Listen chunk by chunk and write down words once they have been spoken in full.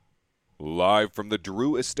live from the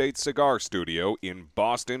Drew Estate Cigar Studio in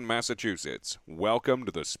Boston, Massachusetts. Welcome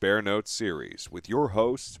to the Spare Notes series with your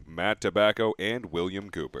hosts, Matt Tobacco and William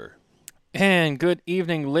Cooper. And good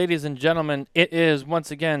evening, ladies and gentlemen. It is once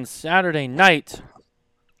again Saturday night.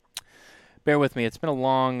 Bear with me. It's been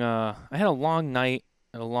I had a long night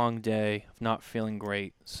and a long day of not feeling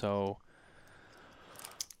great. So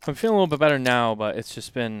I'm feeling a little bit better now, but it's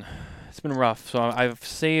been rough. So I've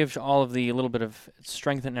saved all of the little bit of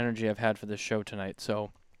strength and energy I've had for this show tonight.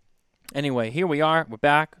 So anyway, here we are. We're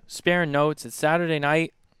back. Spare Notes. It's Saturday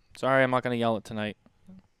night. Sorry, I'm not going to yell it tonight.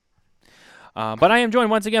 But I am joined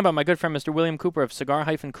once again by my good friend, Mr. William Cooper of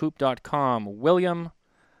cigar-coop.com. William,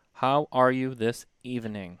 how are you this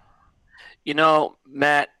evening? You know,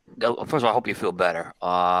 Matt, first of all, I hope you feel better.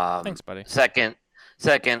 Thanks, buddy. Second,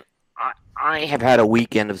 I have had a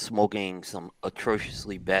weekend of smoking some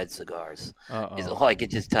atrociously bad cigars. Is all I could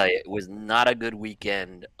just tell you. It was not a good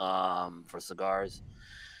weekend for cigars.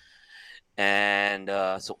 And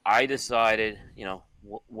so I decided,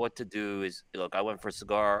 what to do is, look, I went for a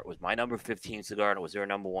cigar. It was my number 15 cigar, and it was their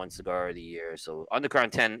number 1 cigar of the year. So Undercrown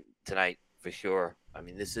 10 tonight for sure. I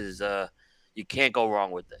mean, this is you can't go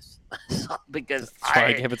wrong with this. Because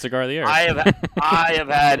I give it cigar of the year. I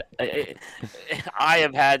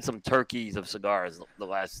have had some turkeys of cigars the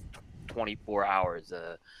last 24 hours.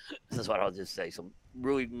 This is what I'll just say. Some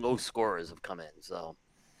really low scorers have come in, so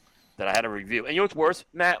that I had to review. And you know what's worse,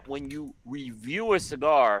 Matt? When you review a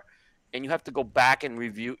cigar and you have to go back and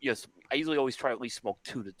review. Yes, I usually always try to at least smoke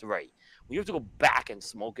 2 to 3. When you have to go back and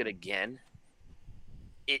smoke it again,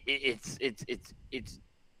 it's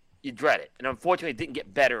you dread it. And unfortunately, it didn't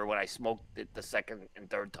get better when I smoked it the second and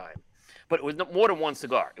third time. But it was more than one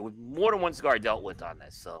cigar. It was more than one cigar I dealt with on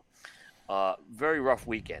this. So, very rough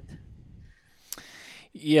weekend.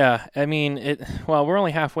 Yeah, I mean, well, we're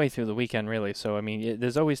only halfway through the weekend, really. So, I mean,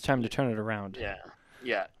 there's always time to turn it around.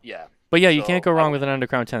 Yeah. But, yeah, you can't go wrong with an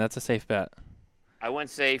Undercrown 10. That's a safe bet. I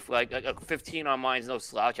went safe. Like 15 on mine's no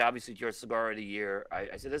slouch. Obviously, it's your cigar of the year.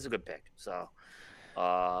 I said, this is a good pick. So,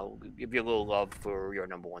 we'll give you a little love for your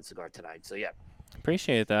number 1 cigar tonight. So, yeah.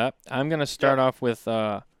 Appreciate that. I'm going to start off with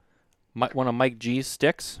one of Mike G's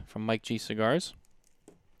sticks from Mike G Cigars.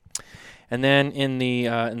 And then in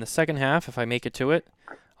the second half, if I make it to it,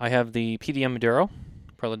 I have the PDM Maduro,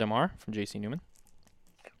 Perla Del Mar from JC Newman.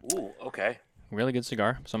 Ooh, okay. Really good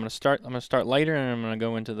cigar. So I'm gonna start lighter, and I'm gonna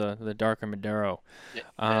go into the darker Maduro.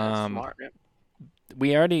 Yeah, smart.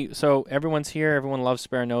 Yeah. So everyone's here. Everyone loves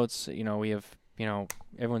Spare Notes. We have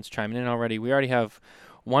everyone's chiming in already. We already have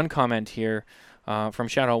one comment here from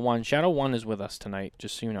Shadow One. Shadow One is with us tonight,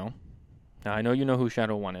 just so you know. Now I know you know who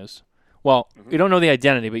Shadow One is. Well, you don't know the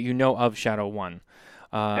identity, but you know of Shadow One.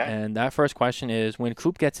 Okay. And that first question is, when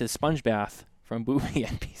Coop gets his sponge bath from Boofy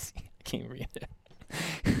at PC, I can't read it.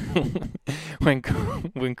 when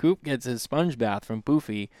Coop gets his sponge bath from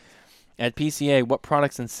Boofy at PCA, what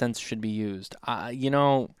products and scents should be used?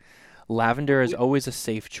 Lavender is always a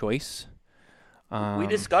safe choice. We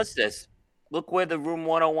discussed this. Look where the Room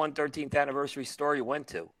 101 13th anniversary story went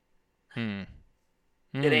to. It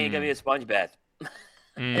ain't going to be a sponge bath.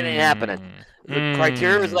 It ain't happening. The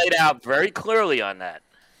criteria is laid out very clearly on that.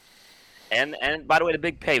 And by the way, the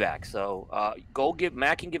big payback. So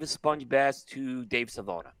Matt can give a sponge bath to Dave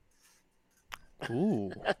Savona.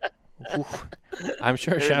 Ooh. I'm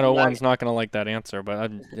sure Shadow One's not going to like that answer, but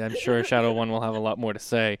I'm sure Shadow One will have a lot more to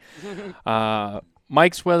say.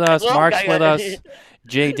 Mike's with us. Mark's with us.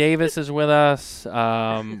 Jay Davis is with us. The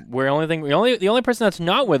only person that's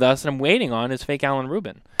not with us, and I'm waiting on, is fake Alan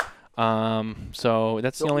Rubin. So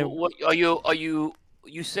that's the only. What,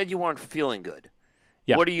 you said you weren't feeling good.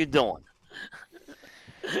 Yeah. What are you doing?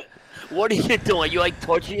 What are you doing? You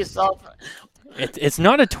torture yourself? It's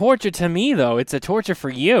not a torture to me though. It's a torture for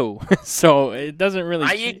you. So it doesn't really.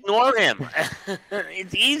 I ignore him.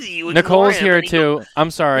 It's easy. You Nicole's ignore him here too. I'm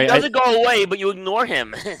sorry. He doesn't go away, but you ignore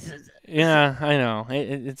him. Yeah, I know.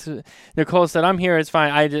 It's Nicole said I'm here. It's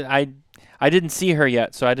fine. I didn't see her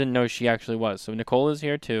yet, so I didn't know she actually was. So Nicole is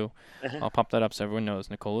here too. I'll pop that up so everyone knows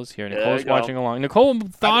Nicole is here. Nicole's watching along. Nicole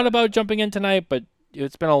thought about jumping in tonight, but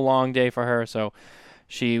it's been a long day for her, so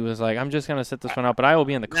she was like, I'm just going to sit this one out, but I will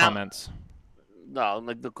be in the comments. No,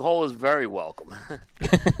 Nicole is very welcome.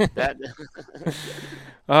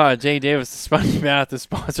 Jay Davis, the sponge bath is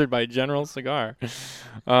sponsored by General Cigar.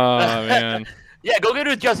 Oh, man. Yeah, go get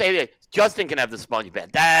it with Justin. Hey, Justin can have the sponge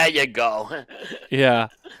bath. There you go. Yeah.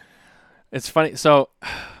 It's funny. So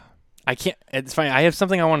I can't. It's funny. I have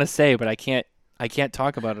something I want to say, but I can't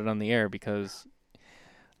talk about it on the air because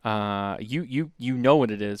You know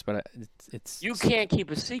what it is, but it's You can't keep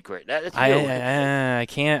a secret. That's I you. I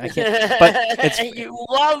can't but it's You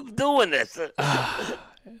love doing this.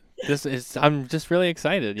 this is I'm just really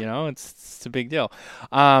excited, it's a big deal.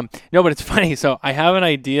 No, but it's funny. So I have an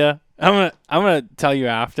idea. I'm gonna tell you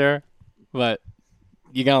after, but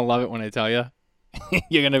you're gonna love it when I tell you.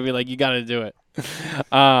 You're gonna be like, you gotta do it.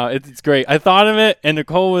 It's great. I thought of it, and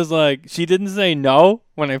Nicole was like, she didn't say no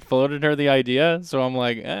when I floated her the idea, so I'm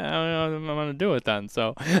like, I'm gonna do it then.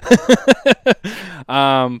 So,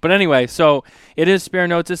 but anyway, so it is Spare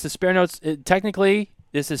Notes. This is Spare Notes. Technically,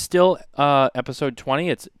 this is still episode 20.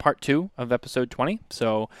 It's part 2 of episode 20.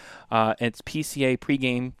 So, it's PCA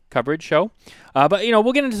pregame coverage show. But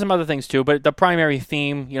we'll get into some other things too. But the primary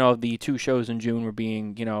theme, of the 2 shows in June were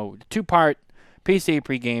being, 2-part PCA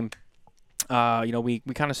pregame.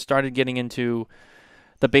 We kind of started getting into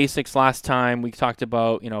the basics last time. We talked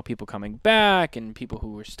about, people coming back and people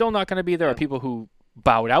who are still not going to be there, or people who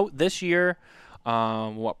bowed out this year.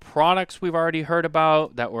 What products we've already heard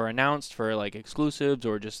about that were announced for like exclusives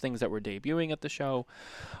or just things that were debuting at the show.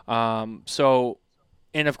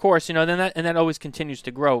 And of course, then that always continues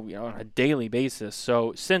to grow, on a daily basis.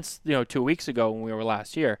 So since 2 weeks ago when we were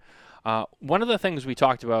last here, one of the things we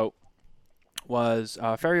talked about was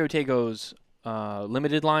Ferry Otego's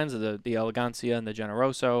limited lines of the Elegancia and the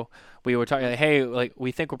Generoso. We were talking, hey, like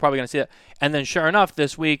we think we're probably going to see that. And then sure enough,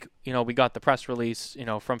 this week, we got the press release,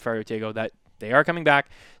 from Ferry Otego that they are coming back.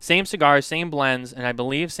 Same cigars, same blends, and I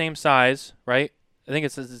believe same size, right? I think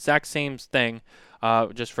it's the exact same thing,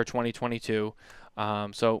 just for 2022.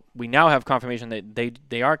 So we now have confirmation that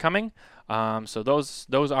they are coming. So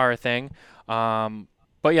those are a thing.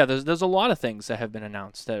 But yeah, there's a lot of things that have been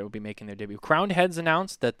announced that will be making their debut. Crowned Heads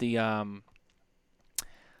announced that the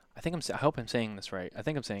I hope I'm saying this right. I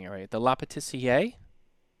think I'm saying it right. The La Patissier, is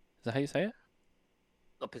that how you say it?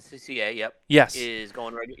 The PCA, yep. Yes. Is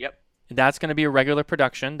going ready. Yep. That's going to be a regular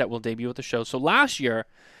production that will debut at the show. So last year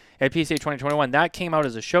at PCA 2021, that came out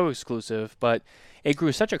as a show exclusive, but it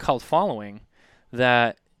grew such a cult following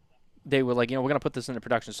that they were like, we're going to put this into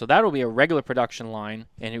production. So that will be a regular production line,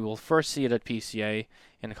 and you will first see it at PCA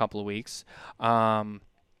in a couple of weeks.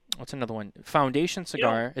 What's another one? Foundation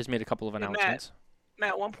Cigar has made a couple of announcements.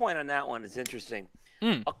 Matt, one point on that one is interesting.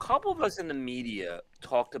 A couple of us in the media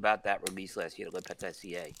talked about that release last year, Le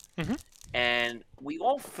Patissier. And we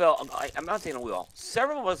all felt, I'm not saying we all,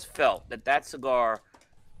 several of us felt that cigar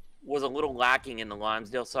was a little lacking in the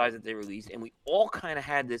Lonsdale size that they released. And we all kind of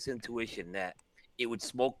had this intuition that it would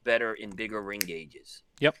smoke better in bigger ring gauges.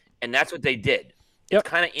 Yep. And that's what they did. Yep. It's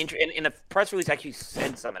kind of interesting. And the press release actually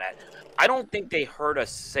said some of that. I don't think they heard us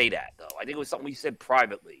say that, though. I think it was something we said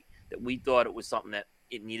privately, that we thought it was something that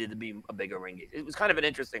it needed to be a bigger ring gauge. It was kind of an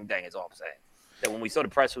interesting thing, is all I'm saying. That when we saw the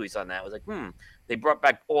press release on that, it was like, they brought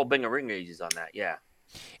back all bigger ring gauges on that. Yeah.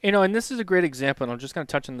 And this is a great example, and I'm just going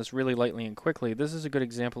to touch on this really lightly and quickly. This is a good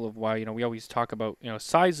example of why, we always talk about,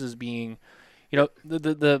 sizes being,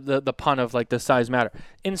 the pun of like the size matter.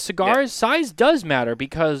 In cigars, size does matter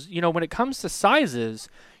because, when it comes to sizes,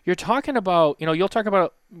 you're talking about, you'll talk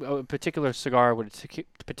about a particular cigar with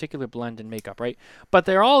a particular blend and makeup, right? But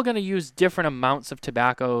they're all going to use different amounts of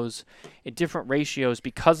tobaccos in different ratios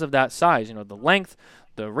because of that size. The length,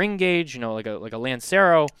 the ring gauge, like a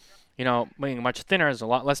Lancero, being much thinner, there's a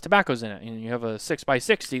lot less tobaccos in it. And you have a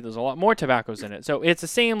 6x60, there's a lot more tobaccos in it. So it's the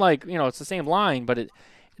same, it's the same line, but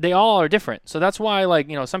they all are different. So that's why,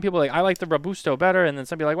 some people I like the Robusto better, and then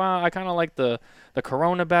some people are like, well, I kind of like the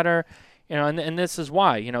Corona better. And this is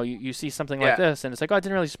why, you see something like this, and it's like, oh, it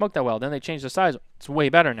didn't really smoke that well. Then they changed the size. It's way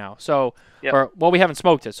better now. So, we haven't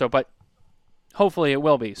smoked it. So, but hopefully it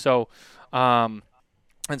will be. So,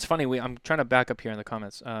 it's funny. I'm trying to back up here in the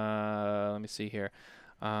comments. Let me see here.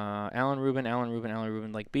 Alan Rubin,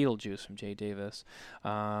 like Beetlejuice from Jay Davis.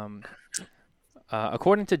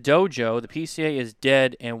 According to Dojo, the PCA is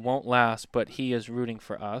dead and won't last, but he is rooting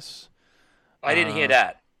for us. I didn't hear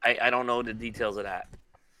that. I don't know the details of that.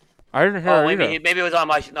 I didn't hear it either. Maybe it was on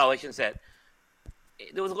my show. No, I shouldn't say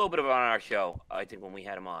it. There was a little bit of it on our show, I think, when we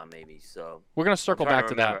had him on, maybe. So we're going to circle back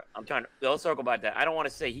to that. Let's circle back to that. I don't want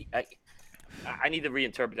to say I need to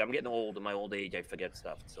reinterpret it. I'm getting old. In my old age, I forget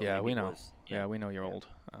stuff. So yeah, we know. We know you're old.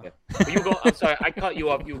 I'm sorry. I cut you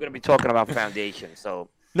off. You were going to be talking about Foundation, so...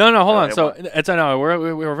 No, hold on. So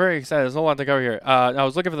we're very excited. There's a lot to go here. I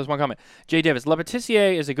was looking for this one comment. Jay Davis, Le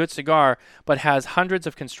Patissier is a good cigar, but has hundreds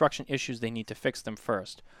of construction issues. They need to fix them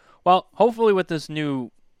first. Well, hopefully with this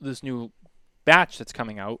new batch that's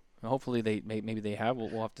coming out, hopefully maybe they have.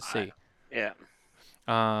 We'll have to see. Yeah.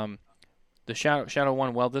 The Shadow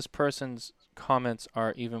One. Well, this person's comments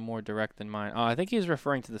are even more direct than mine. I think he's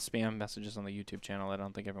referring to the spam messages on the YouTube channel. I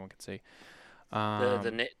don't think everyone can see.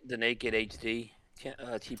 The naked HD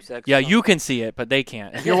cheap sex. Yeah, Or you can see it, but they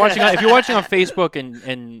can't. If you're watching on Facebook and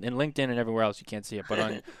LinkedIn and everywhere else, you can't see it. But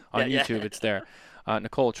on Yeah. YouTube, it's there.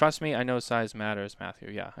 Nicole, trust me, I know size matters,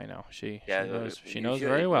 Matthew. Yeah, I know. She knows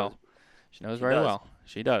very well. She knows very well.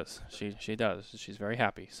 She does. She does. She's very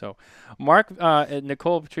happy. So, Mark,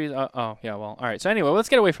 Nicole Patrice. Oh, yeah. Well, all right. So anyway, let's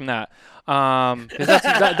get away from that. Because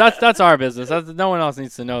that's our business. No one else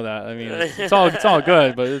needs to know that. I mean, it's all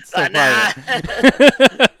good, but it's still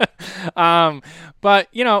private. But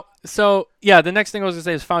so yeah, the next thing I was gonna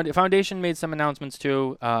say is Foundation made some announcements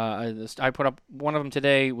too. I put up one of them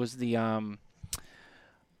today was the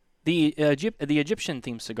Egyptian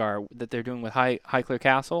themed cigar that they're doing with Highclere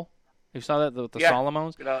Castle. You saw that with the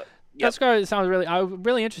Solomons? Yep. That cigar sounds I'm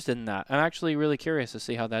really interested in that. I'm actually really curious to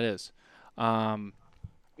see how that is. I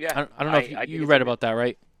don't know if you read about that,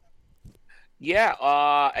 right? Yeah,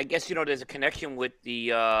 I guess there's a connection with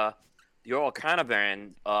the Earl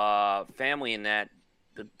Canavan family in that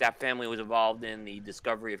family was involved in the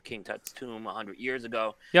discovery of King Tut's tomb 100 years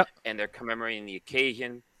ago. Yep. And they're commemorating the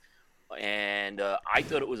occasion. And I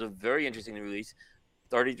thought it was a very interesting release,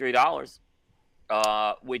 $33.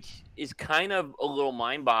 Which is kind of a little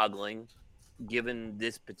mind-boggling given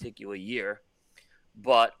this particular year.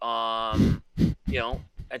 But,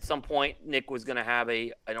 at some point, Nick was going to have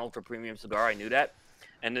an ultra-premium cigar. I knew that.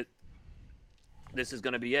 And this is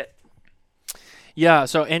going to be it. Yeah,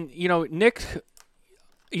 so, and, Nick,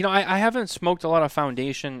 I haven't smoked a lot of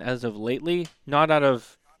Foundation as of lately, not out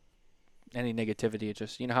of any negativity. It's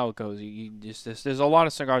just how it goes. There's a lot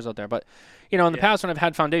of cigars out there, but in the past when I've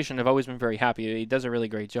had Foundation, I've always been very happy. He does a really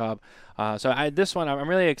great job. This one I'm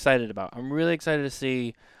really excited about. I'm really excited to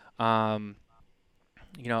see.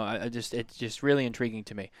 It's just really intriguing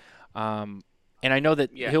to me. And I know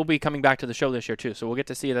that he'll be coming back to the show this year too, so we'll get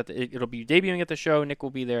to see it it'll be debuting at the show. Nick will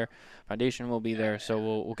be there, Foundation will be there, so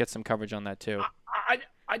we'll get some coverage on that too.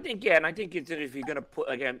 I think and I think if you're gonna put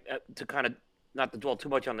again to kind of not to dwell too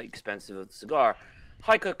much on the expensive of the cigar,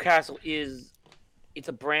 Highclere Castle it's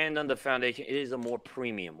a brand under Foundation. It is a more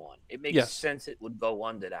premium one. It makes sense it would go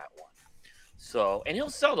under that one. So, and he'll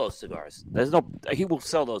sell those cigars. He will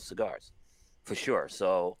sell those cigars for sure.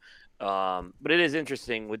 So, but it is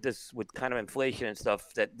interesting with kind of inflation and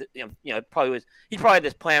stuff that he probably had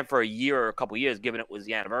this plan for a year or a couple of years, given it was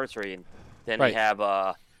the anniversary, and then we have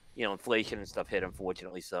inflation and stuff hit,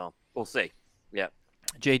 unfortunately. So we'll see. Yeah.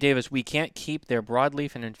 Jay Davis, we can't keep their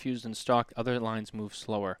broadleaf and infused in stock. Other lines move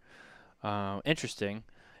slower. Interesting.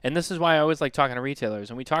 And this is why I always like talking to retailers.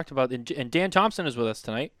 And we talked about, and Dan Thompson is with us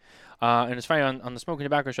tonight. And it's funny, on the Smoking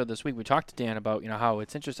Tobacco Show this week, we talked to Dan about, how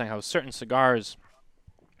it's interesting how certain cigars,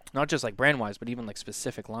 not just like brand-wise, but even like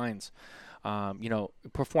specific lines,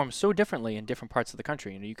 perform so differently in different parts of the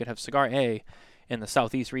country. You could have cigar A in the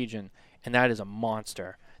Southeast region, and that is a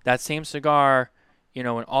monster. That same cigar, in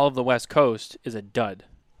all of the West Coast is a dud.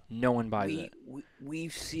 No one buys it. We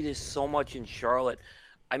see this so much in Charlotte.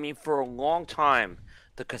 I mean, for a long time,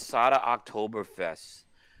 the Casada Oktoberfest,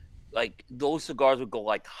 like those cigars would go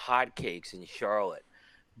like hotcakes in Charlotte,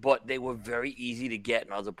 but they were very easy to get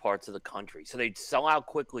in other parts of the country. So they'd sell out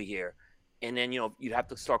quickly here, and then you'd have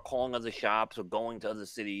to start calling other shops or going to other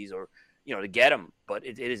cities or to get them. But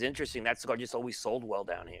it is interesting, that cigar just always sold well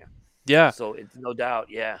down here. Yeah. So it's no doubt,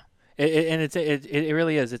 yeah. It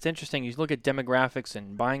really is. It's interesting. You look at demographics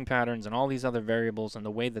and buying patterns and all these other variables and the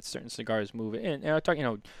way that certain cigars move. And I talk,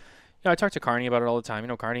 I talk to Carney about it all the time.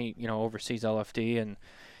 Carney, oversees LFD, and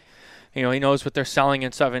he knows what they're selling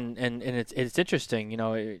and stuff. And it's interesting.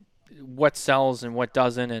 What sells and what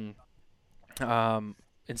doesn't,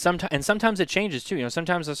 and sometimes it changes too.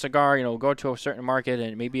 Sometimes a cigar, will go to a certain market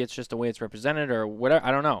and maybe it's just the way it's represented or whatever. I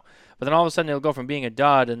don't know. But then all of a sudden it'll go from being a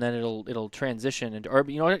dud and then it'll transition into, or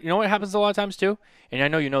you know what happens a lot of times too. And I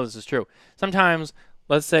know this is true. Sometimes,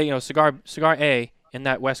 let's say cigar A in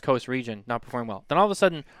that West Coast region not performing well. Then all of a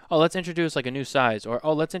sudden, let's introduce like a new size, or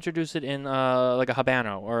let's introduce it in like a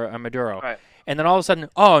Habano or a Maduro. Right. And then all of a sudden,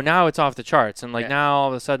 now it's off the charts, and now all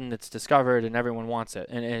of a sudden it's discovered and everyone wants it,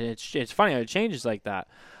 and it's funny how it changes like that.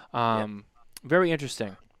 Very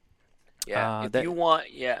interesting. Yeah, if you want,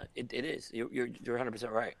 it is. You're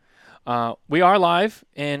 100% right. We are live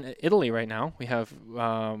in Italy right now. We have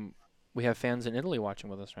fans in Italy watching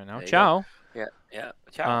with us right now. Ciao. Yeah.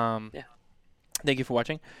 Ciao. Thank you for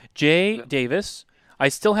watching. Jay Davis, I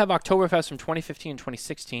still have Oktoberfest from 2015 and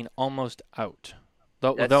 2016 almost out.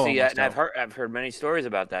 I've heard many stories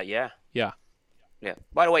about that. Yeah. Yeah.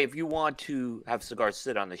 By the way, if you want to have cigars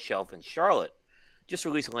sit on the shelf in Charlotte, just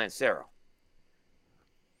release a Lancero.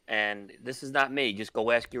 And this is not me. Just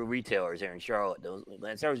go ask your retailers here in Charlotte. Those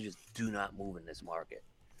Lanceros just do not move in this market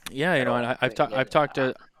Yeah, at and all. I've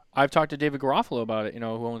talked to David Garofalo about it. Who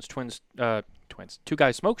owns Two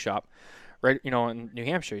Guys Smoke Shop, right? In New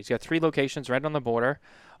Hampshire. He's got 3 locations right on the border.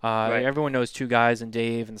 Right. Everyone knows Two Guys and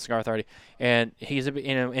Dave and the Cigar Authority, and he's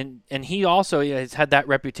and he also has had that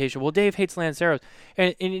reputation. Well, Dave hates Lanceros,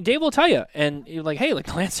 and Dave will tell you, and you're like, hey, like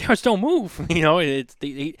the Lanceros don't move.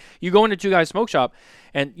 You go into Two Guys Smoke Shop,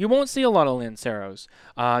 and you won't see a lot of Lanceros.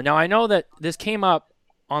 Now I know that this came up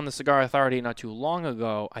on the Cigar Authority not too long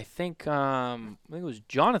ago. I think it was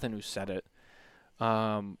Jonathan who said it.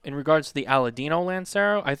 In regards to the Aladino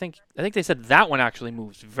Lancero, I think they said that one actually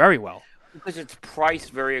moves very well. Because it's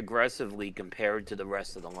priced very aggressively compared to the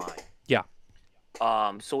rest of the line. Yeah.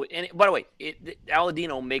 So, by the way,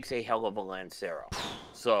 Aladino makes a hell of a Lancero.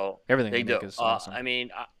 So everything they do. Is awesome. I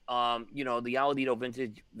mean, the Aladino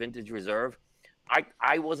Vintage Reserve.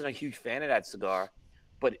 I wasn't a huge fan of that cigar,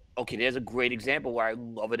 but okay, there's a great example where I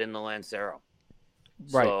love it in the Lancero.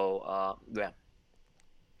 Right. So, yeah.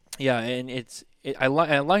 Yeah, and I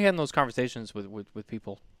like having those conversations with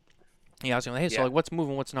people. You ask them, hey, so like, what's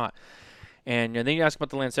moving, what's not? And then you ask about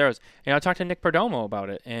the Lanceros. And I talked to Nick Perdomo about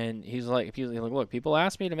it, and he's like, look, people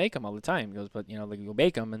ask me to make them all the time. He goes, but like you'll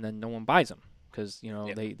make them, and then no one buys them because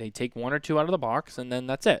they take 1 or 2 out of the box, and then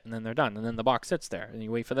that's it, and then they're done, and then the box sits there, and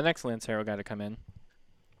you wait for the next Lancero guy to come in.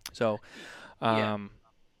 So,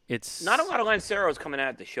 it's not a lot of Lanceros coming out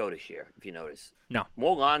at the show this year, if you notice. No,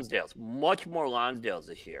 more Lonsdales, much more Lonsdales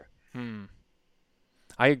this year.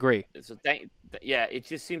 I agree. So it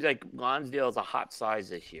just seems like Lonsdale is a hot size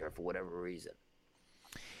this year for whatever reason.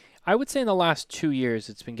 I would say in the last 2 years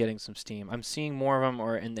it's been getting some steam. I'm seeing more of them,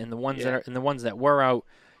 and the ones that were out,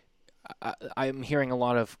 I'm hearing a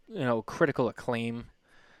lot of critical acclaim,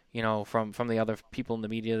 from the other people in the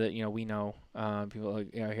media that we know. People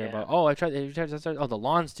hear about. Oh, I tried. Oh, the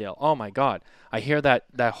Lonsdale. Oh my God, I hear that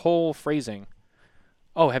whole phrasing.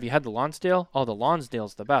 Oh, have you had the Lonsdale? Oh, the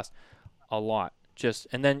Lonsdale's the best. A lot.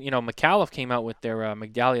 And then McAuliffe came out with their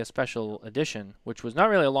Magdalia Special Edition, which was not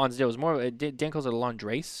really a Lonsdale. It was more. Dan calls it a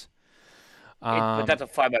Landrace. But that's a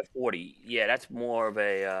 5x40. Yeah, that's more of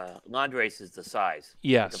a Landrace is the size.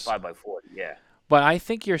 Yes, it's a 5x40. Yeah. But I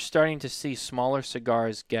think you're starting to see smaller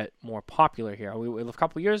cigars get more popular here. A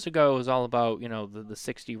couple of years ago, it was all about the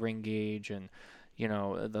 60 ring gauge and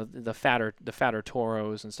the fatter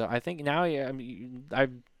Toros and stuff. I think now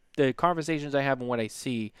the conversations I have and what I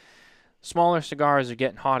see. Smaller cigars are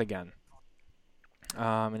getting hot again,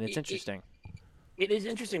 and it's interesting. It is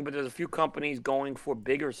interesting, but there's a few companies going for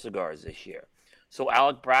bigger cigars this year. So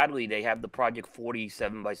Alec Bradley, they have the Project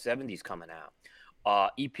 47 by 70s coming out.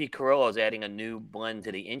 EP Carrillo is adding a new blend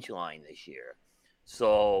to the inch line this year.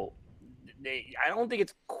 So I don't think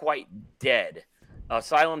it's quite dead.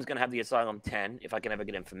 Asylum's going to have the Asylum 10, if I can ever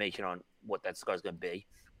get information on what that cigar is going to be.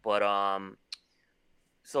 But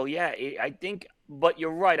so yeah, I think. But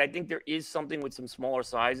you're right. I think there is something with some smaller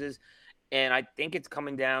sizes, and I think it's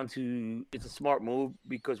coming down to it's a smart move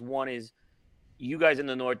because one is you guys in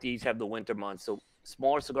the Northeast have the winter months, so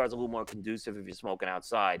smaller cigars are a little more conducive if you're smoking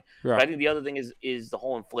outside. Right. But I think the other thing is the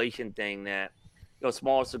whole inflation thing that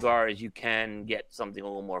smaller cigars you can get something a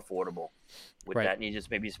little more affordable with that, and you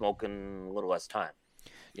just maybe smoking a little less time.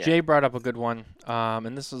 Yeah. Jay brought up a good one,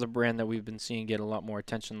 and this is a brand that we've been seeing get a lot more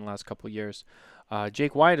attention in the last couple of years.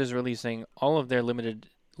 Jake Wyatt is releasing all of their limited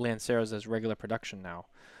Lanceros as regular production now.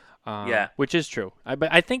 Which is true. But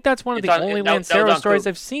I think that's one of the only Lancero stories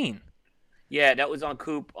I've seen. Yeah, that was on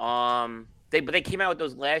Coop. They came out with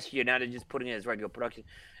those last year. Now they're just putting it as regular production.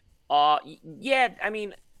 Yeah, I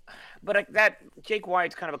mean, but that Jake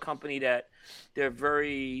Wyatt's kind of a company that they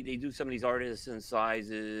do some of these artisan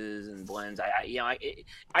sizes and blends. I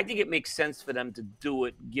think it makes sense for them to do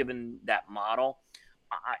it given that model.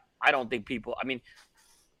 I don't think people. I mean,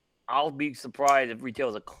 I'll be surprised if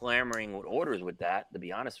retailers are clamoring with orders with that. To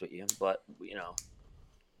be honest with you, but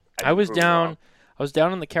I was down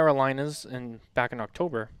in the Carolinas back in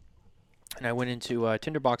October, and I went into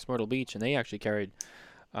Tinderbox Myrtle Beach, and they actually carried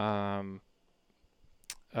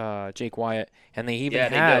Jake Wyatt, and they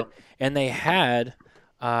even had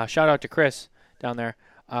shout out to Chris down there,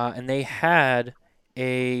 and they had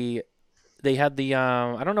the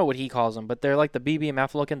I don't know what he calls them, but they're like the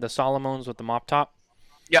BBMF looking, the Solomons with the mop top.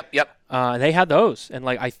 Yep. They had those, and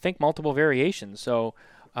I think multiple variations. So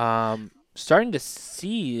starting to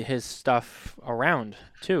see his stuff around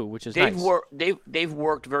too, which is nice. They've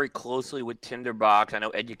worked very closely with Tinderbox. I know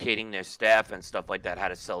educating their staff and stuff like that how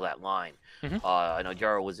to sell that line. Mm-hmm. I know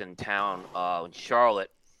Jaro was in town in Charlotte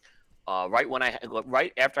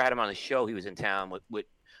right after I had him on the show. He was in town with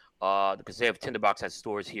because they have Tinderbox has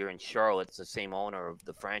stores here in Charlotte. It's the same owner of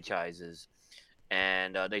the franchises,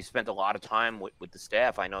 and they spent a lot of time with the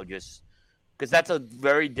staff. I know just because that's a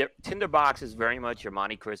Tinderbox is very much your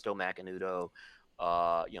Monte Cristo, Macanudo,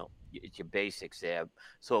 it's your basics there.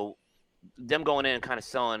 So them going in and kind of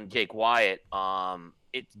selling Jake Wyatt,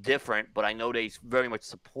 it's different, but I know they very much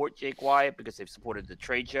support Jake Wyatt because they've supported the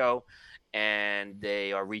trade show, and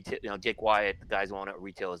they are retail. Jake Wyatt, the guys who own it,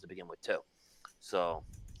 retailers to begin with too. So,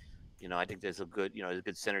 I think there's a good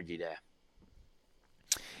synergy there.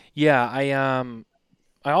 Yeah,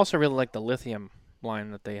 I also really like the lithium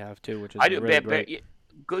line that they have too, which is really great.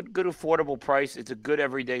 Good affordable price. It's a good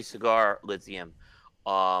everyday cigar, lithium.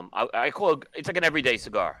 I call it's like an everyday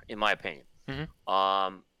cigar in my opinion.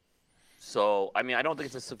 Mm-hmm. So I mean, I don't think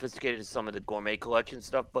it's as sophisticated as some of the gourmet collection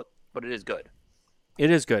stuff, but it is good. It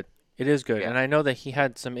is good. It is good, Yeah. and I know that he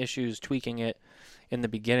had some issues tweaking it in the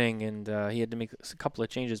beginning, and he had to make a couple of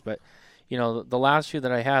changes. But the last few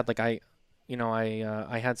that I had, like I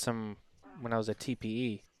had some when I was at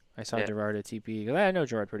TPE. I saw Gerard at TPE. 'Cause I know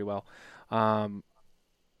Gerard pretty well.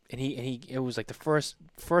 And he it was like the first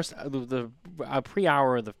the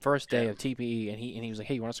pre-hour of the first day of TPE, and he was like,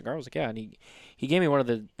 "Hey, you want a cigar?" I was like, "Yeah." And he gave me one of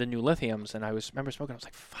the new lithiums, and I remember smoking. I was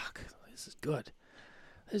like, "Fuck, this is good.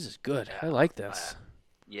 This is good. I like this."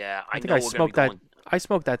 Yeah, I think I smoked that. I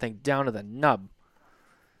smoked that thing down to the nub.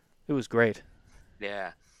 It was great.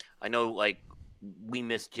 Yeah, I know. Like we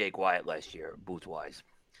missed Jake Wyatt last year, booth wise.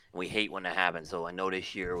 We hate when that happens. So I know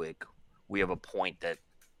this year we have a point that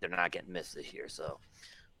they're not getting missed this year. So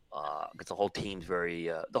because the whole team's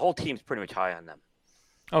pretty much high on them.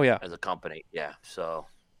 Oh yeah, as a company. Yeah. So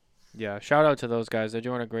yeah, shout out to those guys. They're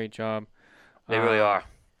doing a great job. They really are.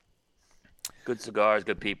 Good cigars,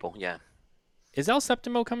 good people. Yeah. Is El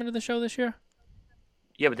Septimo coming to the show this year?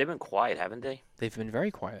 Yeah, but they've been quiet, haven't they? They've been very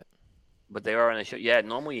quiet. But they are on the show. Yeah,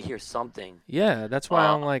 normally you hear something. Yeah, that's why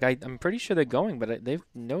I'm like, I'm pretty sure they're going, but they've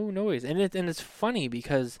no noise. And it's funny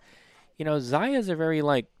because, Zaya's a very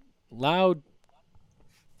like loud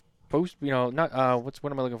post. Not what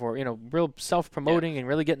am I looking for? Real self-promoting and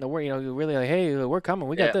really getting the word. Really like, hey, we're coming.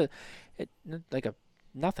 We got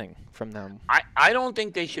nothing from them. I don't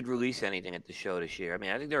think they should release anything at the show this year. I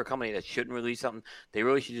mean, I think they're a company that shouldn't release something. They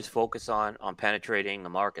really should just focus on penetrating the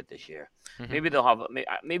market this year. Mm-hmm. Maybe they'll have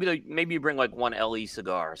maybe bring like one LE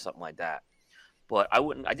cigar or something like that. But I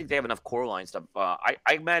wouldn't. I think they have enough core line stuff. I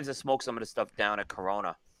imagine to smoke some of the stuff down at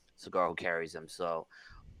Corona Cigar, who carries them. So,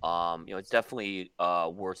 it's definitely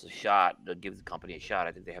worth a shot to give the company a shot.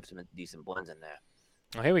 I think they have some decent blends in there.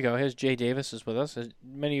 Oh, here we go. Here's Jay Davis is with us. As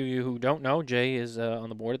many of you who don't know, Jay is on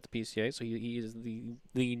the board at the PCA, so he is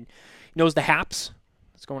the knows the haps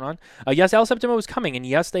that's going on. Yes, El Septimo is coming, and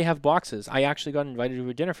yes, they have boxes. I actually got invited to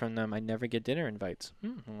a dinner from them. I never get dinner invites.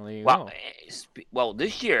 Well, there you go. Well,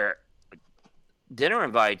 this year, dinner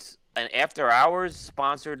invites and after hours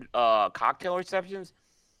sponsored cocktail receptions,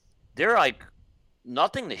 they're like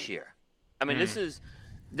nothing this year. I mean,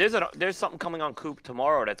 there's something coming on Coop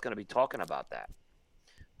tomorrow that's going to be talking about that.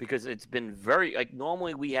 Because it's been very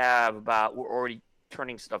normally we're already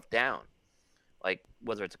turning stuff down, like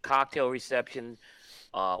whether it's a cocktail reception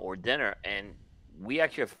or dinner, and we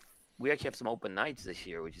actually have some open nights this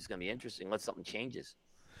year, which is going to be interesting unless something changes.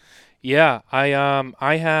 Yeah,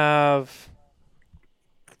 I have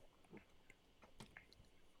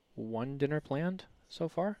one dinner planned so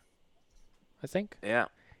far, I think. Yeah,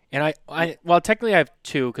 and well technically I have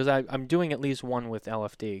two because I'm doing at least one with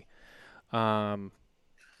LFD.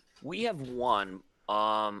 We have one.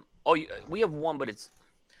 We have one, but it's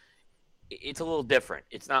a little different.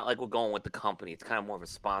 It's not like we're going with the company. It's kind of more of a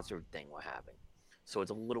sponsored thing we're having. So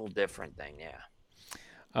it's a little different thing,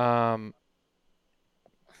 yeah.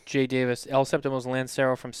 Jay Davis, El Septimo's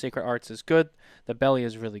Lancero from Sacred Arts is good. The Belly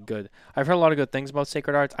is really good. I've heard a lot of good things about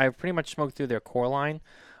Sacred Arts. I've pretty much smoked through their core line.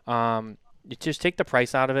 You just take the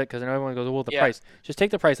price out of it because I know everyone goes, well, the price. Just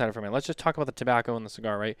take the price out of it for a minute. Let's just talk about the tobacco and the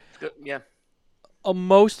cigar, right? Good. Yeah.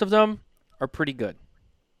 Most of them are pretty good.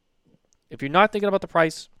 If you're not thinking about the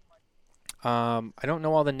price, I don't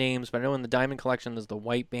know all the names, but I know in the Diamond Collection there's the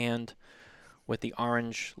white band with the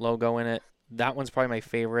orange logo in it. That one's probably my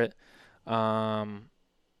favorite. The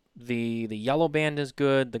yellow band is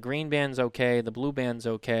good. The green band's okay. The blue band's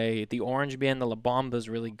okay. The orange band, the La Bomba's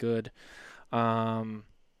really good. I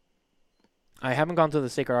haven't gone through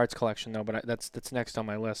the Sacred Arts collection though, but that's next on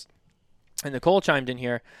my list. And Nicole chimed in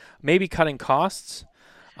here, maybe cutting costs,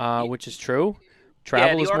 which is true.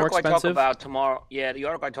 Travel is more expensive. The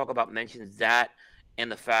article I talk about mentions that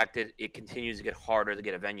and the fact that it continues to get harder to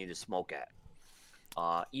get a venue to smoke at.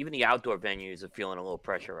 Even the outdoor venues are feeling a little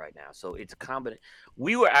pressure right now. So it's a combination.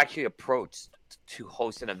 We were actually approached to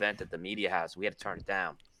host an event at the media house. We had to turn it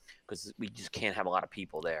down because we just can't have a lot of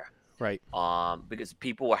people there. Right. Because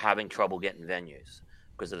people were having trouble getting venues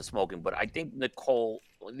because of the smoking. But I think Nicole,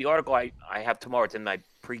 the article I have tomorrow, it's in my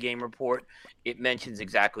pregame report. It mentions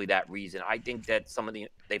exactly that reason. I think that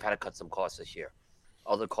they've had to cut some costs this year.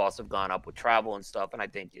 Other costs have gone up with travel and stuff, and I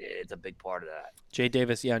think it's a big part of that. Jay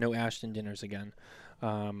Davis, yeah, no Ashton dinners again.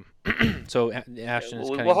 So Ashton is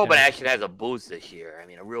We're cutting hoping down. Ashton has a boost this year. I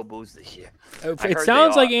mean, a real boost this year. It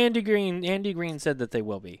sounds like Andy Green said that they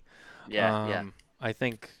will be. Yeah. I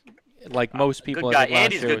think, like most people, good guy. I think last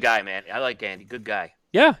Andy's a year good guy, man. I like Andy. Good guy.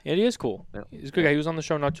 Yeah, Andy is cool. Yep. He's a good guy. He was on the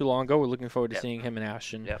show not too long ago. We're looking forward to Yep. seeing him and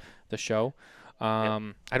Ashton, Yep. the show.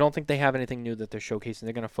 I don't think they have anything new that they're showcasing.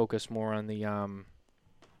 They're going to focus more on the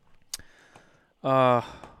La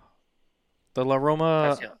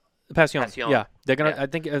Roma Passion. Yeah, they're gonna. Yeah. I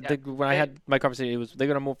think when I had my conversation, they're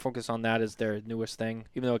gonna more focus on that as their newest thing,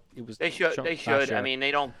 even though it was. They should. shown They last should. year. I mean,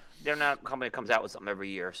 they're not a company that comes out with something every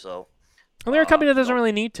year. So. Well, they're a company that doesn't no.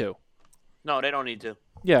 really need to. No, they don't need to.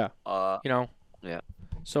 Yeah. Yeah.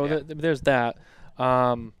 So Yeah. there's that.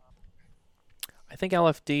 I think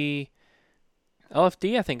LFD,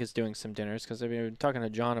 I think is doing some dinners because I've been talking to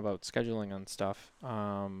John about scheduling on stuff.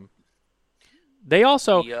 They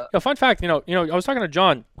also, fun fact, I was talking to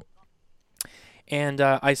John, and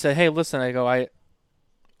I said, hey, listen, I go, I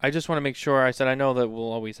just want to make sure. I said, I know that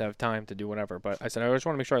we'll always have time to do whatever, but I said, I just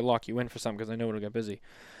want to make sure I lock you in for something because I know it'll get busy.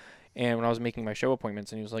 And when I was making my show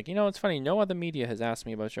appointments, and he was like, it's funny, no other media has asked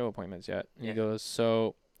me about show appointments yet. And he goes,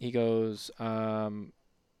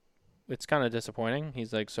 it's kind of disappointing.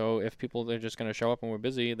 He's like, so if people are just going to show up and we're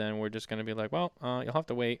busy, then we're just going to be like, well, you'll have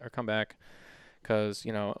to wait or come back. Because,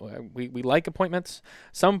 we like appointments.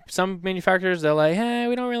 Some manufacturers, they're like, hey,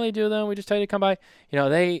 we don't really do them. We just tell you to come by.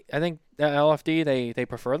 I think LFD, they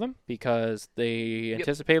prefer them because they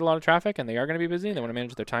anticipate a lot of traffic and they are going to be busy. They want to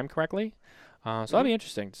manage their time correctly. So that'll be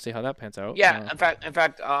interesting to see how that pans out. Yeah, in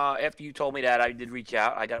fact, after you told me that, I did reach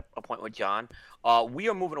out. I got an appointment with John. We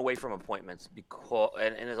are moving away from appointments because,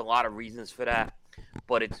 and there's a lot of reasons for that,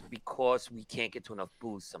 but it's because we can't get to enough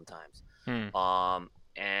booths sometimes.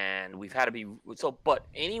 And we've had to be but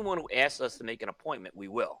anyone who asks us to make an appointment, we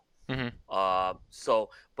will. But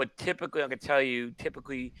typically, I can tell you,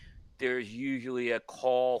 there's usually a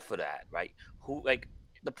call for that, right?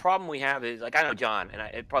 The problem we have is, I know John, and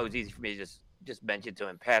it probably was easy for me to just mention to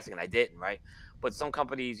him in passing, and I didn't, right? But some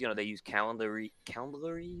companies, they use Calendly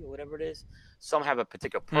or whatever it is. Some have a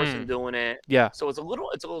particular person doing it. Yeah. So it's a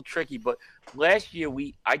little tricky. But last year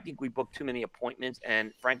I think we booked too many appointments,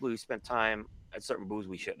 and frankly, we spent time at certain booths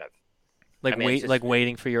we shouldn't have.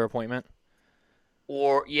 Waiting for your appointment.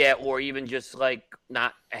 Or even just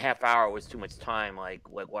not a half hour was too much time. Like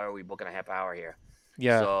why are we booking a half hour here?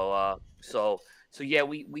 Yeah. So yeah,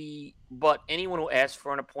 but anyone who asks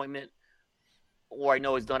for an appointment, or I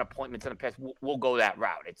know has done appointments in the past, we'll go that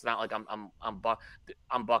route. It's not like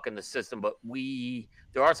I'm bucking the system, but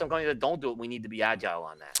there are some companies that don't do it. We need to be agile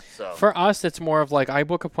on that. So for us, it's more of I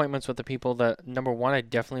book appointments with the people that, number one, I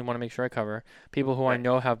definitely want to make sure I cover. People who I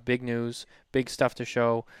know have big news, big stuff to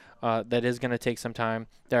show, that is going to take some time.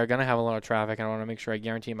 They're going to have a lot of traffic, and I want to make sure I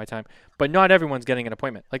guarantee my time. But not everyone's getting an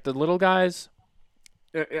appointment. Like the little guys,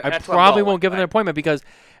 I probably won't give them an appointment because,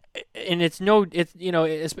 and it's like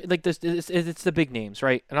this. It's the big names,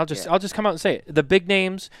 right? And I'll just come out and say it. The big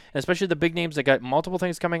names, and especially the big names that got multiple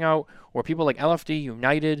things coming out, or people like LFD,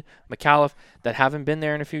 United, McAuliffe that haven't been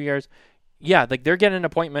there in a few years. Yeah, they're getting an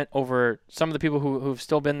appointment over some of the people who've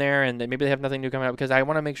still been there, and maybe they have nothing new coming out, because I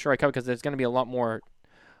want to make sure I cover, because there's going to be a lot more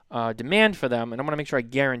demand for them, and I want to make sure I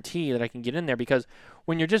guarantee that I can get in there, because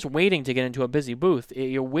when you're just waiting to get into a busy booth,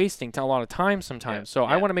 you're wasting a lot of time sometimes.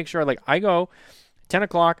 I want to make sure I go 10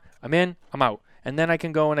 o'clock, I'm in, I'm out. And then I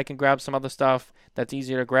can go and I can grab some other stuff that's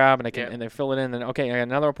easier to grab, and I can and then fill it in. And okay, I got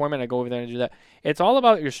another appointment. I go over there and do that. It's all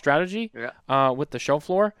about your strategy with the show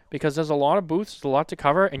floor, because there's a lot of booths, there's a lot to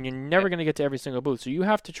cover, and you're never going to get to every single booth. So you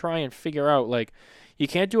have to try and figure out, you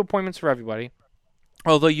can't do appointments for everybody.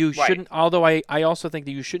 Although you shouldn't. Although I also think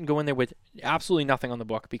that you shouldn't go in there with absolutely nothing on the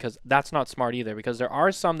book, because that's not smart either. Because there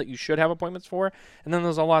are some that you should have appointments for, and then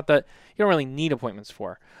there's a lot that you don't really need appointments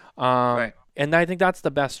for. And I think that's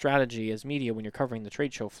the best strategy as media when you're covering the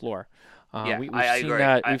trade show floor. We've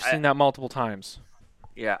seen that multiple times.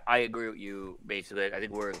 Yeah, I agree with you. Basically, I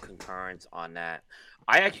think we're in concurrence on that.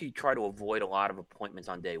 I actually try to avoid a lot of appointments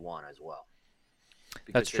on day one as well.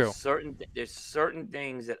 Because that's true. There's certain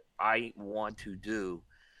things that I want to do.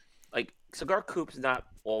 Like Cigar Coop's not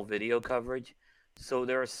all video coverage, so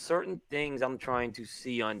there are certain things I'm trying to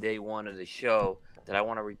see on day one of the show that I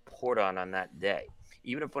want to report on that day,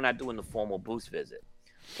 even if we're not doing the formal booth visit.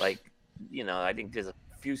 Like, I think there's a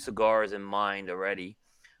few cigars in mind already.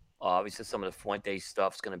 Obviously, some of the Fuente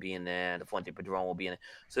stuff's going to be in there. The Fuente Padron will be in it.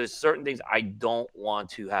 So there's certain things I don't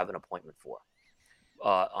want to have an appointment for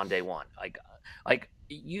on day one.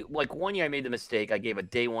 Like one year I made the mistake. I gave a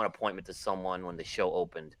day one appointment to someone when the show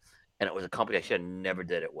opened, and it was a company I should have never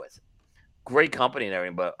did it with. Great company and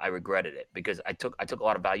everything, but I regretted it because I took a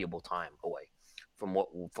lot of valuable time away from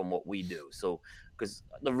what we do. So because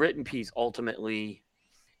the written piece ultimately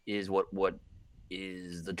is what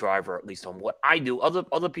is the driver, at least on what I do.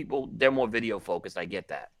 Other people, they're more video focused. I get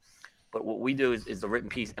that, but what we do is the written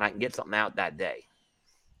piece, and I can get something out that day.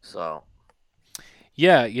 So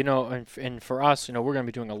Yeah, and for us, we're going to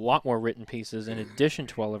be doing a lot more written pieces in addition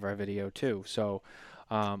to all of our video too. So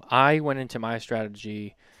I went into my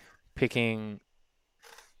strategy picking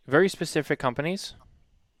very specific companies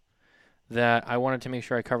that I wanted to make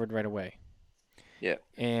sure I covered right away. yeah,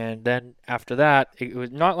 And then after that, it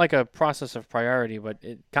was not like a process of priority, but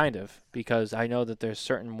it kind of, because I know that there's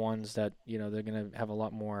certain ones that, they're going to have a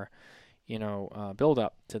lot more, build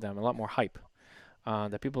up to them, a lot more hype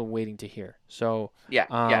that people are waiting to hear. So, yeah.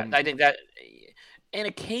 I think that, and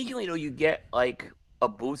occasionally, you get like a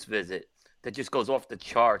booth visit that just goes off the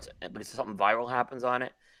charts, but it's something viral happens on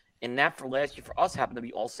it. And that for last year for us happened to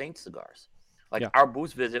be All Saints cigars. Like yeah. our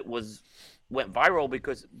booth visit went viral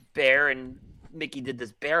because Bear and Mickey did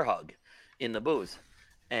this bear hug in the booth,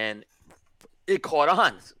 and it caught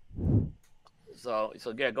on. So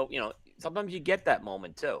yeah, go. Sometimes you get that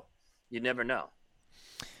moment too. You never know.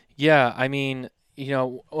 Yeah, I mean,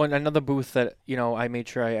 on another booth that, I made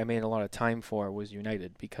sure I made a lot of time for was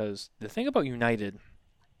United, because the thing about United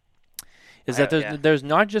is that Yeah. there's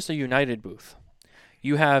not just a United booth.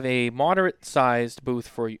 You have a moderate-sized booth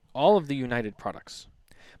for all of the United products.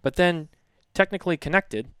 But then, technically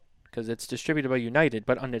connected, because it's distributed by United,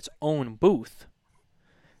 but on its own booth,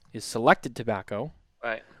 is Selected Tobacco,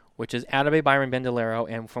 Right. which is Atabey, Byron, Bandolero,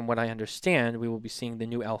 and from what I understand, we will be seeing the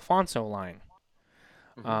new Alfonso line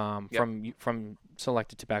Yep. from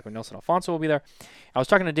Selected Tobacco. Nelson Alfonso will be there. I was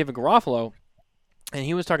talking to David Garofalo, and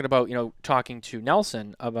he was talking about, talking to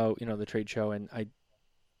Nelson about, the trade show, and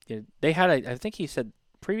they had I think he said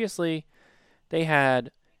previously they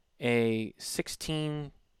had a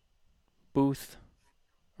 16 booth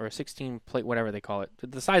or a 16 plate, whatever they call it,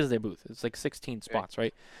 the size of their booth. It's like 16 spots,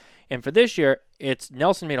 right? And for this year, it's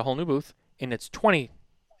Nelson made a whole new booth, and it's 20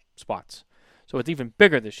 spots. So it's even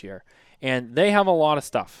bigger this year. And they have a lot of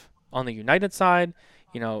stuff on the United side.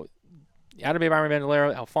 Atabey, Byron,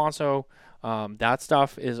 Bandolero, Alfonso. That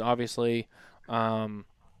stuff is obviously,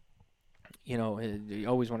 you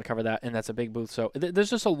always want to cover that, and that's a big booth. So there's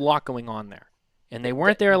just a lot going on there. And they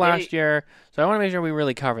weren't there last year, so I want to make sure we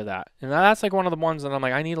really cover that. And that's like one of the ones that I'm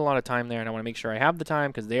like, I need a lot of time there, and I want to make sure I have the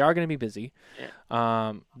time because they are going to be busy.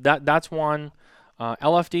 Yeah. That's one.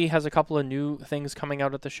 LFD has a couple of new things coming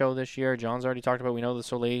out at the show this year. John's already talked about. We know the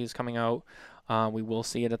Soleil is coming out. We will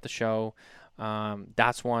see it at the show.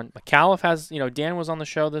 That's one. McAuliffe has. Dan was on the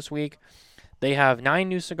show this week. They have 9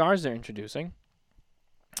 new cigars they're introducing.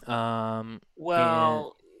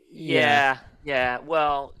 Well, yeah.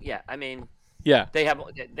 Well, yeah. I mean, yeah. they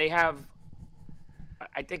have.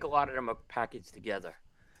 I think a lot of them are packaged together.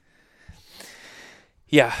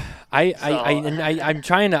 Yeah, I'm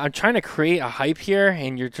trying to create a hype here,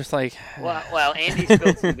 and you're just like. Well, Andy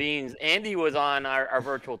spilled some beans. Andy was on our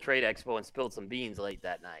virtual trade expo and spilled some beans late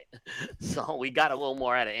that night, so we got a little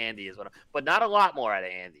more out of Andy as well, but not a lot more out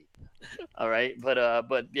of Andy. All right, but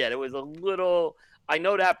yeah, there was a little. I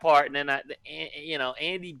know that part, and then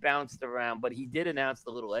Andy bounced around, but he did announce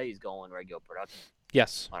the little A's going regular production.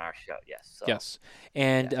 Yes. On our show, yes. So, yes,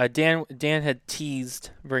 and yeah. Dan had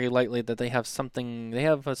teased very lightly that they have something. They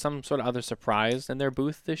have some sort of other surprise in their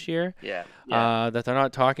booth this year. Yeah. That they're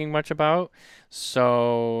not talking much about.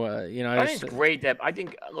 So I think it's great that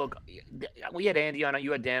look, we had Andy on it.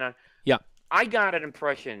 You had Dan on. Yeah. I got an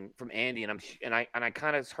impression from Andy, and I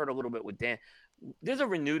kind of heard a little bit with Dan. There's a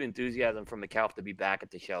renewed enthusiasm from McAuliffe to be back at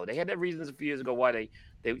the show. They had their reasons a few years ago why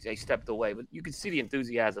they stepped away, but you can see the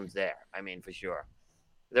enthusiasm's there. I mean, for sure.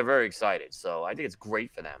 They're very excited, so I think it's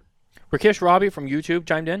great for them. Rakesh Robbie from YouTube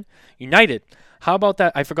chimed in. United. How about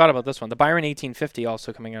that? I forgot about this one. The Byron 1850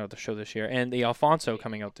 also coming out of the show this year, and the Alfonso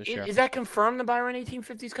coming out this year. Is that confirmed? The Byron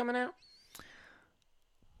 1850 is coming out?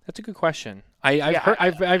 That's a good question.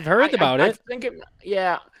 I've heard about it. I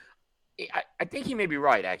think he may be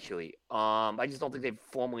right, actually. I just don't think they've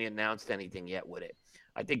formally announced anything yet with it.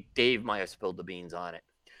 I think Dave might have spilled the beans on it.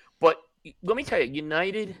 But let me tell you,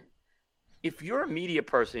 United, if you're a media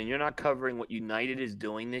person and you're not covering what United is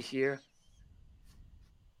doing this year,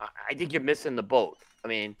 I think you're missing the boat. I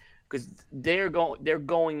mean, because they're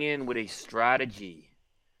going in with a strategy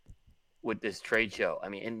with this trade show. I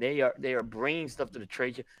mean, and they are bringing stuff to the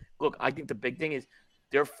trade show. Look, I think the big thing is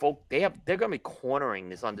they're going to be cornering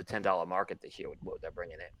this under $10 market this year with what they're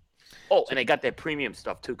bringing in. Oh, and they got their premium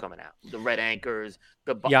stuff too coming out. The red anchors,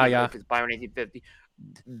 if it's Byron 1850,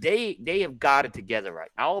 they have got it together right.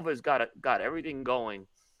 Oliver's got everything going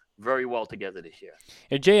very well together this year.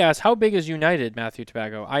 And Jay asks, how big is United, Matthew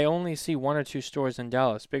Tobacco? I only see 1 or 2 stores in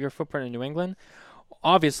Dallas. Bigger footprint in New England?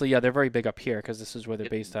 Obviously, yeah, they're very big up here because this is where they're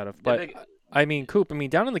based out of. But, I mean, Coop,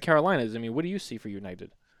 down in the Carolinas, what do you see for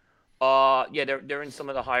United? Yeah, they're in some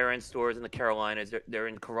of the higher end stores in the Carolinas. They're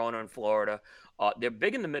in Corona in Florida. They're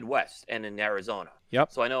big in the Midwest and in Arizona.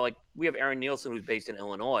 Yep. So I know, like, we have Aaron Nielsen, who's based in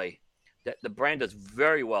Illinois. That the brand does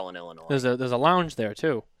very well in Illinois. There's a lounge there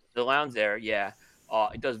too. The lounge there, yeah.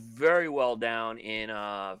 It does very well down in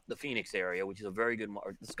the Phoenix area, which is a very good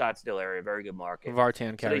the Scottsdale area, very good market.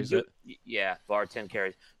 Vartan carries it. Yeah, Vartan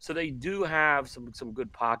carries. So they do have some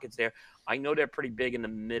good pockets there. I know they're pretty big in the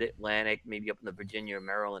Mid-Atlantic, maybe up in the Virginia or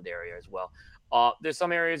Maryland area as well. There's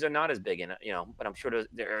some areas that are not as big in it, but I'm sure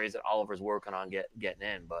there are areas that Oliver's working on getting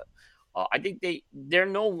in. But I think they're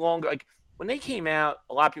no longer, like, when they came out,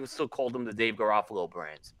 a lot of people still called them the Dave Garofalo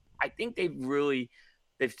brands. I think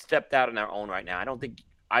they've stepped out on their own right now.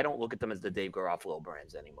 I don't look at them as the Dave Garofalo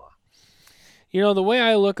brands anymore. The way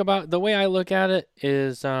I look at it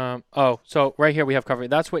is, so right here we have covered.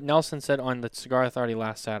 That's what Nelson said on the Cigar Authority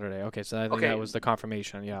last Saturday. Okay, so I think that was the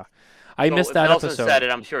confirmation. Yeah, I missed that Nelson episode. said it.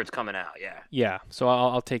 I'm sure it's coming out. Yeah. Yeah. So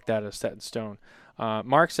I'll take that as set in stone.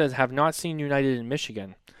 Mark says, have not seen United in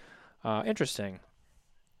Michigan. Interesting.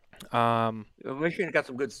 Michigan got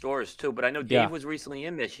some good stores too, but I know Dave was recently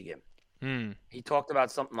in Michigan. He talked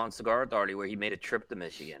about something on Cigar Authority where he made a trip to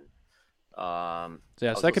Michigan. So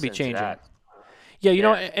that could be changing. Yeah,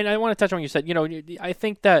 and I want to touch on what you said. I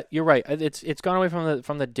think that you're right. It's gone away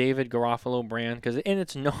from the David Garofalo brand and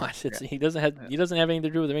it's not. He doesn't have anything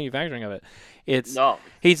to do with the manufacturing of it.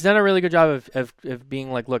 He's done a really good job of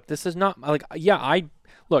being like, look, this is not like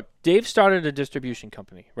Dave started a distribution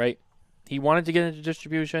company, right? He wanted to get into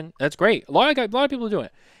distribution. That's great. A lot of people do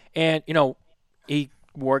it, and he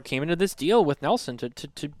came into this deal with Nelson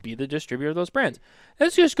to be the distributor of those brands.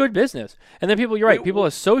 That's just good business. And then people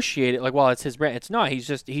associate it like, well, it's his brand. It's not.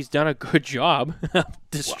 He's done a good job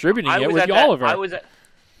distributing it with Oliver. I was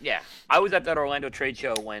at that Orlando trade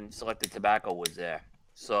show when Selected Tobacco was there.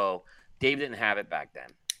 So Dave didn't have it back then.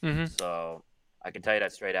 Mm-hmm. So I can tell you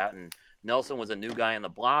that straight out. And Nelson was a new guy on the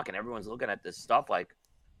block, and everyone's looking at this stuff like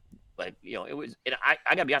it was. And I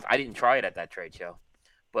gotta be honest, I didn't try it at that trade show.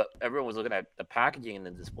 But everyone was looking at the packaging and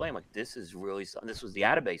the display. I'm like, this is really something. This was the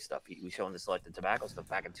Atabay stuff. He was showing the Selected Tobacco stuff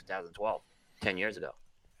back in 2012, 10 years ago.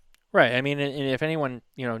 Right. And if anyone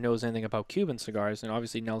knows anything about Cuban cigars, and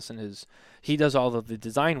obviously Nelson he does all of the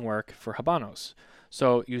design work for Habanos.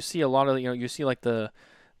 So you see a lot of you see like the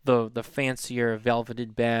fancier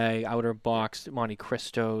velveted bag, outer box Monte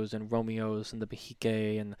Cristos and Romeos and the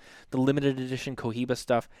Bahique and the limited edition Cohiba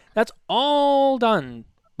stuff. That's all done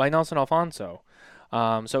by Nelson Alfonso.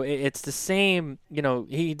 So it's the same,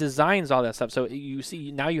 he designs all that stuff. So you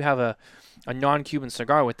see now you have a non-Cuban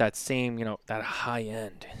cigar with that same, that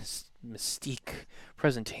high-end mystique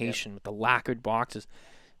presentation with the lacquered boxes.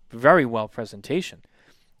 Very well presentation.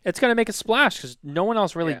 It's going to make a splash because no one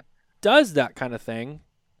else really does that kind of thing,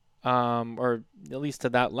 or at least to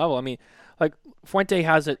that level. I mean, like Fuente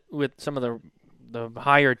has it with some of the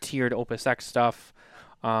higher-tiered Opus X stuff.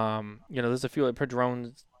 There's a few like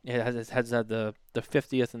Padron. It has the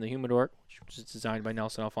 50th in the Humidor, which is designed by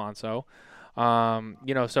Nelson Alfonso.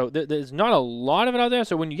 So there's not a lot of it out there.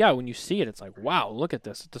 So when you see it, it's like, wow, look at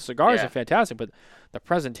this. The cigars are fantastic, but the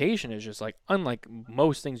presentation is just like unlike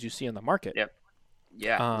most things you see in the market. Yep.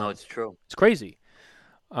 Yeah. No, it's true. It's crazy.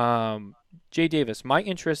 Jay Davis, my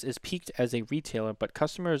interest is peaked as a retailer, but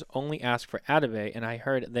customers only ask for Atabay, and I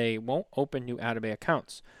heard they won't open new Atabay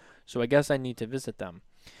accounts. So I guess I need to visit them.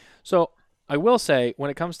 So I will say, when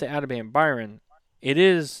it comes to Atabay and Byron,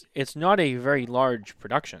 it's not a very large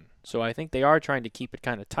production. So I think they are trying to keep it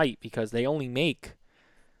kind of tight because they only make,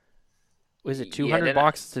 was it 200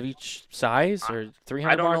 boxes of each size or 300 boxes or something like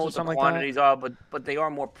that? I don't know what the quantities are, but they are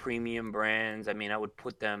more premium brands. I mean, I would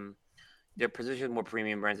put them, they're positioned more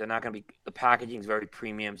premium brands. They're not going to be, the packaging is very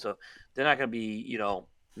premium, so they're not going to be,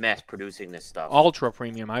 mass producing this stuff. Ultra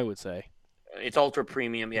premium, I would say. It's ultra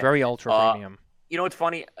premium, yeah. Very ultra premium. It's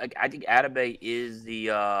funny. I think Atabay is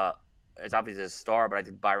it's obviously a star, but I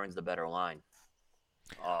think Byron's the better line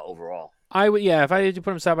overall. If I had to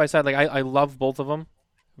put them side by side, like I love both of them,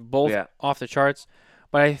 off the charts.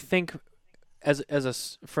 But I think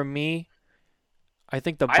for me, I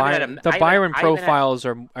think the I haven't had a, The I haven't, Byron I haven't had, profiles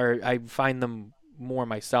are I find them more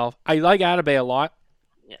myself. I like Atabey a lot,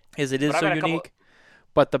 yeah, as it but is I've so had a couple. unique.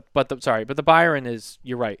 But the Byron is,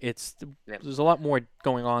 you're right. Yeah, There's a lot more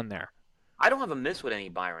going on there. I don't have a miss with any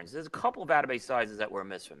Byrons. There's a couple of database sizes that were a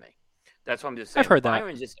miss for me. That's what I'm just I've saying. heard that.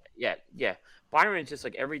 Byron's just yeah. Byron's just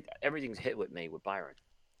like everything's hit with me with Byron.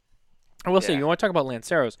 I will say, Yeah. you want to talk about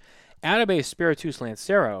Lanceros? Atabey Spiritus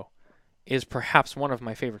Lancero is perhaps one of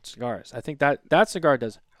my favorite cigars. I think that cigar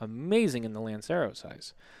does amazing in the Lancero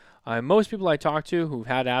size. Most people I talk to who've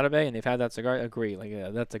had Atabey and they've had that cigar agree, like, yeah,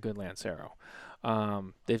 that's a good Lancero.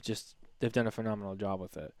 They've done a phenomenal job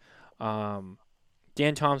with it.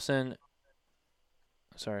 Dan Thompson.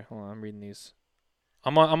 Sorry, hold on. I'm reading these.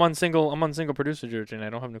 I'm on single producer duty, and I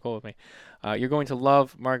don't have Nicole with me. You're going to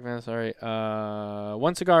love Mark Van. Sorry.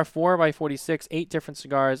 One cigar, 4x46, 8 different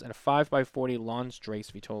cigars, and a 5x40 Lons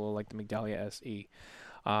Drace Vitola, like the Migdalia SE.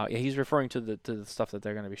 Yeah, he's referring to the stuff that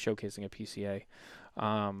they're going to be showcasing at PCA.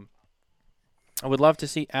 I would love to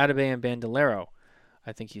see Atabey and Bandolero.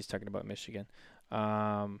 I think he's talking about Michigan.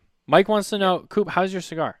 Mike wants to know, Coop, how's your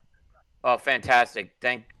cigar? Oh, fantastic!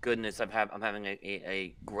 Thank goodness I'm having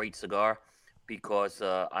a great cigar, because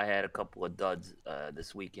I had a couple of duds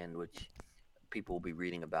this weekend, which people will be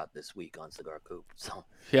reading about this week on Cigar Coop. So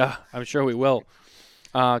Yeah, I'm sure we will.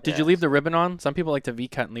 Did you yeah. leave the ribbon on? Some people like to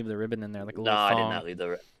V-cut and leave the ribbon in there, like a No, little I thong. did not leave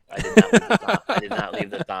the. I did not leave the thong. I did not leave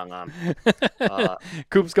the thong on.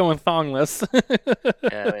 Coop's going thongless,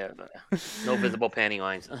 Yeah, no visible panty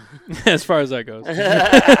lines. as far as that goes.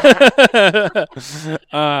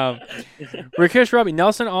 Rakesh Rabi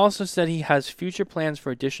Nelson also said he has future plans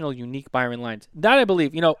for additional unique Byron lines. That I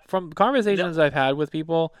believe. From conversations I've had with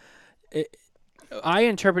people, I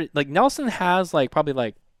interpret it like Nelson has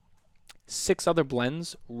probably 6 other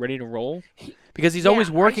blends ready to roll, because he's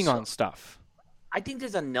always working on stuff. I think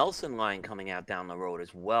there's a Nelson line coming out down the road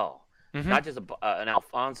as well. Mhm. Not just an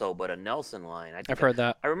Alfonso, but a Nelson line. I've heard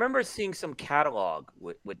that. I remember seeing some catalog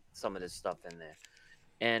with some of this stuff in there.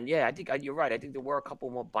 And yeah, I think you're right. I think there were a couple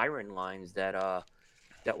more Byron lines that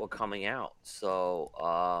were coming out. So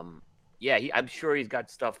yeah, I'm sure he's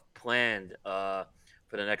got stuff planned for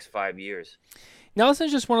the next 5 years.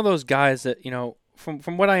 Nelson's just one of those guys that,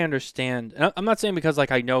 from what I understand, and I'm not saying because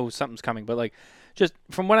I know something's coming, but just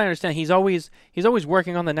from what I understand, he's always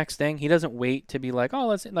working on the next thing. He doesn't wait to be like, oh,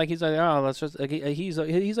 let's just he's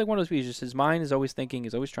like one of those people. Just his mind is always thinking.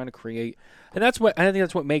 He's always trying to create, and I think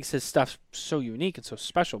that's what makes his stuff so unique and so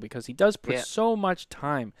special, because he does put so much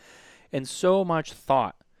time and so much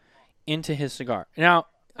thought into his cigar. Now,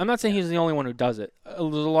 I'm not saying he's the only one who does it. There's a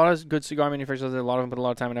lot of good cigar manufacturers. A lot of them put a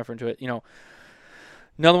lot of time and effort into it.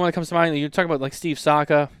 Another one that comes to mind, you talk about Steve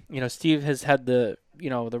Saka. Steve has had the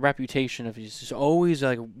reputation of he's just always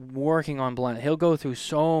working on blend. He'll go through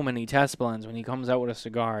so many test blends when he comes out with a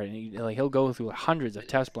cigar, and he'll go through hundreds of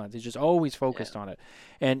test blends. He's just always focused on it.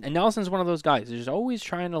 And Nelson's one of those guys. He's just always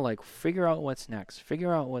trying to figure out what's next.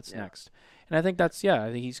 And I think I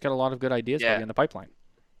think he's got a lot of good ideas in the pipeline.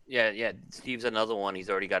 Yeah. Steve's another one. He's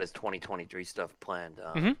already got his 2023 stuff planned.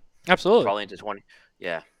 Absolutely. Probably into 20.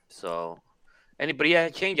 Yeah. So. But he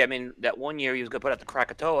had to change. I mean, that one year he was going to put out the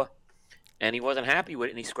Krakatoa, and he wasn't happy with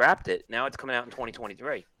it, and he scrapped it. Now it's coming out in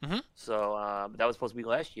 2023. Mm-hmm. So that was supposed to be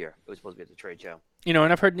last year. It was supposed to be at the trade show. And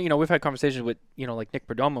I've heard, we've had conversations with, Nick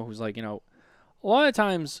Perdomo, who's a lot of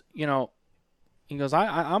times, he goes,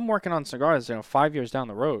 I'm working on cigars, 5 years down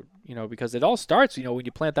the road, because it all starts, when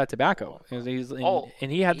you plant that tobacco. And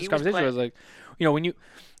he had this conversation where I was like, when you,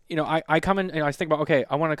 I come in and I think about, okay,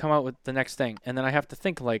 I want to come out with the next thing, and then I have to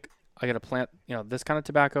think I got to plant, this kind of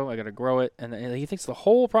tobacco. I got to grow it, and he thinks the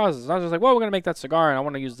whole process. Not just well, we're gonna make that cigar, and I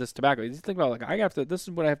want to use this tobacco. He's thinking about this is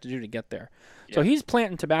what I have to do to get there. Yeah. So he's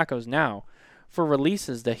planting tobaccos now for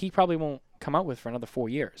releases that he probably won't come out with for another 4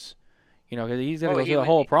 years. Because he's gonna go through the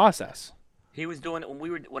whole process. He was doing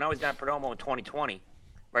it when I was down at Perdomo in 2020,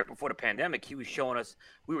 right before the pandemic. He was showing us,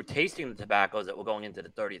 we were tasting the tobaccos that were going into the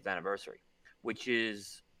 30th anniversary, which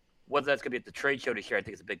is whether that's gonna be at the trade show this year. I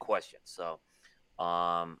think it's a big question. So.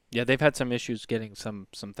 Yeah, they've had some issues getting some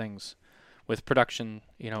things with production.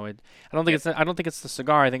 I don't think it's the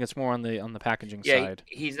cigar. I think it's more on the packaging side.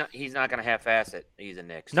 He's not going to half-ass it. He's a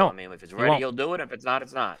Nick. So, no, I mean, if it's ready, he'll do it. If it's not,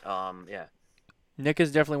 it's not. Yeah. Nick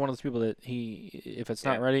is definitely one of those people that if it's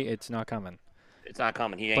not ready, it's not coming. It's not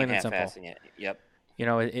coming. He ain't half-assing it. Yep.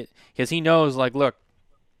 Because he knows, look,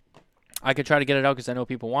 I could try to get it out because I know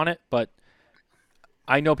people want it, but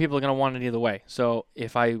I know people are going to want it either way. So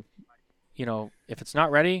if if it's not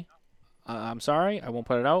ready, I'm sorry, I won't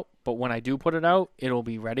put it out. But when I do put it out, it'll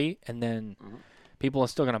be ready. And then people are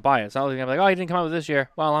still going to buy it. It's not going to be like, oh, you didn't come out with this year.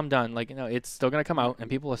 Well, I'm done. Like, it's still going to come out, and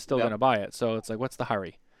people are still Yep. going to buy it. So it's like, what's the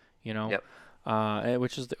hurry? Yep.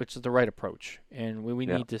 Which is the right approach, and we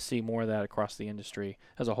Yep. need to see more of that across the industry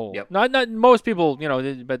as a whole. Yep. Not most people,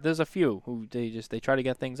 but there's a few who they try to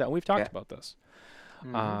get things out. We've talked about this.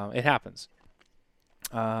 Mhm. It happens.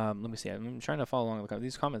 Let me see. I'm trying to follow along with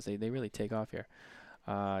these comments. They really take off here.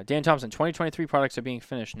 Dan Thompson, 2023 products are being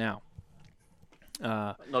finished now.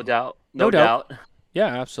 No doubt. No No doubt. doubt.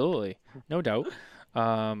 Yeah, absolutely. No doubt.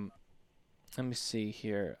 Let me see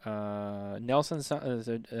here.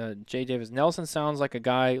 Jay Davis. Nelson sounds like a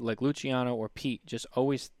guy like Luciano or Pete, just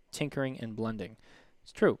always tinkering and blending.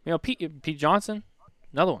 It's true. Pete Johnson,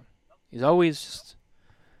 another one. It's always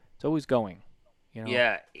going.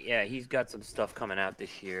 Yeah, he's got some stuff coming out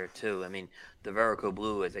this year too. I mean, the Verico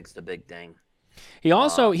Blue, I think, is the big thing. He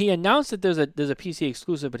also he announced that there's a PCA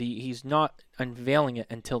exclusive, but he's not unveiling it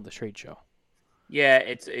until the trade show. Yeah,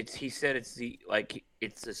 it's he said it's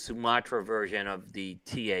it's the Sumatra version of the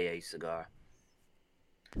TAA cigar.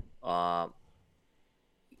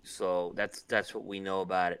 So that's what we know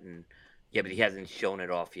about it, and yeah, but he hasn't shown it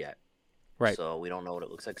off yet. Right. So we don't know what it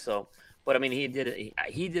looks like. So, but I mean, he did it.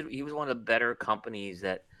 He was one of the better companies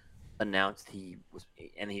that announced he was,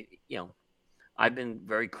 and I've been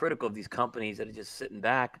very critical of these companies that are just sitting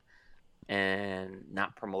back and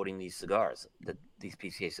not promoting these cigars, these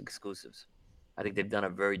PCA exclusives. I think they've done a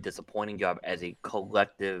very disappointing job as a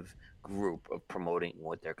collective group of promoting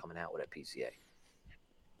what they're coming out with at PCA.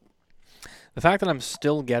 The fact that I'm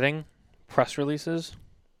still getting press releases,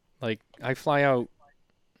 like I fly out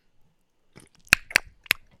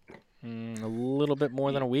a little bit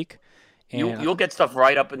more than a week. And You'll get stuff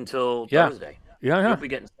right up until Thursday. Yeah. You'll be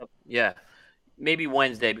getting stuff. Yeah. Maybe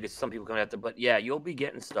Wednesday because some people come after, but yeah, you'll be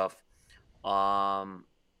getting stuff for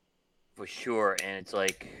sure. And it's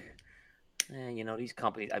like, these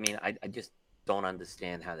companies, I mean, I just don't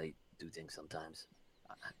understand how they do things sometimes.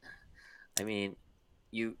 I mean,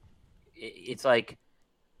 it's like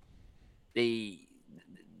they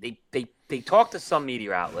talk to some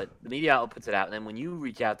media outlet, the media outlet puts it out, and then when you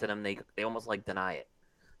reach out to them, they almost like deny it.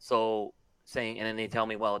 So and then they tell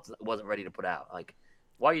me, well, it wasn't ready to put out. Like,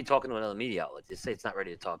 why are you talking to another media outlet? Just say it's not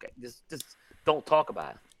ready to talk. Just don't talk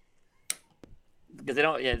about it. Because they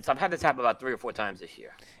don't. Yeah, I've had this happen about 3 or 4 times this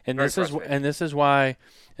year. And this is why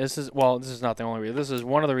this is not the only reason. This is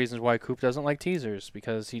one of the reasons why Coop doesn't like teasers,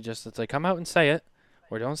 because it's like, come out and say it,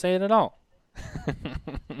 or don't say it at all.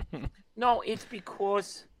 No, it's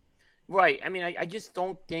because, right. I mean, I just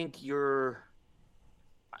don't think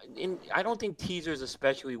I don't think teasers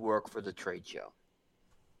especially work for the trade show.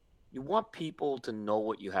 You want people to know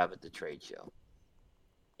what you have at the trade show.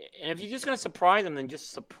 And if you're just going to surprise them, then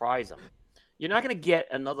just surprise them. You're not going to get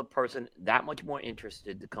another person that much more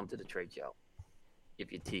interested to come to the trade show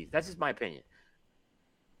if you tease. That's just my opinion.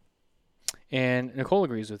 And Nicole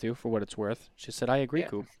agrees with you for what it's worth. She said, I agree, Yeah.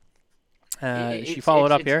 Coop. She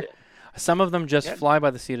followed up here. Some of them just Yeah. fly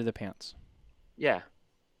by the seat of their pants. Yeah.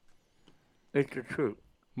 It's the truth.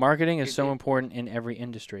 Marketing is so important in every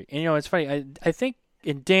industry. And, it's funny. I think,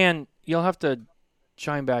 and Dan, you'll have to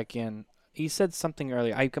chime back in. He said something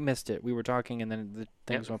earlier. I missed it. We were talking, and then the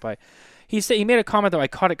things went by. He made a comment, though. I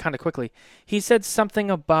caught it kind of quickly. He said something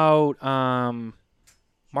about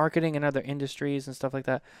marketing in other industries and stuff like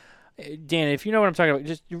that. Dan, if you know what I'm talking about,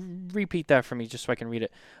 just repeat that for me just so I can read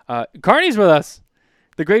it. Carney's with us.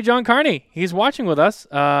 The great John Carney. He's watching with us.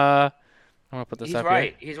 I'm going to put this up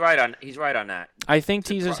here. He's right on that. I think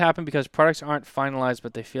teasers happen because products aren't finalized,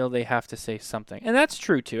 but they feel they have to say something. And that's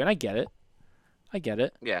true, too. And I get it.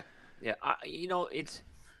 Yeah.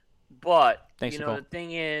 But Thanks, Nicole. the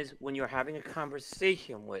thing is, when you're having a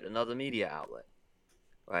conversation with another media outlet,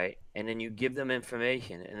 right, and then you give them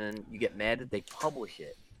information, and then you get mad that they publish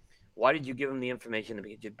it, why did you give them the information?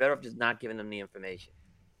 You're better off just not giving them the information.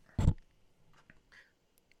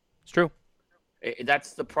 It's true.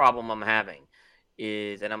 That's the problem I'm having.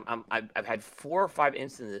 I've had 4 or 5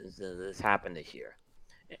 instances of this happen this year,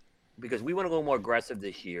 because we went a little more aggressive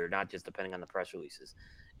this year, not just depending on the press releases,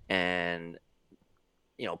 and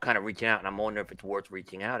kind of reaching out. And I'm wondering if it's worth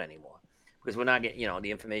reaching out anymore, because we're not getting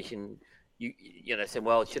the information. They said,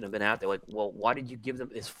 well, it shouldn't have been out there. Like, well, why did you give them?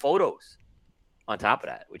 There's photos on top of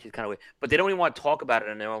that, which is kind of weird. But they don't even want to talk about it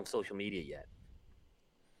on their own social media yet.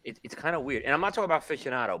 It's kind of weird. And I'm not talking about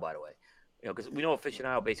Aficionado, by the way, because we know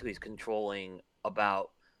Aficionado basically is controlling about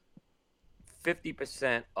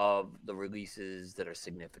 50% of the releases that are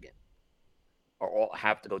significant, or all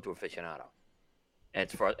have to go to Aficionado. And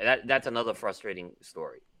that's another frustrating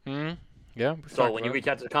story. Yeah. So when you reach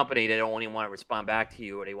out to the company, they don't even want to respond back to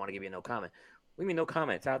you, or they want to give you no comment. What do you mean no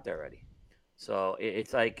comment? It's out there already. So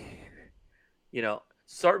it's like,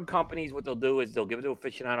 certain companies, what they'll do is they'll give it to a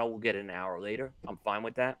aficionado. We'll get it an hour later. I'm fine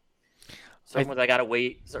with that. Certain ones I gotta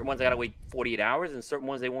wait. Certain ones I gotta wait 48 hours, and certain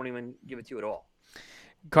ones they won't even give it to you at all.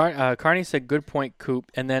 Carney said, "Good point,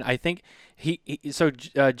 Coop." And then I think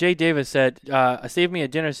Jay Davis said, "Save me a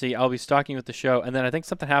dinner seat. I'll be stalking with the show." And then I think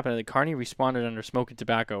something happened, and Carney responded under Smoking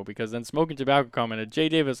Tobacco because then Smoking Tobacco commented, "Jay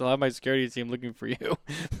Davis, I'll have my security team looking for you."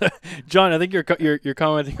 John, I think you're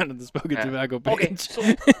commenting under the Smoking Tobacco page. Okay, so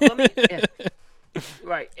let me.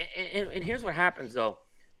 Right, and here's what happens though.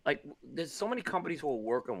 Like, there's so many companies who are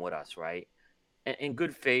working with us, right? In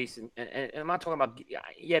good faith, and I'm not talking about,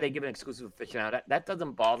 they give an exclusive aficionado. That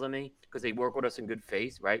doesn't bother me because they work with us in good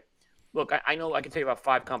faith, right? Look, I know I can tell you about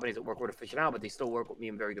 5 companies that work with aficionado, but they still work with me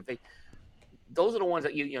in very good faith. Those are the ones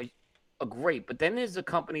that you know are great. But then there's the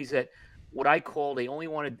companies that what I call they only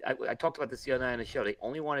want to. I talked about this the other night on the show. They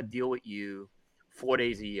only want to deal with you 4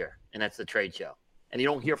 days a year, and that's the trade show. And you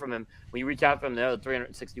don't hear from them when you reach out to them the other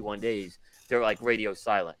 361 days. They're like radio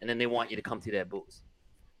silent, and then they want you to come to their booth,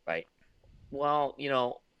 right? Well,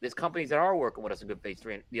 there's companies that are working with us in good faith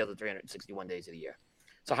the other 361 days of the year.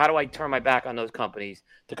 So how do I turn my back on those companies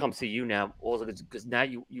to come see you now? Also, because now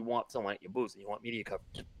you want someone at your booth and you want media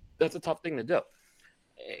coverage. That's a tough thing to do.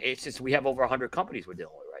 It's just we have over 100 companies we're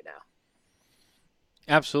dealing with right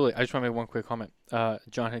now. Absolutely. I just want to make one quick comment.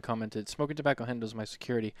 John had commented, "Smoking Tobacco handles my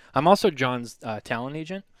security." I'm also John's talent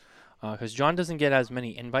agent. Because John doesn't get as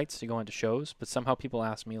many invites to go into shows, but somehow people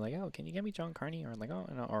ask me like, "Oh, can you get me John Carney?" Or like, "Oh,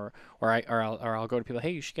 no," or I'll go to people, "Hey,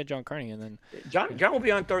 you should get John Carney," and then John will be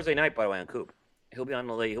on Thursday night, by the way, on Coop. He'll be on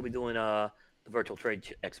he'll be doing the virtual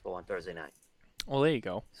trade expo on Thursday night. Well, there you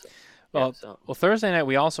go. So, well, Thursday night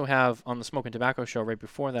we also have on the Smoking Tobacco show. Right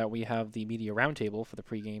before that, we have the media roundtable for the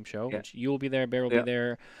pregame show, which you will be there, Bear will be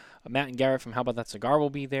there, Matt and Garrett from How About That Cigar will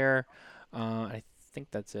be there. I think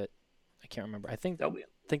that's it. I can't remember. I think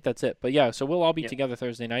that's it. But yeah, so we'll all be together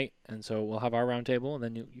Thursday night, and so we'll have our roundtable, and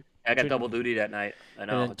then you I got double duty that night. I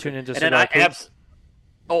know. And then tune into. And then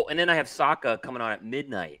I have Saka coming on at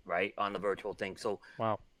midnight, right, on the virtual thing. So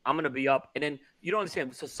wow, I'm gonna be up, and then you don't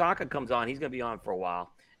understand. So Saka comes on. He's gonna be on for a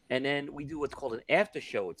while, and then we do what's called an after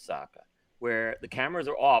show with Saka, where the cameras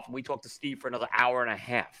are off, and we talk to Steve for another hour and a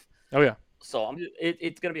half. Oh yeah. So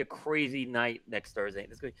it's going to be a crazy night next Thursday.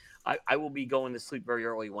 I will be going to sleep very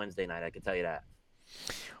early Wednesday night. I can tell you that.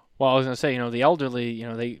 Well, I was going to say, the elderly,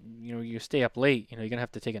 you stay up late. You're going to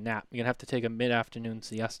have to take a nap. You're going to have to take a mid-afternoon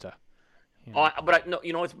siesta.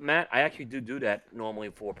 It's Matt. I actually do that normally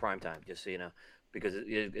for prime time, just so you know, because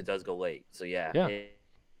it does go late. So yeah.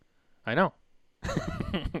 I know.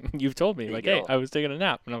 You've told me, hey, I was taking a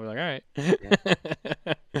nap, and I was like, all right.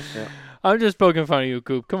 Yeah. I'm just poking fun of you,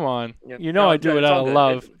 Coop. Come on. Yeah. I do it out of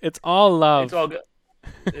love. It's all love. It's all good.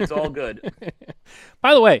 It's all good.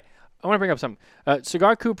 By the way, I want to bring up something.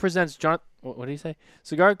 Cigar Coop presents What do you say?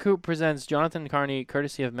 Cigar Coop presents Jonathan Carney,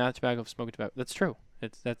 courtesy of Matt Tobacco of Smoking Tobacco. That's true.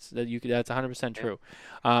 That's 100% true.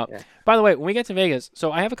 By the way, when we get to Vegas,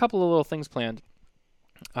 so I have a couple of little things planned.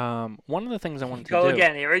 One of the things I wanted to do.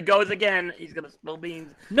 Again. Here he goes again. He's gonna spill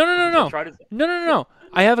beans. No. No.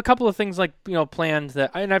 I have a couple of things planned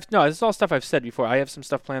that, this is all stuff I've said before. I have some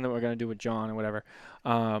stuff planned that we're gonna do with John or whatever.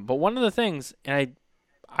 But one of the things, and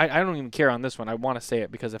I don't even care on this one. I want to say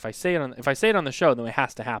it because if I say it on the show, then it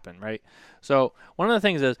has to happen, right? So one of the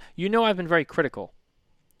things is, I've been very critical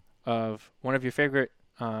of one of your favorite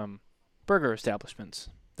burger establishments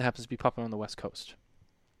that happens to be popular on the West Coast.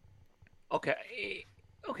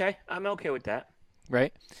 Okay, I'm okay with that.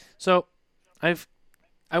 Right? So, I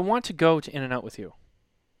want to go to In-N-Out with you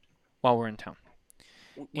while we're in town.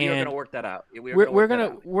 We are gonna work that out.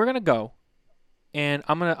 We're gonna go, and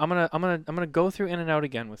I'm gonna go through In-N-Out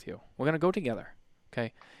again with you. We're gonna go together,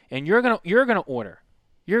 okay? And you're gonna order.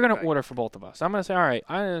 You're gonna order for both of us. I'm gonna say, all right,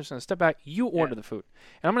 I'm just gonna step back. You order the food,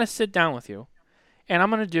 and I'm gonna sit down with you, and I'm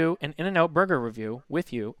gonna do an In-N-Out burger review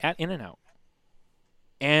with you at In-N-Out,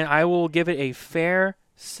 and I will give it a fair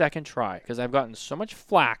second try because I've gotten so much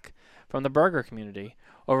flack from the burger community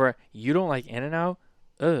over you don't like In-N-Out,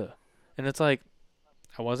 and it's like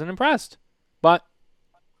I wasn't impressed. But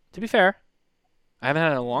to be fair, I haven't had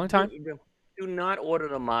it in a long time. Do not order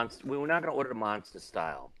the monster. We're not going to order the monster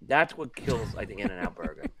style. That's what kills, I think, In-N-Out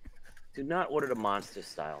burger. Do not order the monster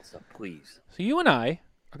style stuff, please. So you and I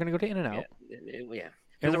are going to go to In-N-Out. Yeah.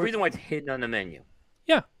 There's a reason why it's hidden on the menu.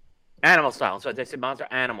 Yeah. Animal style. So they said monster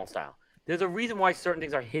animal style. There's a reason why certain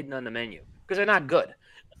things are hidden on the menu because they're not good.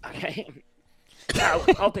 Okay.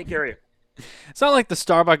 I'll take care of you. It's not like the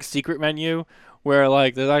Starbucks secret menu where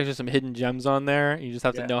there's actually some hidden gems on there. You just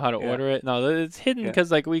have to know how to order it. No, it's hidden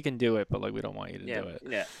because we can do it, but we don't want you to do it.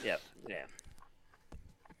 Yeah.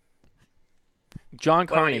 John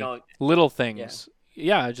Well, Carney, you know, little yeah. things.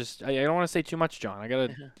 Yeah, I don't want to say too much, John. I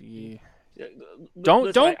gotta. Listen,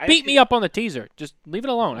 Don't I beat me actually, up on the teaser. Just leave it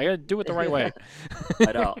alone. I gotta do it the right way.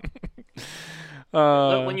 I know. Look,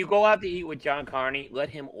 uh, when you go out to eat with John Carney, let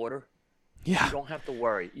him order. yeah. You don't have to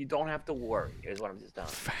worry. You don't have to worry. Is what I'm just telling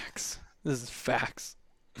Facts. This is facts.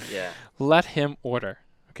 you. Yeah. Let him order.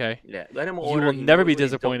 Okay. Yeah, let him You order. will He never knows be what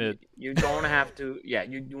he's doing. disappointed. You don't have to. Yeah,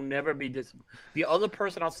 you'll never be disappointed. The other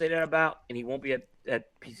person I'll say that about, and he won't be at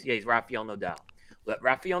PCA, is Rafael Nadal. Let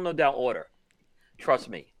Rafael Nadal order. Trust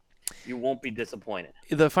me, you won't be disappointed.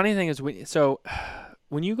 The funny thing is,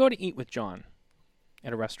 when you go to eat with John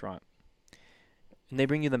at a restaurant, and they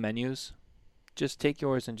bring you the menus, just take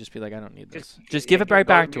yours and just be like, I don't need this. Just give it right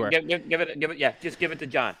back to her. Give it. Yeah, just give it to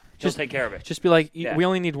John. He'll take care of it. Just be like, Yeah. we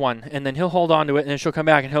only need one, and then he'll hold on to it, and then she'll come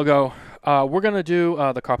back and he'll go, we're gonna do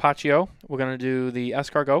the carpaccio, we're gonna do the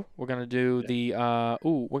escargot, we're gonna do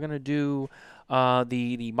we're gonna do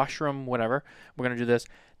the mushroom, whatever. We're gonna do this.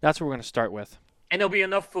 That's what we're gonna start with. And there'll be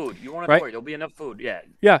enough food. You won't have Right? to worry. There'll be enough food. Yeah.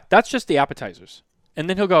 Yeah, that's just the appetizers. And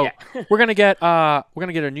then he'll go, Yeah. we're gonna get a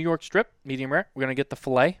New York strip, medium rare. We're gonna get the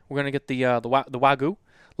fillet. We're gonna get the wagyu.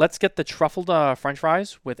 Let's get the truffled French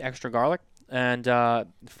fries with extra garlic. And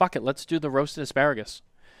fuck it, let's do the roasted asparagus.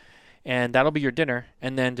 And that'll be your dinner.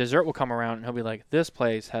 And then dessert will come around, and he'll be like, this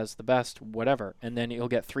place has the best whatever. And then you'll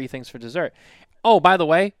get 3 things for dessert. Oh, by the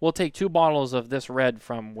way, we'll take 2 bottles of this red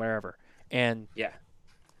from wherever. And Yeah.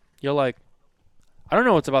 you're like, I don't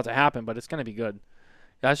know what's about to happen, but it's gonna be good.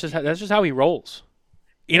 That's just how he rolls.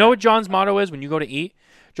 You know what John's motto is when you go to eat?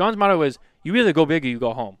 John's motto is, you either go big or you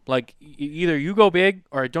go home. Like, either you go big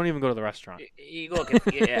or don't even go to the restaurant. Look,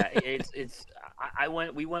 yeah, it's.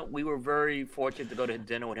 We were very fortunate to go to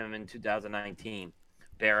dinner with him in 2019,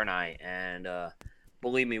 Bear and I, and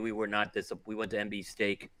believe me, we were not we went to MB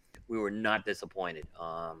Steak. We were not disappointed.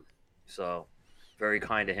 So very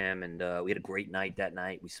kind to him, and we had a great night that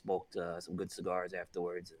night. We smoked some good cigars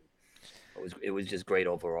afterwards, and it was just great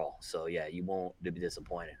overall. So yeah, you won't be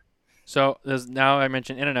disappointed. So now I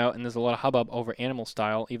mentioned In-N-Out, and there's a lot of hubbub over Animal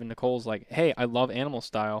Style. Even Nicole's like, hey, I love Animal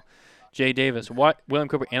Style. Jay Davis, what? William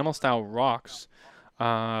Cooper, Animal Style rocks.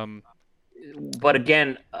 But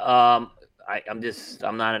again, I'm not it's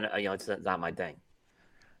not my thing.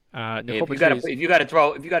 Nicole If you got to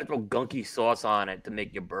throw gunky sauce on it to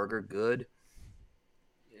make your burger good,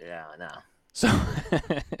 yeah, no. So,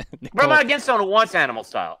 But Nicole, I'm not against someone who wants Animal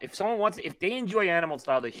Style. If they enjoy Animal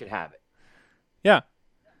Style, they should have it. yeah.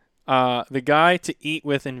 The guy to eat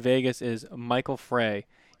with in Vegas is Michael Frey.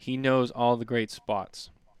 He knows all the great spots.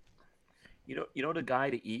 You know the guy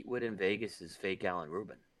to eat with in Vegas is fake Alan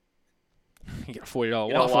Rubin. You get a $40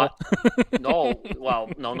 You know waffle. what? No, well,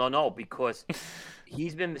 no, because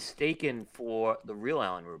he's been mistaken for the real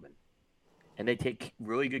Alan Rubin, and they take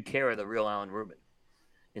really good care of the real Alan Rubin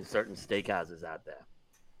in certain steakhouses out there.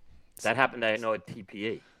 That happened, I know, at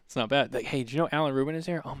TPE. It's not bad. Like, hey, do you know Alan Rubin is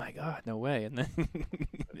here? Oh my God, no way! And then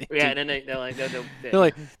Yeah, and then they're like,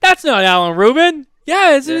 that's not Alan Rubin.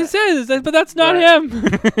 Yeah, it says, but that's not him.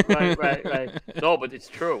 right. No, but it's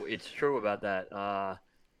true. It's true about that. I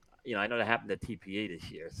know that happened at TPA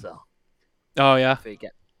this year. So. Oh yeah. Fake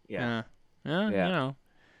it. Yeah. Yeah. You know,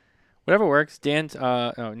 whatever works.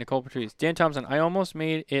 Nicole Patrice, Dan Thompson. I almost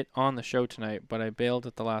made it on the show tonight, but I bailed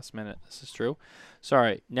at the last minute. This is true.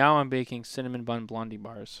 Sorry. Now I'm baking cinnamon bun blondie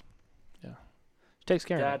bars. Yeah. She takes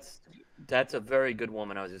care of it. That's a very good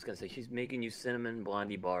woman. I was just gonna say she's making you cinnamon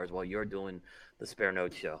blondie bars while you're doing the Spare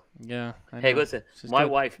Notes show. Yeah. Hey, listen, my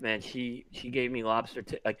wife, man, she gave me lobster.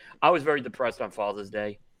 I was very depressed on Father's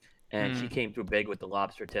Day, and she came through big with the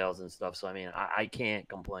lobster tails and stuff. So I mean, I can't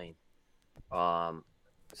complain.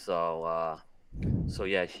 So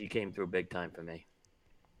yeah, she came through big time for me,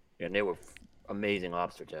 and they were amazing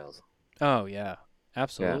lobster tails. Oh yeah,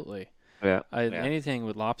 absolutely. Yeah. Anything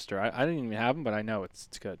with lobster. I didn't even have them, but I know it's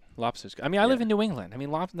good. Lobster's good. I mean, I live in New England. I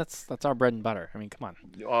mean, that's our bread and butter. I mean, come on.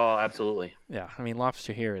 Oh, absolutely. Yeah. I mean,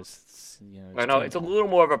 lobster here is I know it's a little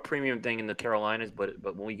more of a premium thing in the Carolinas, but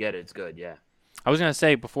when we get it, it's good. Yeah. I was gonna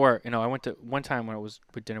say before, I went to one time when I was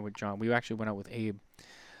with dinner with John. We actually went out with Abe,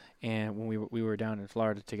 and when we were down in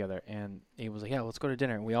Florida together, and Abe was like, "Yeah, let's go to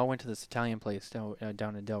dinner." And we all went to this Italian place down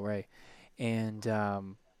in Del Rey, and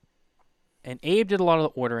Abe did a lot of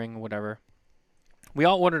the ordering, whatever. We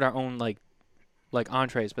all ordered our own like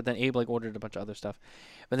entrees, but then Abe ordered a bunch of other stuff.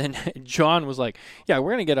 But then John was like, "Yeah,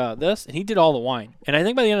 we're gonna get this," and he did all the wine. And I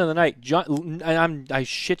think by the end of the night, John, I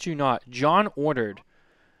shit you not, John ordered.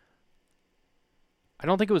 I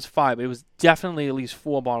don't think it was 5, but it was definitely at least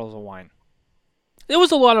 4 bottles of wine. There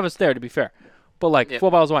was a lot of us there, to be fair, but 4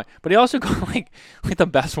 bottles of wine. But he also got like the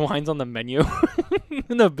best wines on the menu.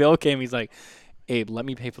 When the bill came, he's like, Abe, let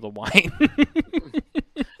me pay for the wine.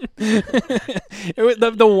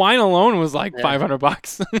 The wine alone was like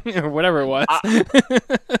 $500 or whatever it was.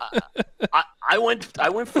 I went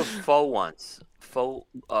for pho once. Pho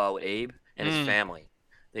with Abe and his family.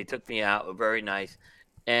 They took me out. Very nice.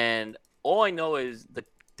 And all I know is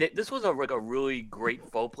this was like a really great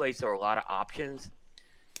pho place. There were a lot of options.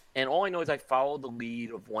 And all I know is I followed the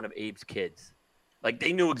lead of one of Abe's kids. Like,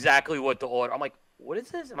 they knew exactly what to order. I'm like, what is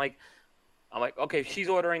this? I'm like, okay, if she's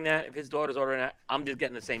ordering that, if his daughter's ordering that, I'm just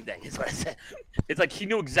getting the same thing. That's what I said. It's like she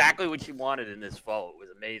knew exactly what she wanted in this pho. It was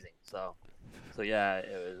amazing. So yeah,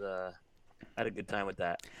 it was. I had a good time with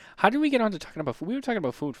that. How did we get on to talking about food? We were talking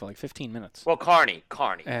about food for like 15 minutes. Well, Carney.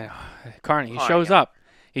 Carney, he shows up.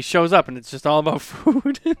 He shows up, and it's just all about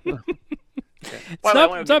food. It's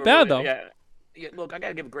not bad, though. Yeah, look, I got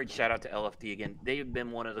to give a great shout-out to LFD again. They've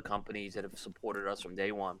been one of the companies that have supported us from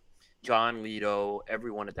day one. John, Lito,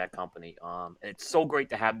 everyone at that company. And it's so great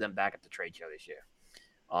to have them back at the trade show this year.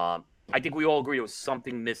 I think we all agree there was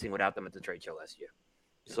something missing without them at the trade show last year.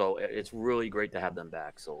 So it's really great to have them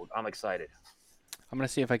back. So I'm excited. I'm going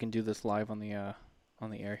to see if I can do this live on the air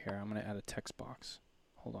here. I'm going to add a text box.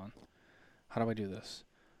 Hold on. How do I do this?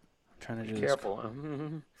 I'm trying to do this. Careful.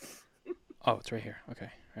 Oh, it's right here.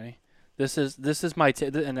 Okay, ready? This is my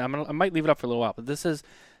and I might leave it up for a little while, but this is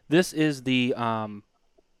the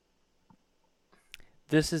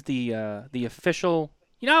official.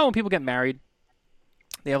 You know how when people get married,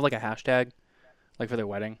 they have like a hashtag, like for their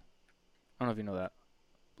wedding. I don't know if you know that.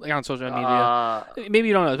 Like on social media. Maybe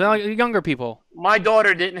you don't know. But like younger people. My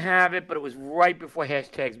daughter didn't have it, but it was right before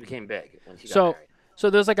hashtags became big when she got married. So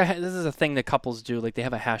there's like this is a thing that couples do. Like they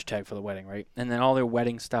have a hashtag for the wedding, right? And then all their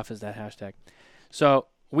wedding stuff is that hashtag. So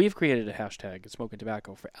we've created a hashtag at Smoking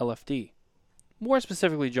Tobacco for LFD. More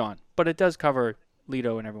specifically John, but it does cover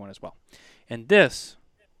Lito and everyone as well. And this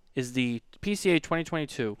is the PCA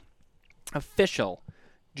 2022 official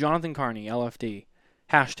Jonathan Carney LFD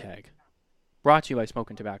hashtag brought to you by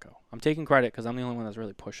Smoking Tobacco. I'm taking credit because I'm the only one that's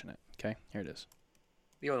really pushing it. Okay, here it is.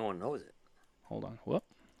 The only one who knows it. Hold on. Whoop.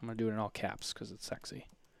 I'm going to do it in all caps because it's sexy.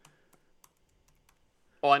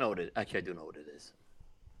 Oh, I know what it is. Actually, I do know what it is.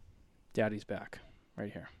 Daddy's back.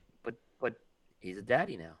 Right here. But he's a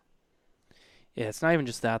daddy now. Yeah, it's not even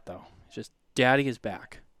just that, though. It's just Daddy is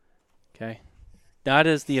back. Okay? That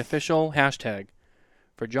is the official hashtag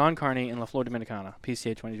for John Carney and La Flor Dominicana,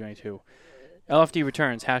 PCA 2022. LFD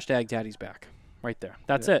returns, hashtag Daddy's back. Right there.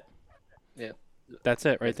 That's it. Yep. That's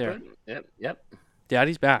it right there. Good. Yep.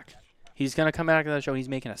 Daddy's back. He's going to come back to that show. He's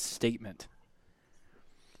making a statement.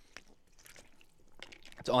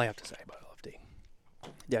 That's all I have to say about LFD.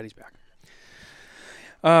 Daddy's back.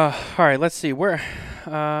 All right, let's see.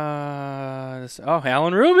 Alan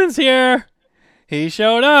Rubin's here. He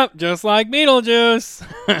showed up just like Beetlejuice.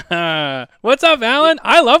 What's up, Alan?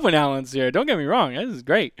 I love when Alan's here. Don't get me wrong. This is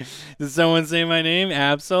great. Did someone say my name?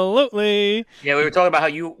 Absolutely. Yeah, we were talking about how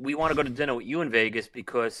we want to go to dinner with you in Vegas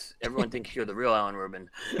because everyone thinks you're the real Alan Rubin.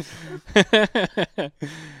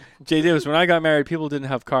 Jay Davis, when I got married, people didn't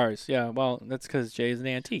have cars. Yeah, well, that's because Jay is an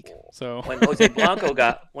antique. So when Jose Blanco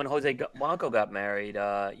got married,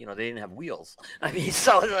 they didn't have wheels. I mean,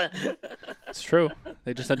 so it's true.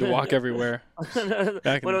 They just had to walk everywhere.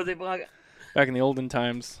 Back in the olden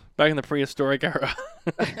times, back in the prehistoric era.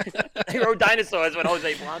 They rode dinosaurs when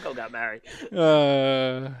Jose Blanco got married.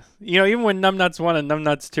 Even when Numbnuts 1 and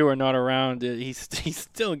Numbnuts 2 are not around, he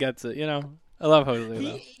still gets it. I love Jose.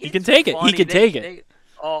 Though. He can take it. He can take it.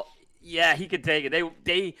 Oh yeah, he could take it.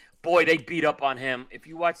 They beat up on him. If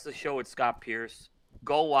you watch the show with Scott Pierce,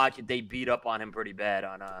 go watch it. They beat up on him pretty bad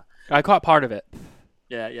on I caught part of it.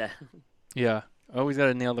 Yeah. Yeah. Always got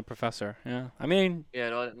to nail the professor. Yeah. I mean.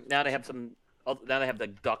 Yeah. Now they have the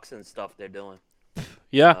ducks and stuff they're doing.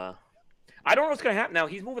 Yeah. I don't know what's gonna happen now.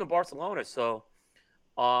 He's moving to Barcelona, so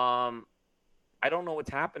I don't know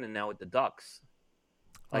what's happening now with the ducks.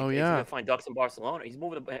 Like, he's gonna find ducks in Barcelona.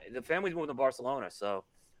 The family's moving to Barcelona, so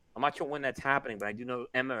I'm not sure when that's happening, but I do know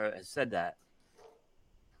Emma has said that.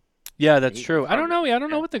 Yeah, that's true. I don't know. I don't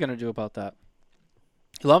know what they're gonna do about that.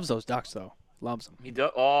 He loves those ducks, though. Loves them. He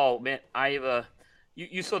does. Oh man,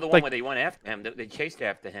 you saw the one where they went after him. They chased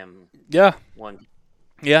after him. Yeah. One.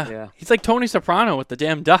 Yeah. He's like Tony Soprano with the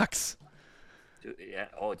damn ducks. Dude, yeah.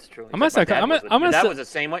 Oh, it's true. My dad was the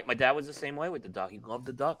same way. My dad was the same way with the duck. He loved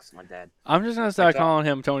the ducks. My dad. I'm just gonna start calling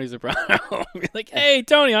him Tony Soprano. Be like, hey,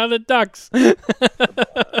 Tony, I'm the ducks. He's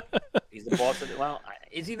the boss.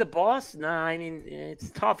 Is he the boss? Nah, I mean it's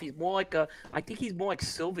tough. He's more like I think he's more like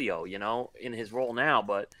Silvio, in his role now.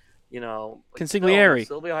 But Consigliere.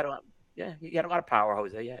 Silvio he had a lot of power,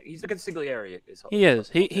 Jose. Yeah, he's the consigliere. He is.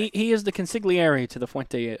 He is the consigliere to the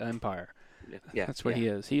Fuente Empire. Yeah, That's what he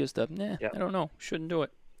is. He is the, Yep. I don't know, shouldn't do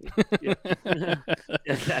it. Yeah.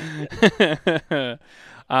 Exactly.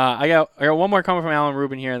 I got one more comment from Alan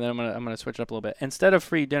Rubin here, and then I'm gonna switch it up a little bit. Instead of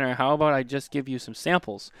free dinner, how about I just give you some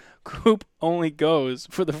samples? Coop only goes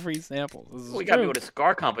for the free samples. This is We got to true. go to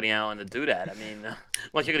Cigar Company, Alan, to do that. I mean,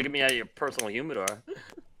 unless you're gonna get me out of your personal humidor.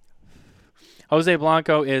 Jose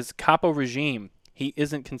Blanco is capo regime. He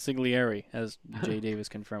isn't consigliere, as Jay Davis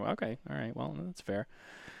confirmed. Okay, all right, well, that's fair.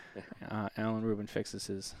 Alan Rubin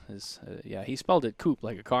fixes his yeah, he spelled it coupe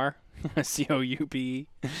like a car. C-O-U-P.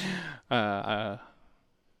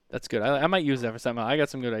 That's good. I might use that for something. I got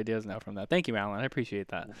some good ideas now from that. Thank you, Alan. I appreciate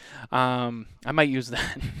that. I might use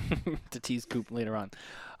that to tease coupe later on.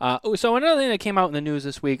 So another thing that came out in the news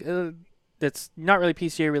this week that's not really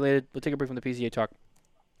PCA related. We'll take a break from the PCA talk.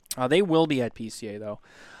 They will be at PCA, though.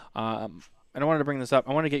 And I wanted to bring this up.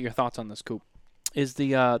 I want to get your thoughts on this, Coop. Is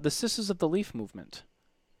the Sisters of the Leaf movement.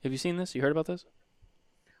 Have you seen this? You heard about this?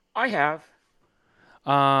 I have.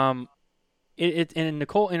 And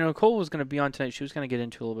Nicole was going to be on tonight. She was going to get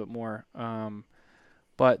into a little bit more.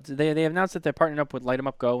 But they announced that they're partnering up with Light 'em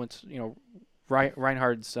Up Go. It's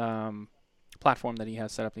Reinhardt's platform that he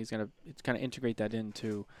has set up. And it's going to integrate that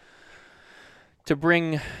into to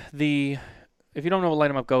bring the. If you don't know what Light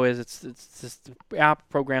 'em Up Go is, it's this app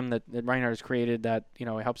program that Reinhardt has created that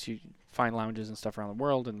it helps you find lounges and stuff around the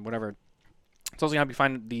world and whatever. It's also going to help you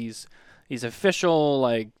find these official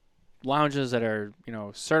lounges that are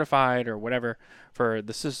certified or whatever for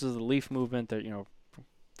the Sisters of the Leaf movement. That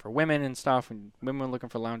for women and stuff, and women looking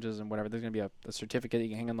for lounges and whatever. There's going to be a certificate that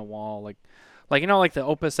you can hang on the wall, like the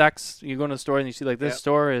Opus X. You go into the store and you see this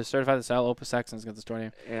store is certified to sell Opus X, and it's got the store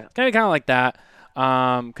name. Yeah. It's going to be kind of like that.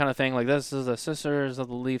 Kind of thing. Like, this is the Sisters of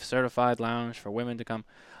the Leaf certified lounge for women to come.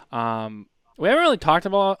 We haven't really talked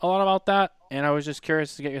about a lot about that, and I was just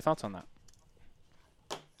curious to get your thoughts on that.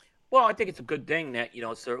 Well, I think it's a good thing that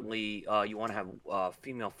certainly you want to have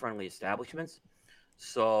female-friendly establishments.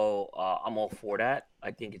 So I'm all for that.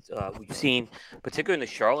 I think it's we've seen, particularly in the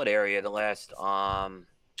Charlotte area, the last 5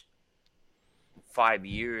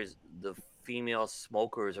 years, the female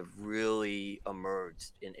smokers have really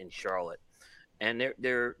emerged in Charlotte, and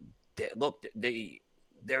there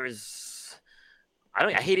is.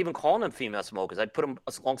 I hate even calling them female smokers. I'd put them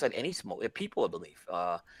alongside any smoke. They're people, I believe.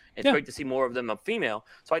 It's great to see more of them are female.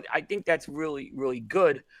 So I think that's really, really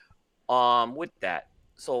good with that.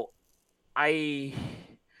 So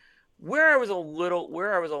where I was a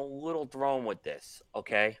little thrown with this,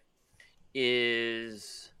 okay,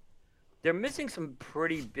 is they're missing some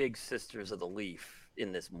pretty big Sisters of the Leaf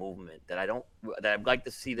in this movement that I'd like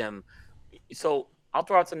to see them. So I'll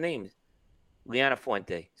throw out some names. Liana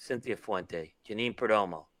Fuente, Cynthia Fuente, Janine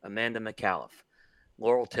Perdomo, Amanda McAuliffe,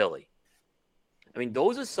 Laurel Tilley. I mean,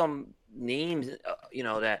 those are some names,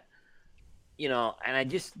 that, and I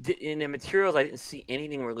just in the materials, I didn't see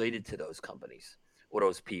anything related to those companies or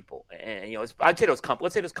those people. And, I'd say let's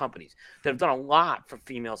say those companies that have done a lot for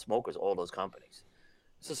female smokers, all those companies.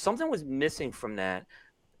 So something was missing from that.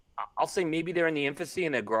 I'll say maybe they're in the infancy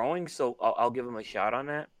and they're growing, so I'll give them a shot on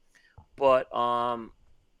that. But, I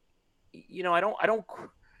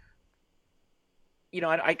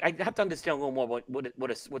have to understand a little more about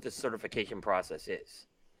what the certification process is.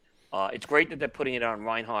 It's great that they're putting it on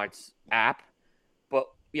Reinhardt's app, but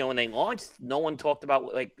when they launched, no one talked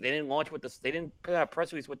about they didn't launch they didn't put out a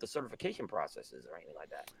press release what the certification process is or anything like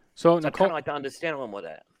that. So I Nicole, kind of like to understand a little more of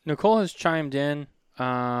that. Nicole has chimed in,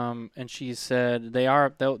 and she said they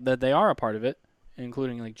are a part of it,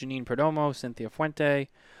 including Janine Perdomo, Cynthia Fuente.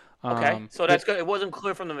 Okay, so that's good. It wasn't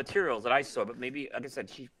clear from the materials that I saw, but maybe, like I said,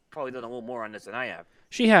 she probably done a little more on this than I have.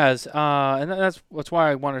 She has, and that's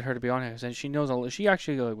why I wanted her to be on here. And she knows she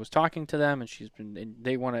actually was talking to them, and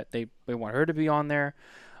they want her to be on there,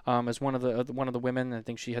 as one of the women. I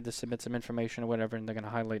think she had to submit some information or whatever, and they're going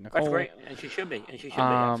to highlight Nicole. That's great, and she should be,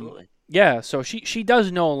 absolutely. Yeah, so she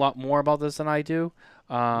does know a lot more about this than I do.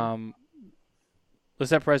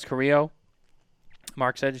 Lisette Perez Carrillo.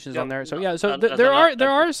 Mark said she's on there. So there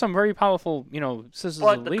are some very powerful, Sisters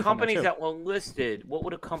of the Leaf. But the companies that were listed, what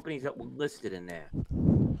were the companies that were listed in there?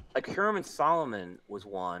 Like Herman Solomon was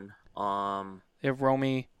one. They have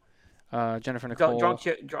Romy, Jennifer Nicole. Drunk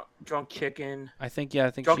Chicken. I think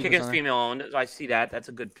Drunk Chicken's female owned. I see that. That's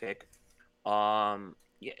a good pick. So I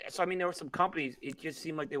mean, there were some companies. It just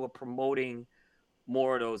seemed like they were promoting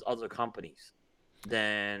more of those other companies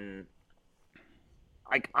than.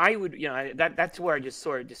 I would, that's where I just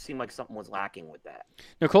saw it. Just seemed like something was lacking with that.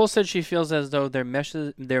 Nicole said she feels as though their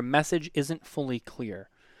message isn't fully clear.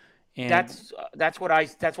 And that's what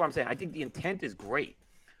I'm saying. I think the intent is great.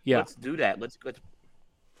 Yeah, let's do that. Let's. But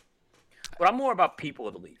I'm more about people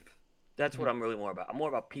of the Leaf. That's what I'm really more about. I'm more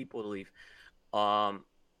about people to leave. Um,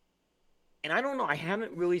 and I don't know. I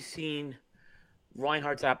haven't really seen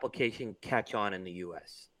Reinhardt's application catch on in the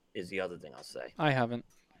U.S. Is the other thing I'll say. I haven't.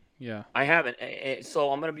 Yeah. I haven't.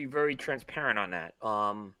 So I'm going to be very transparent on that.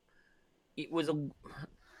 It was a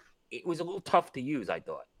it was a little tough to use, I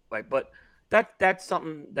thought, right? But that's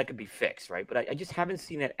something that could be fixed, right? But I just haven't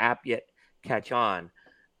seen that app yet catch on,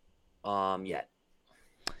 yet.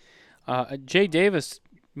 Jay Davis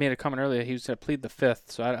made a comment earlier. He was going to plead the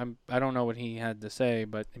fifth, so I don't know what he had to say,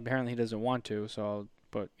 but apparently he doesn't want to. So,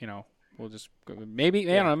 but we'll just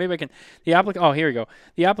maybe I don't know. Maybe I can. Oh, here we go.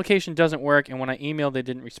 The application doesn't work, and when I emailed, they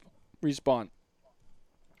didn't respond.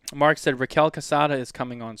 Mark said Raquel Casada is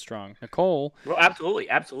coming on strong. Nicole. Well, absolutely.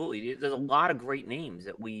 There's a lot of great names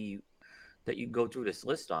that you go through this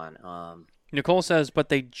list on. Nicole says, but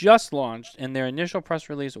they just launched, and their initial press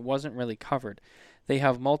release wasn't really covered. They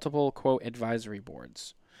have multiple, quote, advisory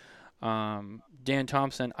boards. Dan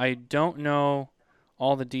Thompson, I don't know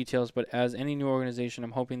all the details, but as any new organization,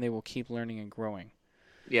 I'm hoping they will keep learning and growing.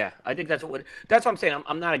 Yeah, I think that's what I'm saying.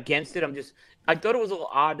 I'm not against it. I thought it was a little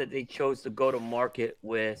odd that they chose to go to market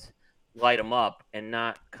with Light 'em Up and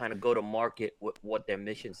not kind of go to market with what their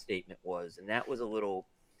mission statement was. And that was a little,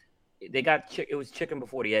 it was chicken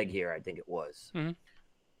before the egg here, I think it was.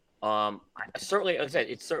 Mm-hmm. Certainly, like I said,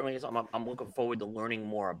 it certainly is. I'm looking forward to learning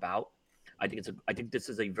more about. I think this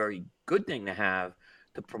is a very good thing to have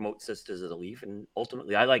to promote Sisters of the Leaf, and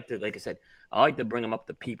ultimately, I like to bring them up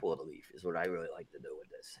the people of the Leaf is what I really like to do with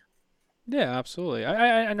this. Yeah, absolutely.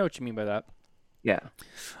 I know what you mean by that. Yeah.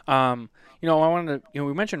 I wanted to,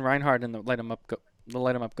 we mentioned Reinhardt in the Light 'em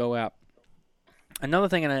Up Go app. Another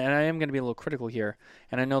thing, and I am going to be a little critical here,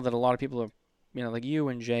 and I know that a lot of people are, like you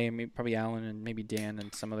and Jay, and maybe, probably Alan and maybe Dan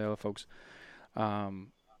and some of the other folks.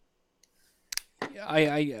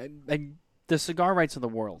 The cigar rights of the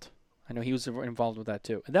world. I know he was involved with that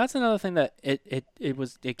too. That's another thing that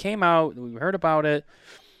it came out. We heard about it,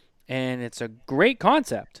 and it's a great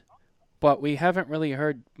concept, but we haven't really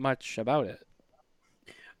heard much about it.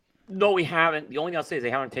 No, we haven't. The only thing I'll say is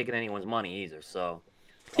they haven't taken anyone's money either. So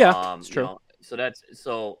yeah, it's true. So that's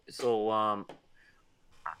so.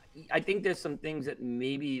 I think there's some things that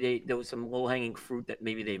maybe there was some low hanging fruit that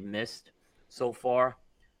maybe they've missed so far.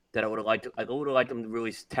 That I would have liked them to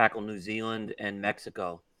really tackle New Zealand and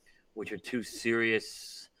Mexico, which are two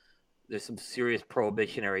serious. There's some serious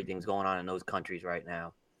prohibitionary things going on in those countries right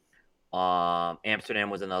now. Amsterdam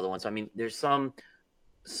was another one. So I mean, there's some.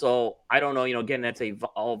 So I don't know. Again, that's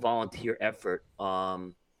all volunteer effort.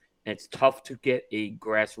 And it's tough to get a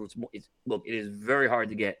grassroots. Look, it is very hard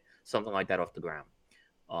to get something like that off the ground.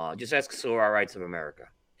 Just ask Cigar Rights of America,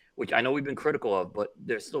 which I know we've been critical of, but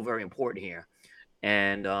they're still very important here.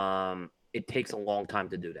 And it takes a long time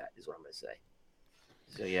to do that, is what I'm going to say.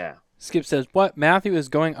 So, yeah. Skip says, what? Matthew is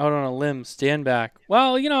going out on a limb. Stand back.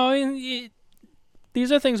 Well,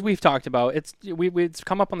 these are things we've talked about. It's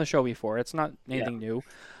come up on the show before. It's not anything new.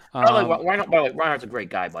 Reinhardt's a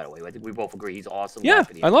great guy, by the way. I think we both agree he's awesome. Yeah,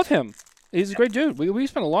 I love him. He's a great dude. We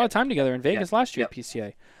spent a lot of time together in Vegas last year at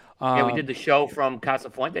PCA. We did the show from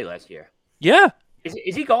Casa Fuente last year. Yeah.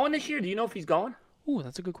 Is he going this year? Do you know if he's going? Ooh,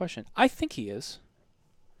 that's a good question. I think he is.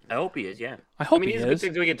 I hope he is, yeah. I hope he these is. are good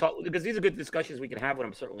things we can talk, because these are good discussions we can have with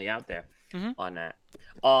him certainly out there on that.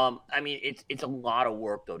 It's a lot of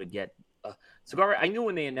work though to get cigar. I knew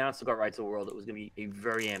when they announced Cigar Rights of the World, it was going to be a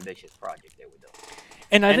very ambitious project they were doing.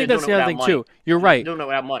 And I think that's the other thing too. You're right. Don't know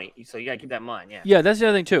without money, so you got to keep that in mind. Yeah. Yeah, that's the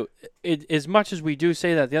other thing too. As much as we do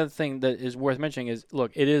say that, the other thing that is worth mentioning is,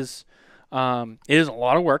 look, it is a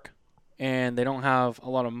lot of work, and they don't have a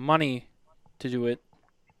lot of money to do it,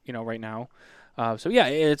 right now. So yeah,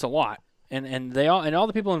 it's a lot, and all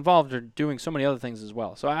the people involved are doing so many other things as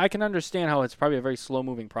well. So I can understand how it's probably a very slow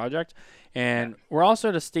moving project, and we're also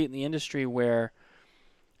at a state in the industry where,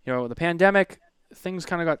 the pandemic, things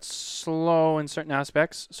kind of got slow in certain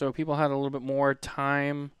aspects, so people had a little bit more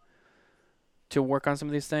time to work on some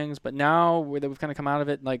of these things. But now that we've kind of come out of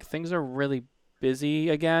it, like, things are really busy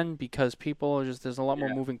again because people are there's a lot more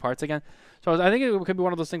moving parts again. So I think it could be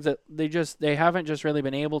one of those things that they haven't just really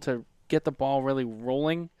been able to get the ball really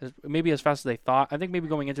rolling maybe as fast as they thought. I think maybe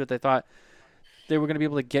going into it they thought they were going to be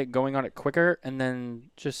able to get going on it quicker, and then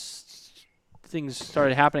just things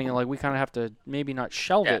started happening, and like we kind of have to maybe not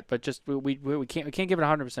shelve it, but just we can't give it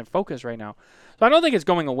 100% focus right now. So I don't think it's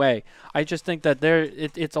going away. I just think that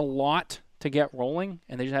it's a lot to get rolling,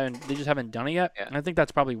 and they just haven't done it yet. And I think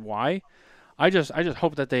that's probably why. I just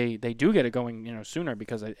hope that they do get it going, sooner,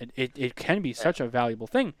 because it can be such a valuable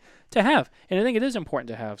thing to have, and I think it is important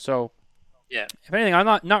to have. So, if anything, I'm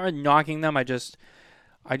not really knocking them. I just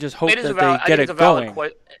hope that they get it going.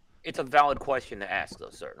 It's a valid question to ask, though.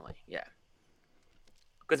 Certainly, yeah.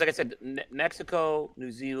 Because, like I said, Mexico,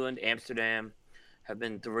 New Zealand, Amsterdam have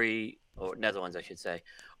been three, or Netherlands, I should say.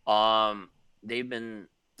 Um, they've been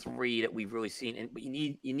three that we've really seen, and but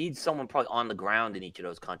you need someone probably on the ground in each of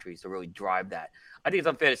those countries to really drive that. I think it's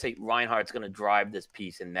unfair to say Reinhardt's going to drive this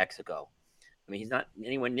piece in Mexico. I mean, he's not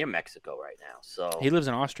anywhere near Mexico right now, He so lives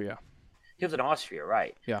in Austria. he was in Austria,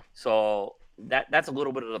 right? Yeah. So that's a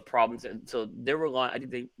little bit of the problems. So they're relying. I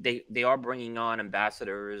think they are bringing on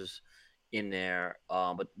ambassadors in there,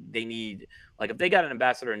 but they need, like, if they got an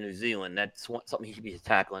ambassador in New Zealand, that's something he should be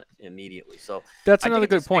tackling immediately. So That's I think another it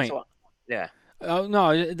good just takes point. a while. Yeah, Oh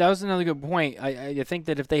no, that was another good point. I think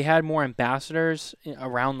that if they had more ambassadors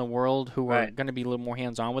around the world who were right. going to be a little more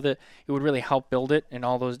hands-on with it, it would really help build it in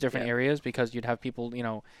all those different Yeah, areas because you'd have people.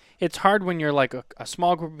 It's hard when you're like a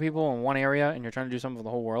small group of people in one area and you're trying to do something for the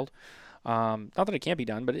whole world. Not that it can't be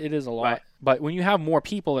done, but it is a right. lot. But when you have more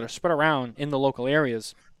people that are spread around in the local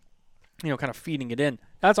areas, kind of feeding it in,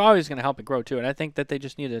 that's always going to help it grow too. And I think that they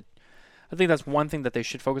just need to. I think that's one thing that they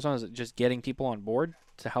should focus on is just getting people on board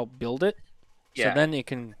to help build it. So Yeah. then it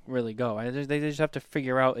can really go. They just have to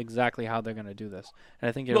figure out exactly how they're going to do this. And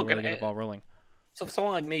I think it'll Look, really get the ball rolling. so for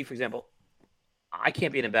someone like me, for example, I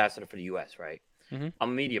can't be an ambassador for the U.S. Right? Hmm.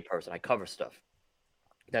 I'm a media person. I cover stuff.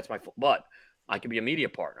 That's but I can be a media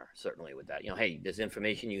partner certainly with that. Hey, there's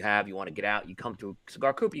information you have, you want to get out, you come to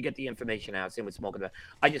Cigar Coop, you get the information out. Same with smoking.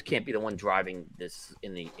 I just can't be the one driving this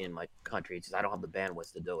in my country. It's just I don't have the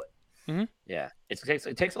bandwidth to do it. Hmm. Yeah, it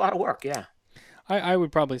takes a lot of work. Yeah, I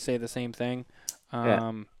would probably say the same thing.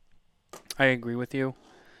 yeah, I agree with you.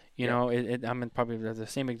 yeah, I'm in probably the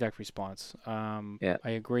same exact response. yeah. I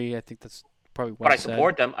agree. I think that's probably But well I said.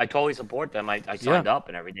 support them. I totally support them. I Yeah. signed up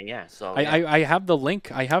and everything. Yeah. So I, yeah, I, I have the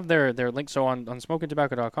link. I have their link. So on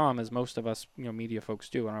smokingtobacco.com, as most of us media folks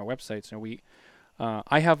do on our websites,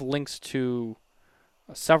 I have links to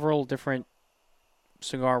several different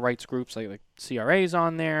cigar rights groups like CRA's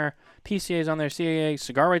on there, PCA's on there, CAA,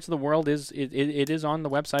 Cigar Rights of the World it is on the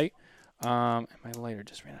website. And my lighter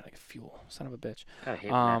just ran out of fuel. Son of a bitch. gotta hate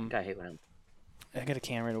gotta hate when I'm. I got a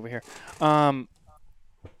can right over here.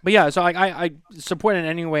 But yeah, so I support it in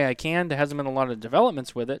any way I can. There hasn't been a lot of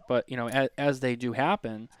developments with it, but as they do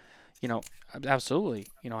happen, absolutely,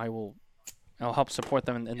 I'll help support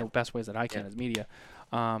them in the best ways that I can as media.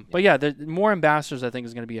 But yeah, the more ambassadors I think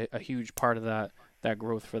is going to be a huge part of that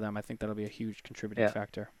growth for them. I think that'll be a huge contributing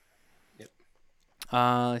factor. Yep.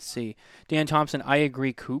 Let's see. Dan Thompson, I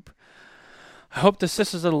agree, Coop. I hope the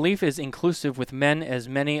Sisters of the Leaf is inclusive with men, as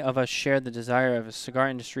many of us share the desire of a cigar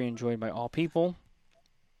industry enjoyed by all people.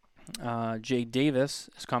 Jay Davis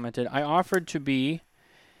has commented, I offered to be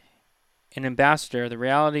an ambassador. The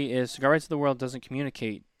reality is Cigar Rights of the World doesn't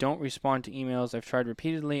communicate. Don't respond to emails. I've tried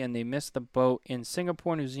repeatedly, and they missed the boat in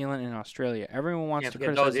Singapore, New Zealand, and Australia. Everyone wants to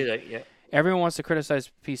criticize. Everyone wants to criticize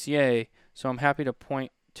PCA, so I'm happy to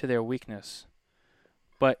point to their weakness.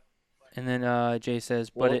 And then Jay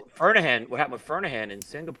says, what happened with Fernahan in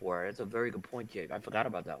Singapore? That's a very good point, Jay. I forgot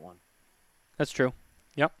about that one. That's true.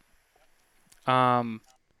 Yep.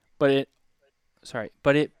 But it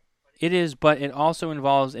also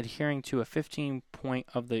involves adhering to a 15 point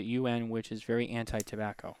of the UN, which is very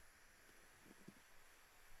anti-tobacco.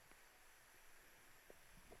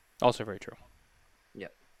 Also very true.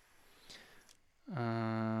 Yep.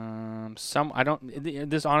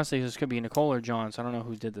 This could be Nicole or John, so I don't know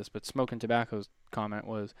who did this, but Smoking Tobacco's comment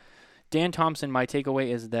was, Dan Thompson, my takeaway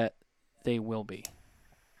is that they will be.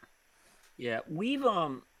 Yeah, we've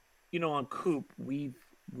on Coop, we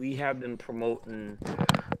haven't promoted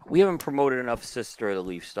enough Sister of the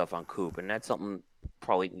Leaf stuff on Coop, and that's something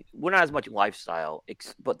probably we're not as much lifestyle,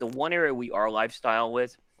 but the one area we are lifestyle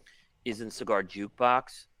with is in Cigar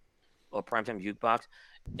Jukebox or Primetime Jukebox.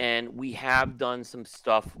 And we have done some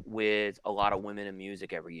stuff with a lot of women in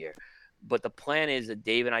music every year. But the plan is that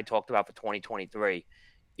Dave and I talked about for 2023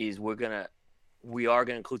 is we are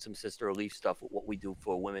gonna include some Sister of Leaf stuff with what we do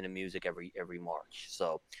for women in music every March.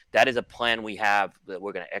 So that is a plan we have that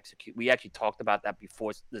we're gonna execute. We actually talked about that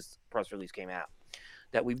before this press release came out.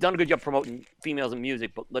 That we've done a good job promoting females in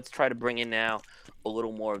music, but let's try to bring in now a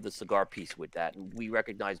little more of the cigar piece with that. And we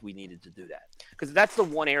recognized we needed to do that because that's the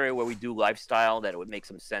one area where we do lifestyle that it would make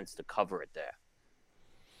some sense to cover it there.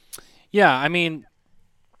 Yeah, I mean,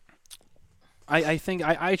 I think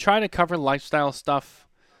I try to cover lifestyle stuff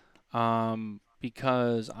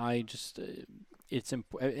because I just it's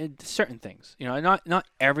certain things, not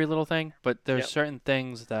every little thing, but there's certain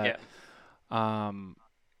things that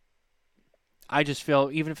I just feel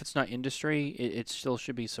even if it's not industry, it still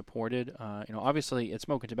should be supported. Obviously at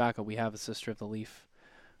Smoking Tobacco we have a Sister of the Leaf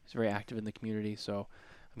who's very active in the community, so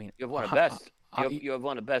I mean, You have one of the uh, best. You have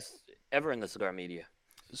one of the best ever in the cigar media.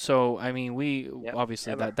 so I mean, we Yep,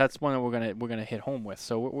 obviously ever. that's one that we're gonna hit home with.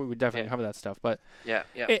 So we definitely Yeah, cover that stuff, but yeah.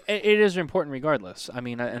 it is important regardless. I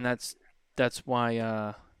mean, and that's why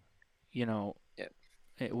you know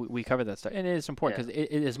Yeah. we cover that stuff, and it is important Yeah,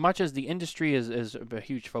 because as much as the industry is a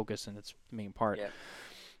huge focus and its main part, yeah,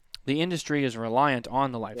 the industry is reliant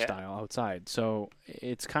on the yeah, lifestyle outside. So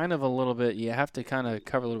it's kind of a little bit you have to kind of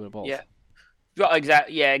cover a little bit of both. yeah. Well,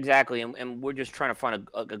 exactly. Yeah, exactly. And we're just trying to find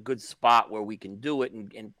a good spot where we can do it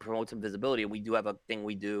and promote some visibility. And we do have a thing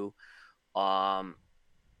we do. Um,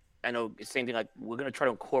 I know same thing. Like we're gonna try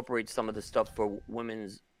to incorporate some of the stuff for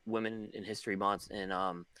Women in History Month and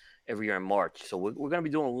every year in March. So we're gonna be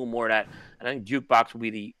doing a little more of that. And I think jukebox will be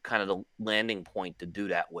the kind of the landing point to do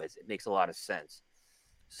that with. It makes a lot of sense.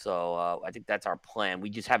 So I think that's our plan. We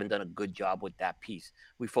just haven't done a good job with that piece.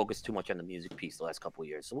 We focused too much on the music piece the last couple of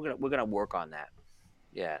years. So we're gonna work on that.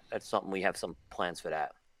 Yeah, that's something we have some plans for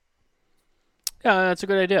that. Yeah, that's a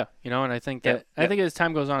good idea. And I think Yep, that I yep, think as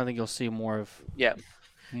time goes on, I think you'll see more of yeah,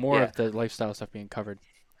 more yeah. of the lifestyle stuff being covered.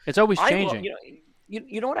 It's always I love changing.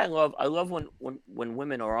 you know what I love? I love when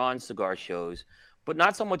women are on cigar shows, but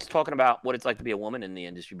not so much talking about what it's like to be a woman in the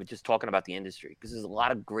industry, but just talking about the industry because there's a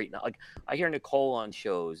lot of great like I hear Nicole on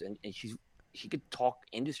shows and she could talk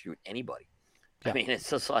industry with anybody. I Yeah. mean, it's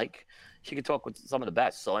just like she could talk with some of the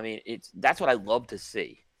best. So I mean, that's what I love to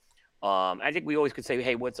see. I think we always could say,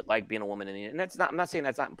 "Hey, what's it like being a woman?" And that's not. I'm not saying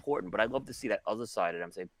that's not important, but I love to see that other side of it.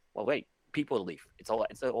 I'm saying, "Well, wait, people to leave. It's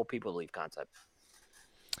the whole people to leave concept."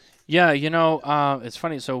 Yeah, it's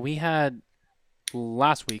funny. So we had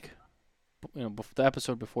last week, the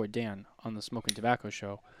episode before Dan on the Smoking Tobacco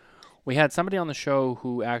show, we had somebody on the show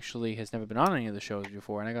who actually has never been on any of the shows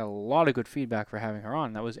before, and I got a lot of good feedback for having her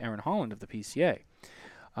on. That was Erin Holland of the PCA.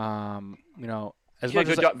 As She did much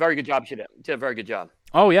a as good job, very good job. She did a very good job.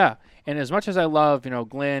 oh yeah, and as much as I love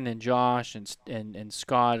Glenn and Josh and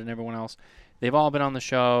Scott and everyone else, they've all been on the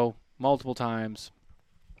show multiple times.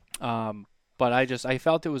 Um, but I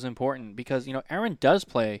felt it was important because Erin does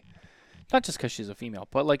play not just because she's a female,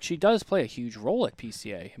 but like she does play a huge role at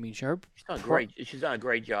PCA. I mean, She's done a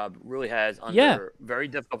great job. Really has yeah, under very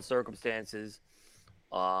difficult circumstances.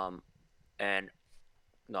 Um, and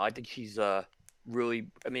no, I think she's really.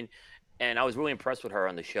 I mean, and I was really impressed with her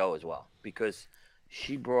on the show as well because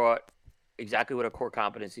she brought exactly what her core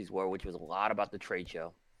competencies were, which was a lot about the trade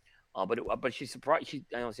show. But she surprised.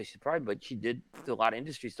 I don't say she's surprised, but she did do a lot of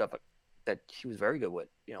industry stuff that she was very good with.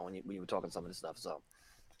 When you were talking some of the stuff. So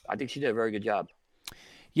I think she did a very good job.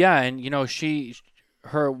 yeah, and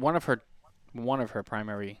her one of her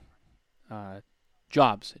primary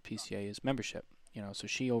jobs at PCA is membership. So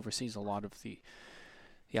she oversees a lot of the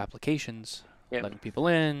applications, Yeah, letting people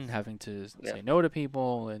in, having to yeah. say no to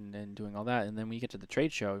people, and doing all that. And then when you get to the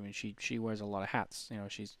trade show, I mean, she wears a lot of hats.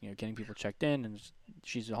 She's getting people checked in, and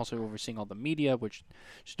she's also overseeing all the media, which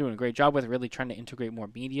she's doing a great job with. Really trying to integrate more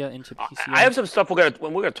media into PCA. I have some stuff we're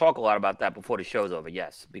gonna talk a lot about that before the show's over.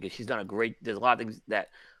 Yes, because she's done a great. There's a lot of things that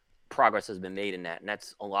progress has been made in that, and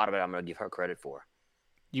that's a lot of it. I'm gonna give her credit for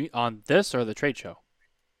You on this or the trade show?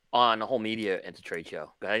 on the whole media and the trade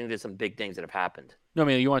show. I think there's some big things that have happened. No, I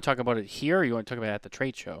mean, you want to talk about it here, or you want to talk about it at the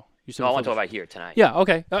trade show? You said No, I before want to talk about here tonight. Yeah,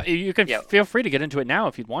 okay. You can Yeah. feel free to get into it now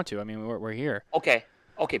if you'd want to. I mean, we're here. Okay.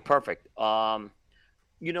 Okay. Perfect.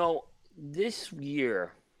 This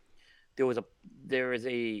year there is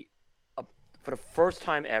a for the first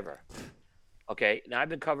time ever. Okay. Now I've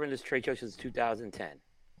been covering this trade show since 2010,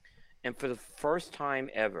 and for the first time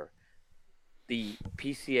ever, the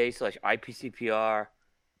PCA/IPCPR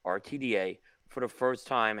RTDA for the first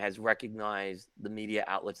time has recognized the media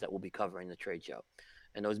outlets that will be covering the trade show,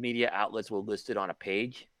 and those media outlets were listed on a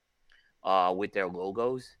page with their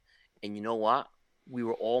logos. And you know what? We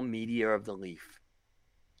were all media of the leaf.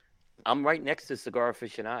 I'm right next to Cigar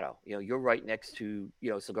Aficionado. You're right next to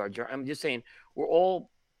Cigar Journal. I'm just saying we're all.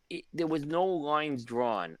 There was no lines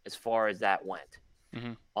drawn as far as that went.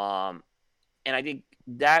 Mm-hmm. And I think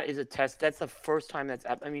that is a test. That's the first time that's.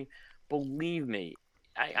 I mean, believe me,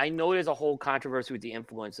 I know there's a whole controversy with the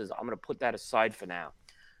influencers. I'm going to put that aside for now.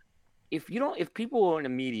 If people in the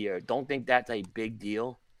media don't think that's a big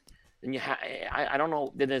deal, then I don't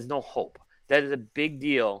know. Then there's no hope. That is a big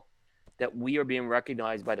deal that we are being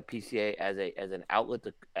recognized by the PCA as an outlet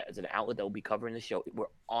that will be covering the show. We're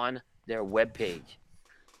on their webpage.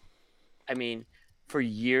 I mean, for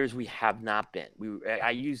years we have not been.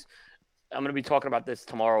 I'm going to be talking about this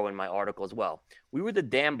tomorrow in my article as well. We were the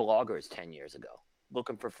damn bloggers 10 years ago,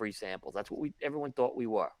 looking for free samples. That's what everyone thought we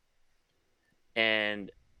were.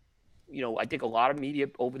 And I think a lot of media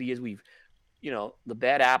over the years the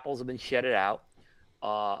bad apples have been shedded out.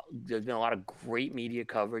 There's been a lot of great media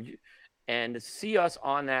coverage, and to see us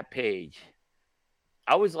on that page,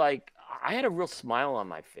 I was like, I had a real smile on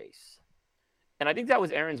my face, and I think that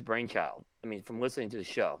was Aaron's brainchild. I mean, from listening to the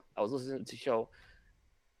show, I was listening to the show,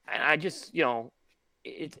 and I just,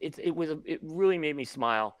 it really made me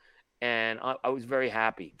smile, and I was very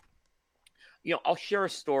happy. I'll share a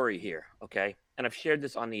story here, okay? And I've shared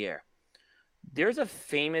this on the air. There's a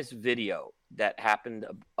famous video that happened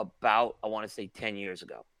about, I want to say, 10 years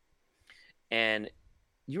ago. And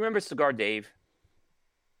you remember Cigar Dave?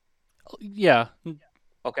 Yeah.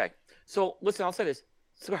 Okay. So listen, I'll say this.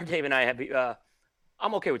 Cigar Dave and I have,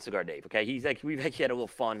 I'm okay with Cigar Dave, okay? We've actually had a little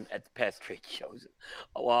fun at the past trade shows.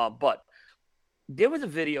 But there was a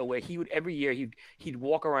video where every year, he'd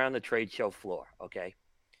walk around the trade show floor, okay?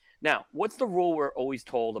 Now, what's the rule we're always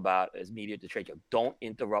told about as media at the trade show? Don't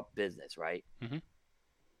interrupt business, right? Mm-hmm.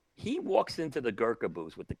 He walks into the Gurkha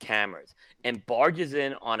booth with the cameras and barges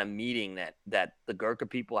in on a meeting that the Gurkha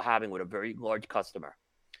people are having with a very large customer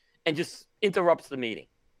and just interrupts the meeting.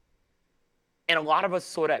 And a lot of us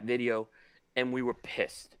saw that video and we were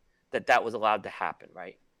pissed that was allowed to happen,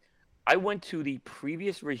 right? I went to the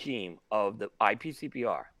previous regime of the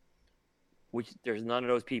IPCPR, which there's none of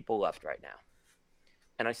those people left right now.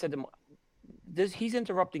 And I said to him, he's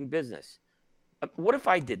interrupting business. What if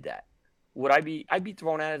I did that? I'd be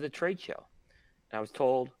thrown out of the trade show. And I was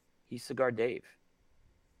told, he's Cigar Dave.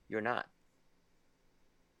 You're not.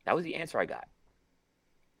 That was the answer I got.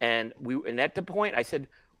 And at the point, I said,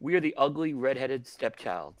 we are the ugly redheaded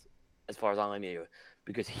stepchild as far as online media,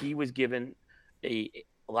 because he was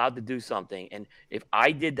allowed to do something. And if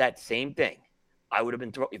I did that same thing, I would have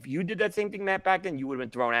been if you did that same thing, Matt, back then, you would have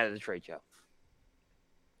been thrown out of the trade show.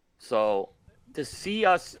 So to see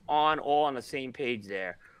us all on the same page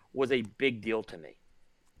there was a big deal to me.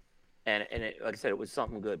 And like I said, it was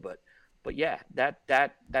something good. But yeah,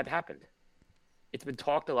 that happened. It's been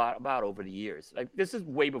talked a lot about over the years. Like, this is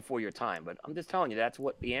way before your time, but I'm just telling you, that's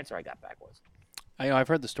what the answer I got back was. I've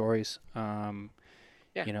heard the stories.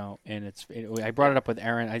 Yeah. And I brought it up with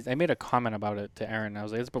Aaron. I made a comment about it to Aaron. I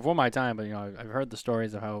was like, it's before my time, but I've heard the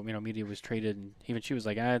stories of how media was treated, and even she was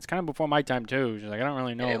like, it's kind of before my time too. She's like, I don't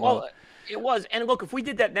really know. Well, it was. And look, if we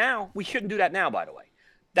did that now, we shouldn't do that now. By the way,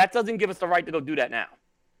 that doesn't give us the right to go do that now.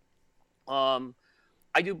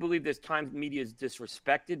 I do believe there's times media is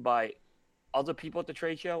disrespected by other people at the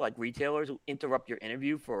trade show, like retailers who interrupt your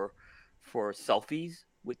interview for selfies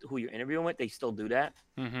with who you're interviewing with. They still do that.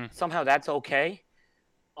 Mm-hmm. Somehow that's okay.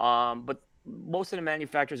 But most of the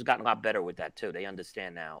manufacturers have gotten a lot better with that too. They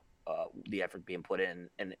understand now the effort being put in,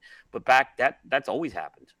 but back that's always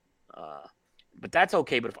happened. But that's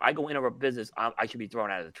okay. But if I go interrupt business, I should be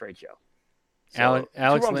thrown out of the trade show. So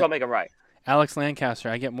Alex, I'll make it right. Alex Lancaster,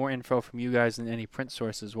 I get more info from you guys than any print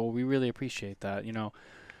sources. Well, we really appreciate that.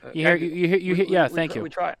 Thank you. We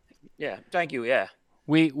try. Yeah, thank you. Yeah.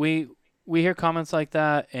 We hear comments like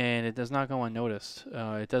that, and it does not go unnoticed.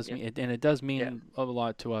 It does, Yeah. It does mean a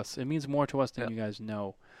lot to us. It means more to us than you guys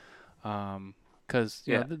know, because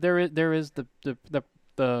there is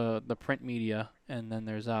the print media, and then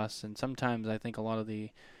there's us, and sometimes I think a lot of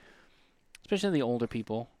especially the older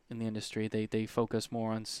people in the industry, they focus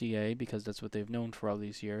more on CA because that's what they've known for all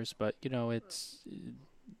these years. But it's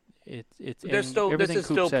There's still everything this is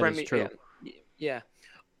Coop still said print is true. Yeah.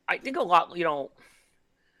 I think a lot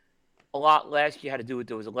last year had to do with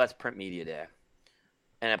there was less print media there,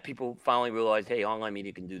 and people finally realized, hey, online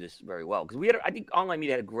media can do this very well. Because I think online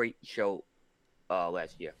media had a great show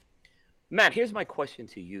last year. Matt, here's my question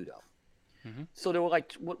to you though. Mm-hmm. So there were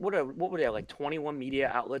like what were there, like 21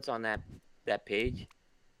 media outlets on that page?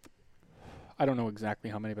 I don't know exactly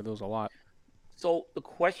how many, but there was a lot. So the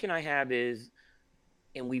question I have is,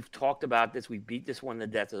 and we've talked about this, we beat this one to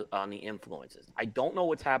death on the influences. I don't know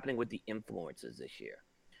what's happening with the influences this year,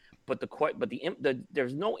 but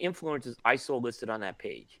there's no influences I saw listed on that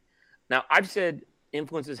page. Now, I've said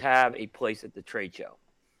influences have a place at the trade show,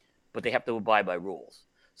 but they have to abide by rules.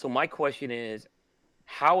 So my question is,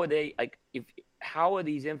 how are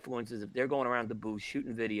these influences, if they're going around the booth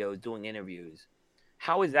shooting videos, doing interviews,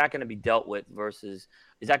 how is that going to be dealt with versus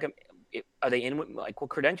are they in with, like, what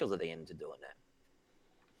credentials are they into doing that?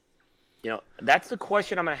 That's the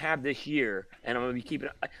question I'm going to have this year, and I'm going to be keeping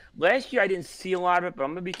it. Last year I didn't see a lot of it, but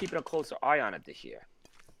I'm going to be keeping a closer eye on it this year.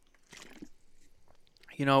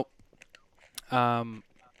 My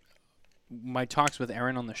talks with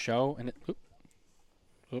Aaron on the show, and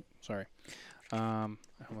sorry. I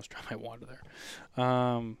almost dropped my water there.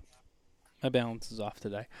 My balance is off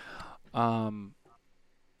today.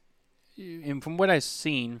 And from what I've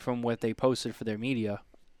seen, from what they posted for their media,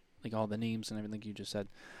 like all the names and everything you just said,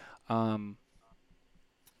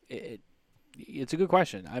 it's a good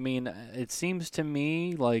question. I mean, it seems to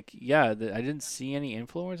me like I didn't see any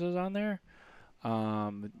influencers on there.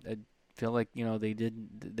 I feel like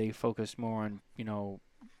they focused more on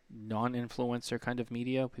non-influencer kind of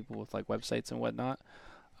media, people with like websites and whatnot.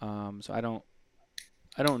 So I don't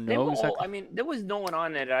They know were all. exactly. I mean, there was no one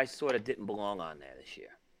on there that I sort of didn't belong on there this year.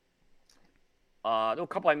 There were a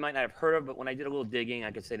couple I might not have heard of, but when I did a little digging,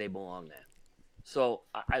 I could say they belong there. So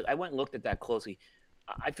I went and looked at that closely.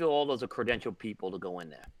 I feel all those are credentialed people to go in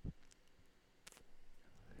there.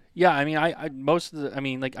 Yeah, I mean, I most of the, I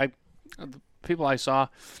mean, like the people I saw,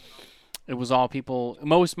 it was all people.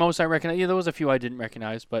 Most I recognize. Yeah, there was a few I didn't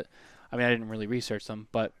recognize, but I mean, I didn't really research them.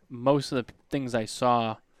 But most of the things I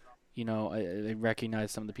saw, I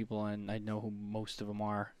recognize some of the people, and I know who most of them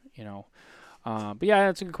are. But yeah,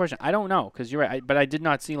 that's a good question. I don't know because you're right. But I did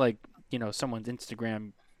not see like someone's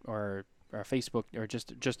Instagram or Facebook or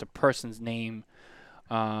just a person's name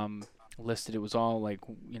listed. It was all like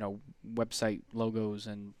website logos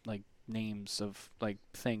and like names of like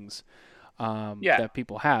things that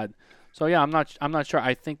people had. So yeah, I'm not sure.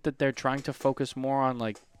 I think that they're trying to focus more on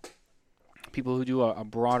like people who do a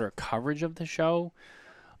broader coverage of the show.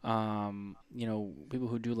 People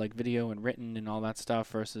who do like video and written and all that stuff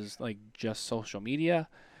versus like just social media.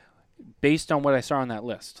 Based on what I saw on that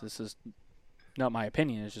list, this is not my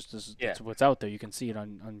opinion. It's just it's what's out there. You can see it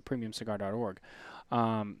on premiumcigar.org.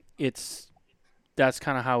 That's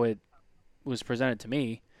kind of how it was presented to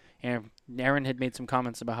me. And Aaron had made some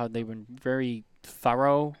comments about how they've been very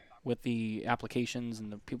thorough with the applications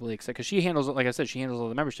and the people they accept. Because she handles, like I said, she handles all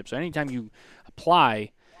the membership. So anytime you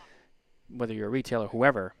apply, whether you're a retailer or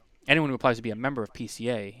whoever, anyone who applies to be a member of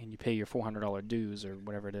PCA and you pay your $400 dues or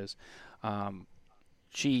whatever it is,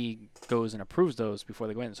 she goes and approves those before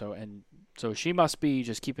they go in. So she must be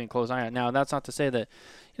just keeping a close eye on it. Now, that's not to say that,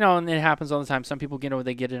 and it happens all the time. Some people,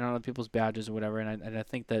 they get it on other people's badges or whatever. And I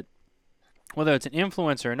think that whether it's an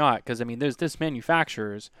influencer or not, because, I mean, there's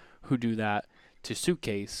manufacturers who do that to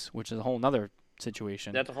Suitcase, which is a whole nother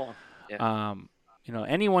situation. That's a whole, yeah.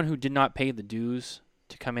 Anyone who did not pay the dues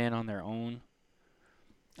to come in on their own,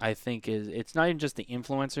 I think it's not even just the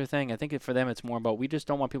influencer thing. I think for them it's more about we just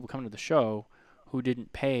don't want people coming to the show who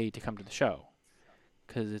didn't pay to come to the show,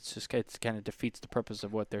 because it's kind of defeats the purpose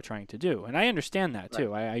of what they're trying to do. And I understand that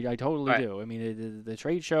too. Right. I totally do. I mean, the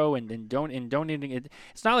trade show and donating it,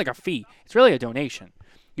 it's not like a fee. It's really a donation.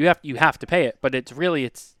 You have to pay it, but it's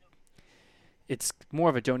more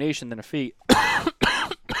of a donation than a fee.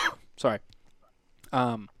 Sorry.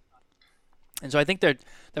 And so I think they're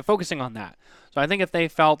focusing on that. So I think if they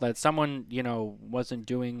felt that someone wasn't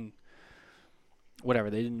doing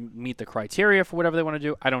whatever, they didn't meet the criteria for whatever they want to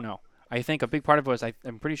do, I don't know. I think a big part of it was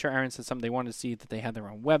I'm pretty sure Aaron said something. They wanted to see that they had their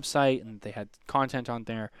own website and they had content on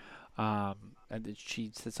there. And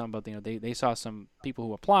she said something about they saw some people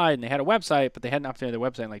who applied and they had a website, but they hadn't updated their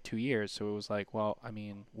website in like 2 years. So it was like, well, I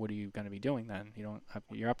mean, what are you going to be doing then? You don't have,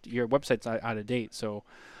 your website's out of date. So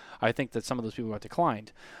I think that some of those people got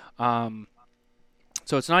declined.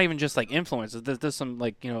 So it's not even just like influencers. There's some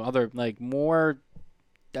like other like more,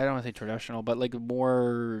 I don't want to say traditional, but like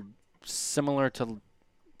more similar to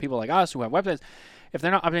people like us who have websites. If they're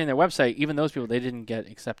not updating their website, even those people, they didn't get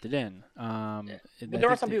accepted in. But there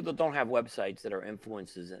are some people that don't have websites that are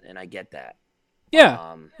influencers, and I get that.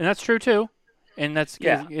 Yeah, and that's true too. And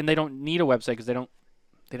and they don't need a website because they don't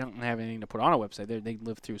have anything to put on a website. They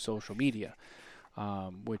live through social media,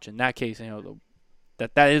 which in that case,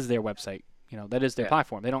 that is their website. That is their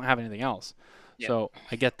platform. They don't have anything else. Yeah. So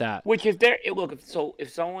I get that. Which if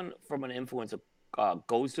someone from an influencer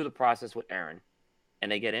goes through the process with Aaron,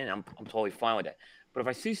 and they get in, I'm totally fine with that. But if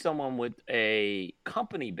I see someone with a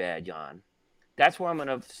company badge on, that's where I'm going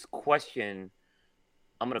to question.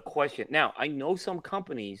 Now, I know some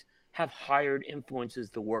companies have hired influencers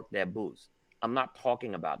to work their booths. I'm not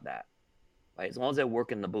talking about that. Right? As long as they're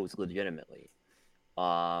working the booths legitimately.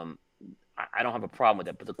 I don't have a problem with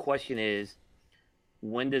that. But the question is,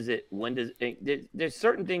 there's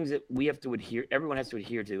certain things that we have to everyone has to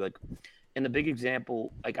adhere to. Like, in the big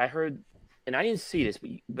example, like I heard, and I didn't see this,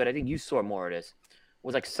 but I think you saw more of this,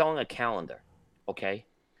 was like selling a calendar. Okay.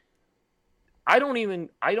 I don't even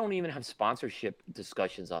have sponsorship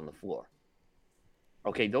discussions on the floor.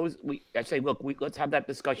 Okay. I say, look, let's have that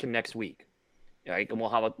discussion next week. All right. And we'll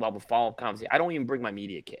have a follow-up conversation. I don't even bring my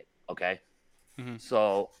media kit. Okay. Mm-hmm.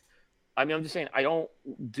 So, I mean, I'm just saying I don't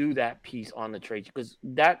do that piece on the trade because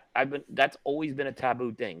that's always been a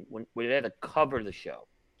taboo thing. When we're there to cover the show,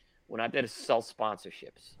 we're not there to sell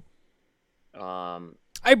sponsorships.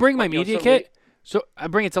 I bring my media kit, so I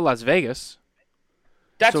bring it to Las Vegas.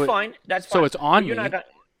 That's fine. That's fine. So it's on me.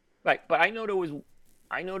 Right, but I know there was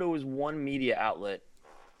I know there was one media outlet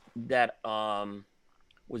that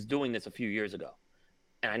was doing this a few years ago,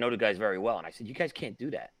 and I know the guys very well. And I said, "You guys can't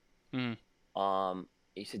do that." Mm.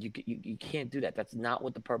 He said, "You can't do that. That's not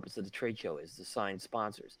what the purpose of the trade show is, to sign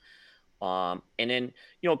sponsors." And then,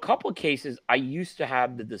 a couple of cases, I used to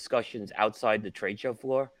have the discussions outside the trade show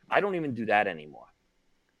floor. I don't even do that anymore.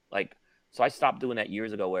 Like, so I stopped doing that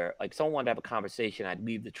years ago where, like, someone wanted to have a conversation. I'd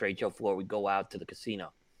leave the trade show floor. We'd go out to the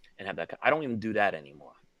casino and have that. I don't even do that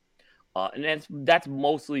anymore. And that's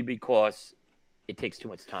mostly because it takes too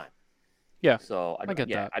much time. Yeah. So I get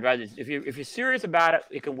that. I'd rather, if you're serious about it,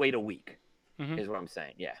 it can wait a week. Mm-hmm. Is what I'm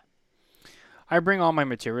saying. Yeah. I bring all my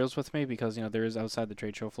materials with me because there is outside the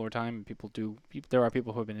trade show floor time. And there are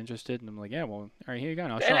people who have been interested, and I'm like, yeah, well, all right, here you go.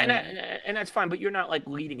 I'll show and that's fine, but you're not like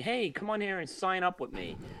leading. Hey, come on here and sign up with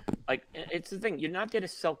me. Like, it's the thing. You're not there to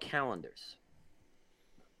sell calendars.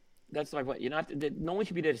 That's my point. You're not. No one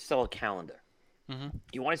should be there to sell a calendar. Mm-hmm.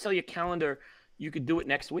 You want to sell your calendar, you could do it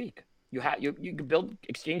next week. You could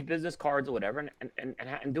exchange business cards or whatever,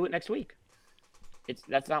 and do it next week.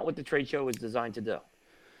 That's not what the trade show is designed to do.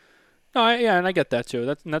 No, and I get that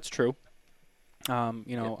too. That's true.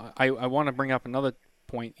 I want to bring up another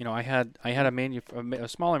point. I had a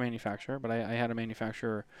smaller manufacturer, but I had a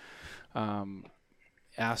manufacturer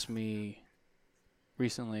ask me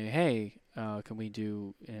recently, hey, can we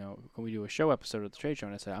do a show episode of the trade show?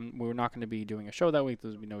 And I said, we're not going to be doing a show that week.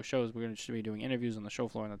 There's going to be no shows. We're going to be doing interviews on the show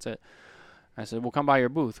floor, and that's it. I said, we'll come by your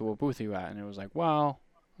booth. What booth are you at? And it was like, well,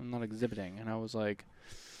 I'm not exhibiting. And I was like,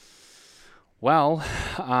 well,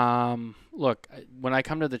 look, when I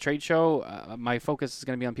come to the trade show, my focus is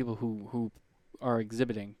going to be on people who are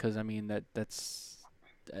exhibiting, because I mean that's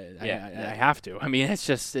I have to. I mean, it's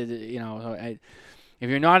just if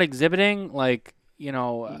you're not exhibiting, like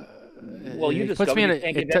well, you puts me in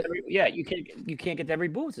you can't get to every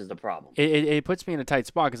booth is the problem. It puts me in a tight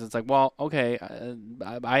spot because it's like, well, okay,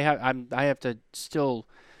 I have to still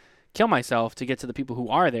kill myself to get to the people who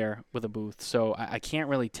are there with a booth, so I can't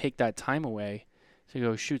really take that time away to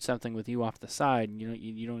go shoot something with you off the side, and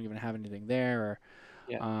you don't even have anything there, or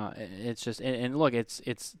it's just and look,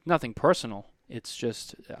 it's nothing personal. It's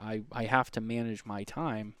just I have to manage my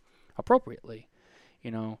time appropriately.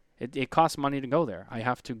 It costs money to go there. I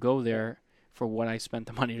have to go there for what I spent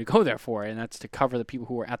the money to go there for, and that's to cover the people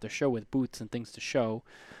who are at the show with booths and things to show.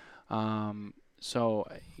 So,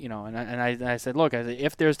 and I said, look,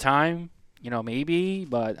 if there's time, maybe,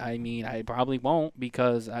 but I mean, I probably won't,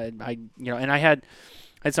 because and I had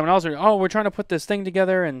someone else, we're trying to put this thing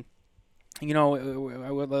together, and,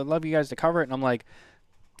 I would love you guys to cover it. And I'm like,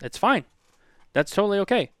 it's fine. That's totally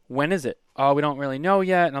okay. When is it? Oh, we don't really know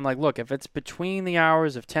yet. And I'm like, look, if it's between the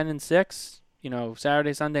hours of 10 and 6,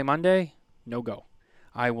 Saturday, Sunday, Monday, no go.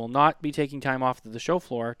 I will not be taking time off the show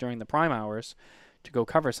floor during the prime hours to go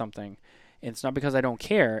cover something. And it's not because I don't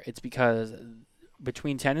care. It's because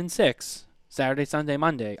between 10 and 6, Saturday, Sunday,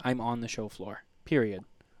 Monday, I'm on the show floor, period.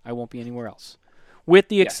 I won't be anywhere else. With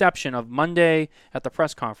the exception of Monday at the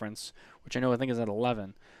press conference, which I think is at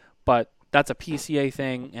 11. But that's a PCA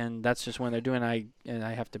thing, and that's just when they're doing it, and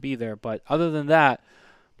I have to be there. But other than that,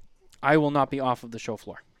 I will not be off of the show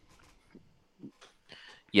floor.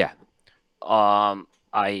 Yeah. I'm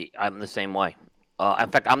the same way. In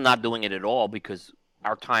fact, I'm not doing it at all because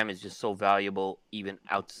our time is just so valuable, even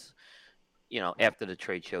after the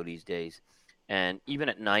trade show these days. And even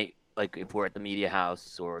at night, like if we're at the media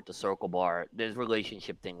house or at the Circle Bar, there's a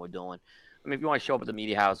relationship thing we're doing. I mean, if you want to show up at the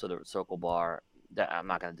media house or the Circle Bar, that I'm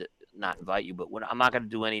not going to not invite you, but I'm not going to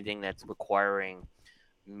do anything that's requiring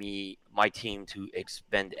my team to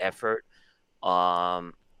expend effort.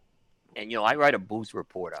 And I write a booth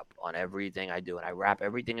report up on everything I do, and I wrap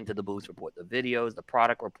everything into the booth report, the videos, the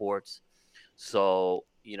product reports. So,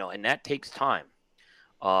 and that takes time.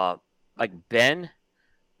 Like Ben,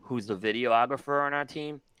 who's the videographer on our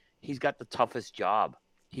team, he's got the toughest job.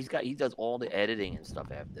 He does all the editing and stuff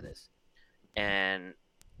after this. And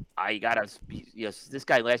this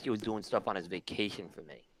guy last year was doing stuff on his vacation for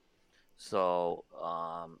me. So,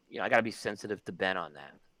 I got to be sensitive to Ben on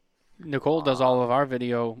that. Nicole does all of our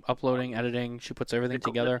video uploading, editing. She puts everything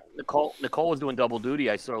together. Nicole was doing double duty.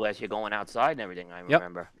 I saw her last year going outside and everything. I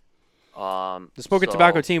remember. The Smoke and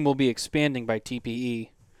Tobacco team will be expanding by TPE.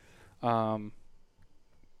 We're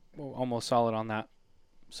almost solid on that.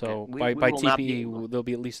 So by TPE,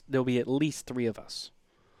 there'll be at least 3 of us.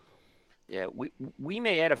 Yeah, we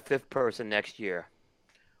may add a 5th person next year.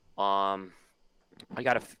 Because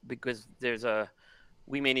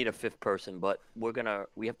we may need a 5th person, but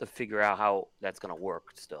we have to figure out how that's gonna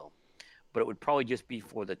work still. But it would probably just be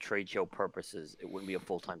for the trade show purposes. It wouldn't be a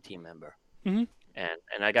full-time team member. Mm-hmm.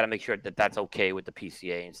 And and I got to make sure that that's okay with the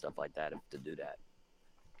PCA and stuff like that to do that.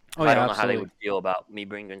 Oh I yeah, don't know how they absolutely. would feel about me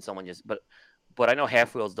bringing in someone but I know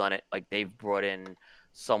Half Wheel's done it. Like they've brought in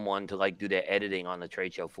someone to like do their editing on the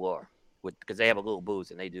trade show floor because they have a little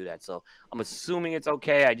booth and they do that. So I'm assuming it's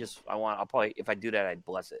okay. I'll probably if I do that I'd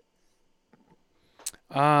bless it.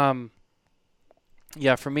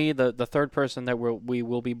 Yeah, for me, the third person that we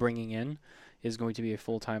will be bringing in is going to be a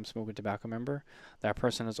full-time Smoke and Tobacco member. That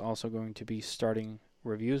person is also going to be starting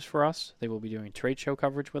reviews for us. They will be doing trade show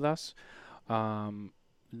coverage with us.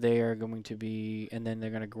 They are going to be, and then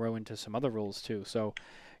they're going to grow into some other roles too. So,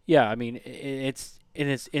 yeah, I mean, it's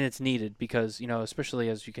needed because especially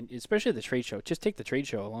especially the trade show. Just take the trade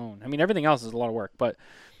show alone. I mean, everything else is a lot of work, but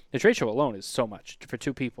the trade show alone is so much for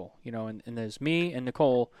two people. And there's me and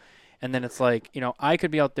Nicole. And then it's like, I could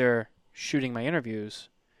be out there shooting my interviews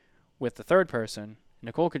with the third person.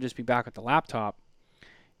 Nicole could just be back at the laptop,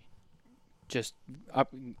 just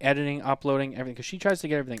editing, uploading everything, because she tries to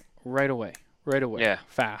get everything right away, Yeah.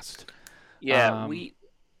 fast. Yeah,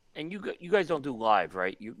 and you guys don't do live,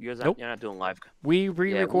 right? Nope. You're not doing live. We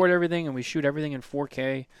re-record everything and we shoot everything in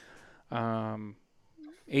 4K,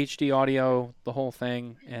 HD audio, the whole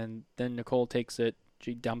thing, and then Nicole takes it,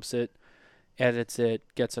 she dumps it, edits it,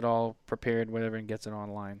 gets it all prepared, whatever, and gets it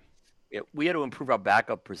online. Yeah, we had to improve our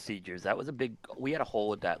backup procedures. That was we had a hole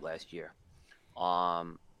with that last year.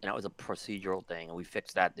 And that was a procedural thing, and we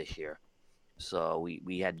fixed that this year. So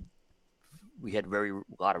we had a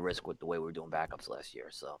lot of risk with the way we were doing backups last year.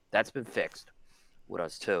 So that's been fixed with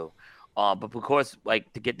us too. But because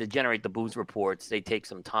to generate the booze reports, they take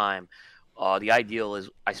some time. The ideal is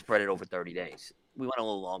I spread it over 30 days. We went a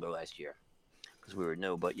little longer last year because we were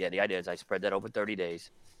new, but yeah, the idea is I spread that over 30 days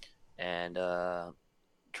and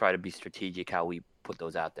try to be strategic how we put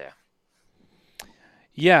those out there.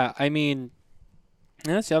 Yeah, I mean,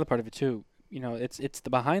 and that's the other part of it too. It's the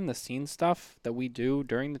behind the scenes stuff that we do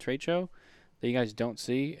during the trade show that you guys don't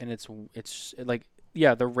see, and it's like,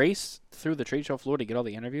 yeah, the race through the trade show floor to get all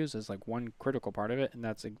the interviews is like one critical part of it, and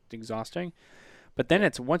that's exhausting. But then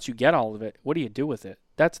it's once you get all of it, what do you do with it?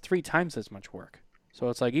 That's 3 times as much work. So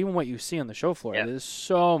it's like even what you see on the show floor, there's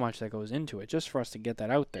so much that goes into it just for us to get that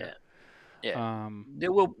out there. Yeah.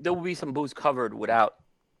 There will be some booths covered without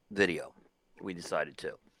video. We decided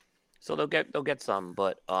to, so they'll get some,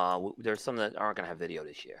 but there's some that aren't gonna have video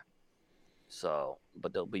this year. So,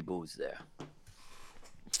 but there'll be booths there.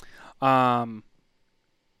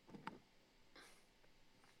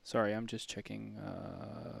 Sorry, I'm just checking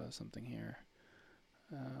something here.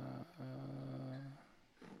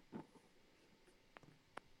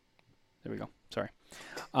 There we go. Sorry.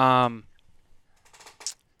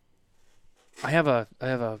 I have a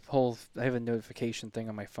notification thing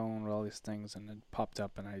on my phone with all these things, and it popped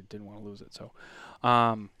up, and I didn't want to lose it. So,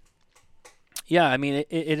 yeah, I mean,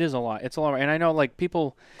 it is a lot. It's a lot, and I know like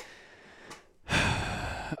people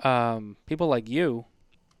like you.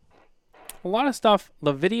 A lot of stuff.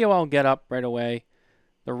 The video I'll get up right away.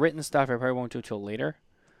 The written stuff I probably won't do till later.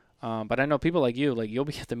 But I know people like you'll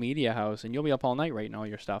be at the media house and you'll be up all night writing all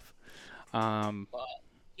your stuff.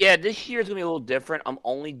 Yeah, this year's gonna be a little different. I'm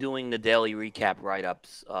only doing the daily recap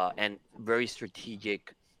write-ups and very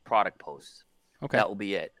strategic product posts. Okay. That will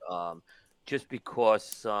be it. Just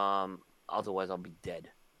because otherwise I'll be dead.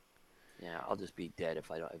 Yeah, I'll just be dead if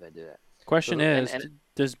I do that. Question is,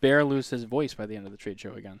 does Bear lose his voice by the end of the trade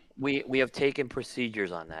show again? We have taken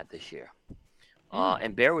procedures on that this year.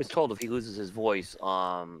 And Bear was told if he loses his voice,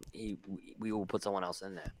 we will put someone else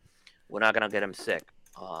in there. We're not gonna get him sick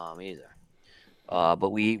either.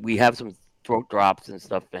 But we have some throat drops and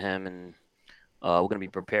stuff for him, and we're gonna be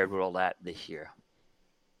prepared with all that this year.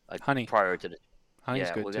 Like honey, prior to the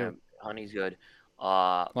honey's good too. Honey's good.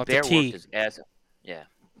 Lots Bear of tea. worked his ass. Yeah.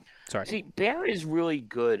 Sorry. See, Bear is really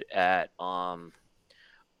good at.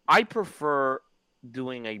 I prefer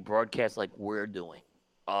doing a broadcast like we're doing.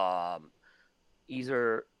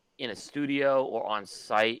 Either in a studio or on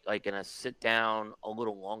site, like in a sit down, a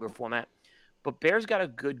little longer format. But Bear's got a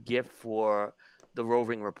good gift for the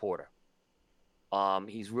roving reporter.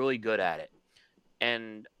 He's really good at it,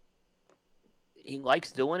 and he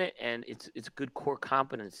likes doing it. And it's a good core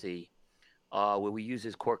competency where we use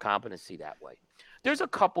his core competency that way. There's a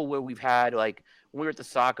couple where we've had like when we were at the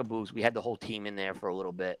soccer booths, we had the whole team in there for a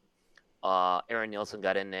little bit. Aaron Nielsen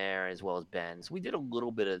got in there as well as Ben. So we did a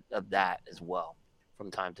little bit of that as well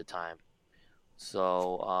from time to time.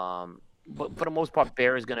 So, but for the most part,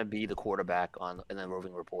 Bear is going to be the quarterback in the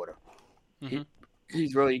roving reporter. Mm-hmm.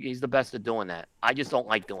 He's the best at doing that. I just don't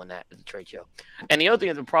like doing that at the trade show. And the other thing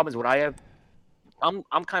is the problem is what I have. I'm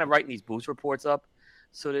kind of writing these booth reports up,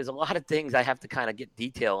 so there's a lot of things I have to kind of get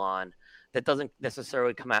detail on that doesn't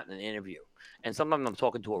necessarily come out in an interview. And sometimes I'm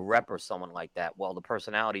talking to a rep or someone like that. Well, the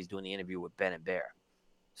personality is doing the interview with Ben and Bear.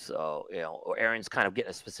 So, or Aaron's kind of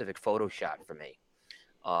getting a specific photo shot for me.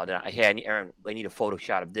 Hey, Aaron, I need a photo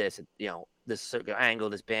shot of this. This circular angle,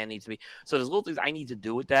 this band needs to be. So there's little things I need to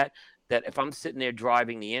do with that. That if I'm sitting there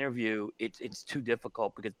driving the interview, it's too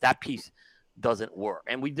difficult because that piece doesn't work.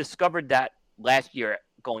 And we discovered that last year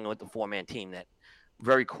going with the 4-man team that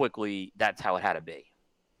very quickly that's how it had to be.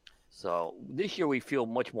 So this year we feel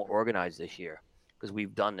much more organized this year because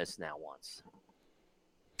we've done this now once.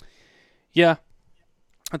 Yeah.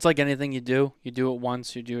 It's like anything you do. You do it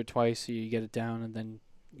once, you do it twice, you get it down, and then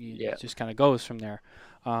it just kind of goes from there.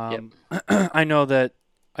 I know that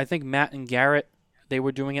I think Matt and Garrett, they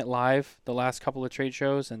were doing it live the last couple of trade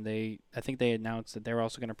shows, and I think they announced that they're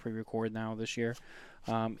also going to pre-record now this year.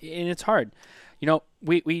 And it's hard.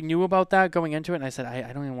 We knew about that going into it, and I said,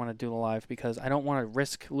 I don't even want to do the live because I don't want to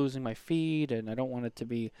risk losing my feed, and I don't want it to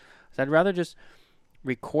be – so I'd rather just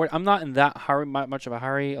record. I'm not in that much of a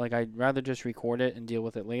hurry. Like, I'd rather just record it and deal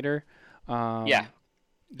with it later. Yeah.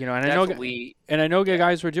 And I know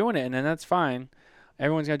guys were doing it, and then that's fine.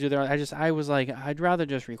 Everyone's got to do their own. I was like, I'd rather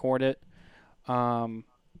just record it. And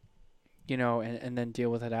then deal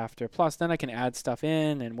with it after. Plus, then I can add stuff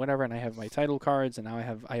in and whatever, and I have my title cards, and now I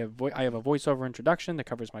have a voiceover introduction that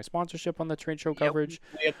covers my sponsorship on the trade show coverage.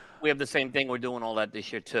 We have the same thing. We're doing all that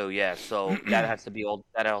this year too. Yeah, so that has to be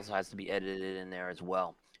that also has to be edited in there as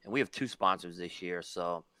well. And we have 2 sponsors this year,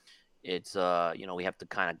 so it's we have to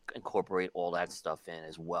kind of incorporate all that stuff in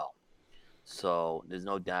as well. So there's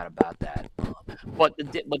no doubt about that. But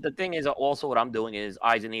the thing is also what I'm doing is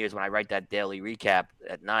eyes and ears when I write that daily recap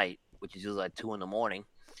at night, which is usually at 2 in the morning.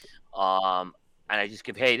 And I just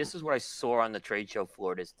give, hey, this is what I saw on the trade show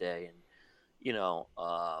floor this day. And,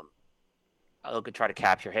 I look and try to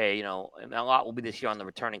capture, hey, and a lot will be this year on the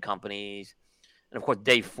returning companies. And of course,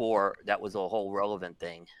 day 4, that was a whole relevant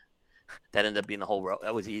thing. That ended up being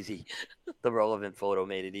that was easy. The relevant photo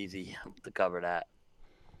made it easy to cover that.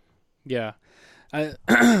 Yeah. And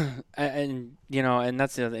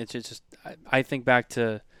that's the other, it's just, I think back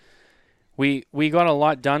to, we got a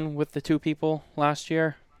lot done with the 2 people last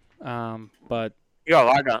year. But yeah,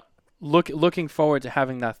 I got looking forward to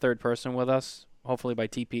having that third person with us, hopefully by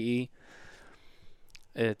TPE.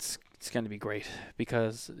 It's going to be great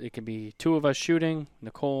because it can be 2 of us shooting,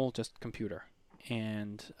 Nicole just computer,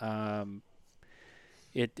 and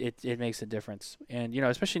it makes a difference. And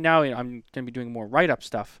especially now, I'm going to be doing more write-up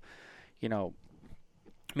stuff.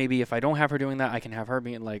 Maybe if I don't have her doing that, I can have her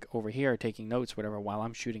being like over here taking notes, whatever, while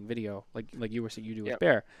I'm shooting video, like you were saying you do with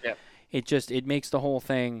Bear. Yep. It makes the whole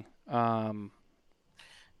thing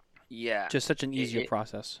just such an easier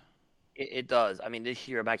process. It does. I mean, this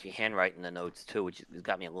year I'm actually handwriting the notes too, which has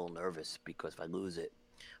got me a little nervous because if I lose it.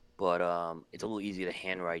 But it's a little easier to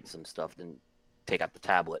handwrite some stuff than take out the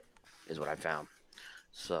tablet, is what I found.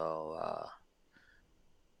 So,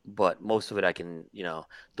 but most of it I can,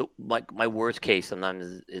 my worst case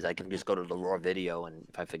sometimes is I can just go to the raw video, and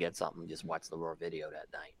if I forget something, just watch the raw video that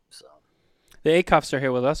night. So the A-Cuffs are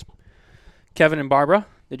here with us. Kevin and Barbara,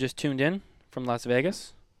 they just tuned in from Las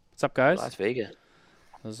Vegas. What's up, guys? Las Vegas.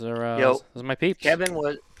 Those are my peeps. Kevin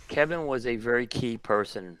was a very key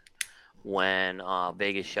person when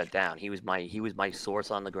Vegas shut down. He was my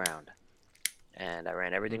source on the ground, and I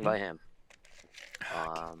ran everything by him.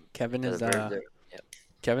 Kevin is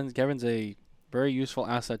Kevin's a very useful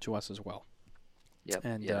asset to us as well. Yep.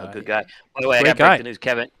 And good guy. By the way, I got breaking news,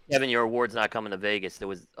 Kevin. Kevin, your award's not coming to Vegas. There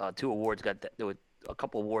was 2 awards there were a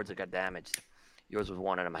couple awards that got damaged. Yours was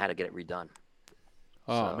one of them. I had to get it redone.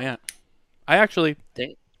 Oh man, I actually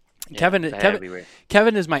Kevin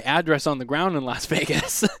is my address on the ground in Las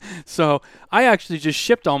Vegas. So I actually just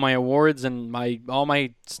shipped all my awards and all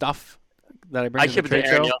my stuff that I bring to the trade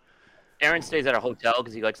show. Aaron stays at a hotel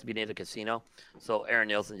because he likes to be near the casino. So Aaron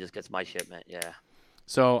Nielsen just gets my shipment. Yeah.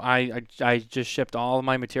 So I just shipped all of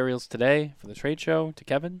my materials today for the trade show to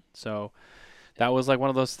Kevin. So that was like one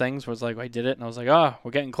of those things where it's like I did it and I was like, oh,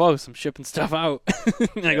 we're getting close. I'm shipping stuff out.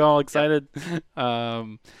 And I go all excited.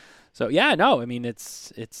 So yeah, no, I mean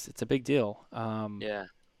it's a big deal. Yeah.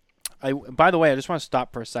 By the way, I just want to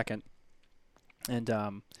stop for a second, and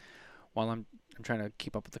while I'm trying to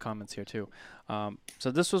keep up with the comments here too.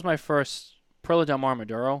 So this was my first Perla Del Mar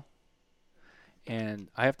Maduro, and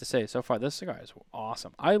I have to say, so far this cigar is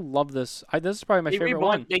awesome. I love this. This is probably my favorite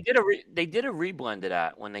one. They did a reblend of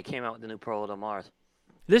that when they came out with the new Perla Del Mars.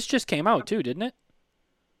 This just came out too, didn't it?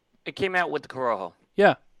 It came out with the Corojo.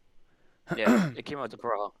 Yeah. Yeah, it came out with the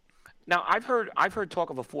Corojo. Now I've heard talk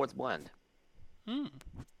of a 4th blend.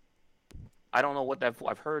 I don't know what that.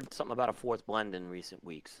 I've heard something about a 4th blend in recent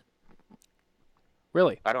weeks.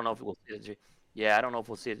 Really? I don't know if we'll see it. Yeah, I don't know if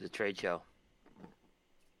we'll see it at the trade show.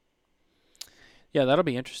 Yeah, that'll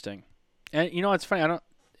be interesting. And you know, it's funny. I don't.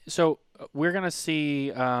 So we're gonna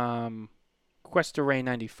see Quest Array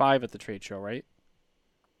 95 at the trade show, right?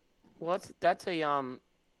 Well, that's a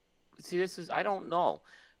See, this is I don't know,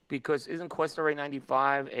 because isn't Quest Array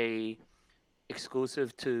 95 a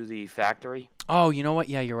exclusive to the factory? Oh, you know what?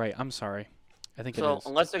 Yeah, you're right. I'm sorry. I think it So is.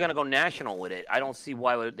 unless they're gonna go national with it, I don't see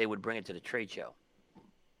why they would bring it to the trade show.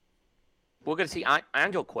 We're gonna see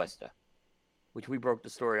Angel Cuesta, which we broke the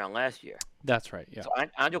story on last year. That's right. Yeah. So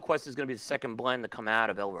Angel Cuesta is gonna be the second blend to come out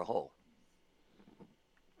of El Rojo.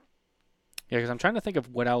 Yeah, because I'm trying to think of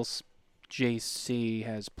what else JC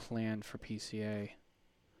has planned for PCA.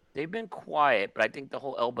 They've been quiet, but I think the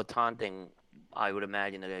whole El Baton thing, I would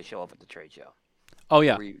imagine they're gonna show off at the trade show. Oh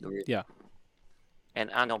yeah, yeah. And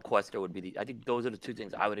Angel Cuesta would be I think those are the two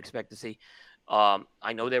things I would expect to see.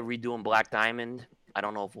 I know they're redoing Black Diamond. I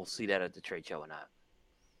don't know if we'll see that at the trade show or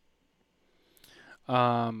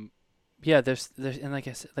not. Yeah. There's and like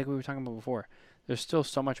I said, like we were talking about before, there's still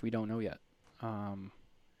so much we don't know yet.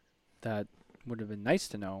 That would have been nice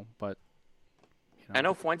to know, but I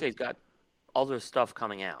know Fuente's got other stuff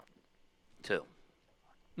coming out too.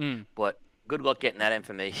 But good luck getting that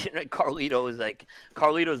information. Carlito's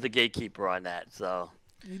the gatekeeper on that. So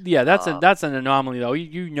yeah, that's an anomaly though.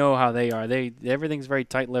 You know how they are. Everything's very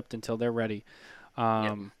tight-lipped until they're ready.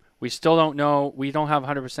 Yep. We still don't know. We don't have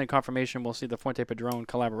 100% confirmation. We'll see the Fuente Padron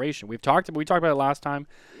collaboration. We talked about it last time.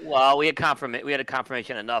 Well, we had a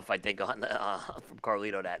confirmation enough, I think, on from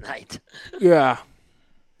Carlito that night. Yeah.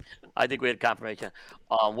 I think we had confirmation.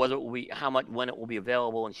 Whether when it will be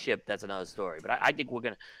available and shipped, that's another story. But I think we're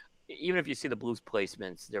gonna, even if you see the booze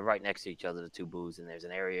placements, they're right next to each other, the two booths, and there's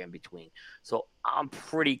an area in between. So I'm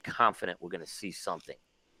pretty confident we're gonna see something.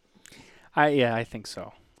 I think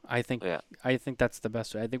so. I think that's the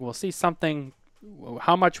best way. I think we'll see something.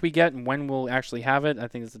 How much we get and when we'll actually have it, I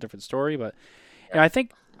think it's a different story. But yeah, I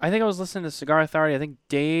think I was listening to Cigar Authority. I think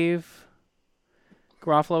Dave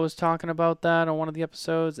Garofalo was talking about that on one of the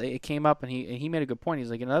episodes. It came up and he made a good point. He's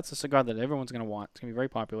like, that's a cigar that everyone's gonna want. It's gonna be very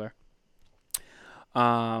popular.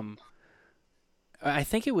 I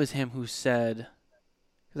think it was him who said,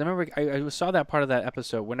 because I remember I saw that part of that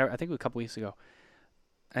episode whenever I think it was a couple weeks ago.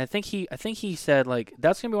 And I think he said like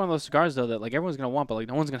that's gonna be one of those cigars though that like everyone's gonna want, but like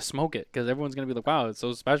no one's gonna smoke it because everyone's gonna be like, wow, it's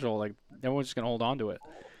so special. Like everyone's just gonna hold on to it.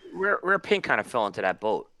 Rare Pink kind of fell into that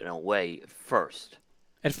boat in a way first.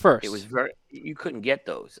 At first, it was you couldn't get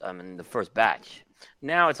those. I mean, the first batch.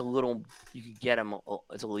 Now it's a little you could get them.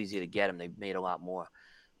 It's a little easier to get them. They've made a lot more.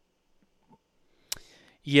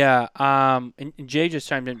 Yeah. And Jay just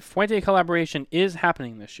chimed in. Fuente collaboration is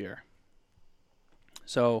happening this year.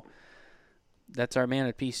 So. That's our man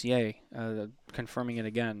at PCA confirming it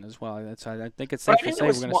again as well. I think it's safe to say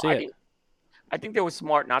we're going to see it. I think they were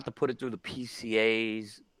smart not to put it through the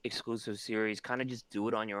PCA's exclusive series. Kind of just do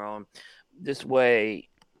it on your own. This way,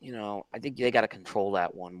 I think they got to control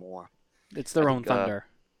that one more. It's their own thunder.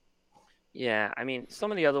 Yeah, I mean, some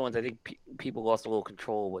of the other ones, I think people lost a little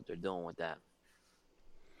control of what they're doing with that.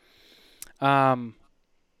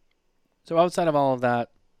 So outside of all of that,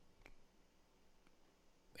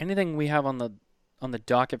 anything we have on the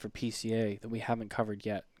docket for PCA that we haven't covered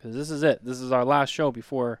yet? Because this is it. This is our last show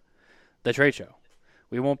before the trade show.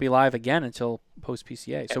 We won't be live again until post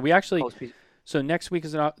PCA. So we actually, so next week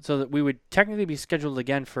is so that we would technically be scheduled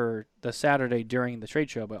again for the Saturday during the trade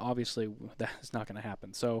show, but obviously that is not going to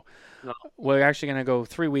happen. So we're actually going to go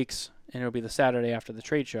 3 weeks, and it'll be the Saturday after the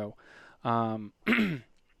trade show.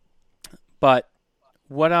 But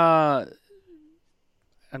what I'm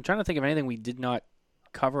trying to think of anything we did not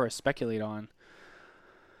cover or speculate on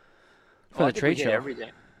for the trade show.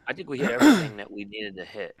 I think we hit everything that we needed to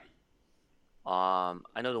hit. I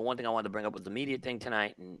know the one thing I wanted to bring up was the media thing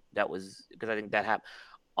tonight, and that was because I think that happened.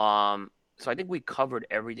 So I think we covered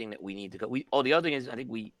everything that we need to go. The other thing is I think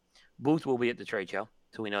Booth will be at the trade show,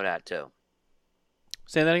 so we know that too.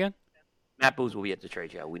 Say that again. Matt Booth will be at the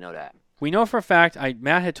trade show. We know that. We know for a fact.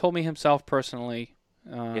 Matt had told me himself personally.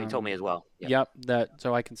 Yeah, he told me as well. Yep.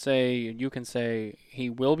 So I can say, you can say, he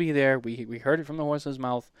will be there. We heard it from the horse's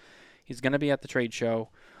mouth. He's going to be at the trade show,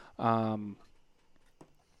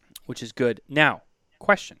 which is good. Now,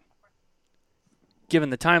 question. Given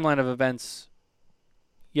the timeline of events,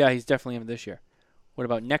 yeah, he's definitely in this year. What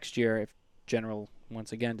about next year if General,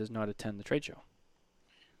 once again, does not attend the trade show?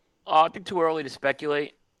 I think too early to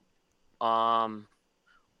speculate.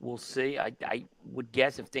 We'll see. I would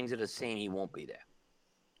guess if things are the same, he won't be there.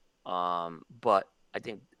 But I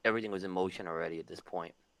think everything was in motion already at this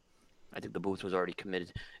point. I think the booth was already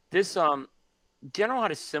committed. This General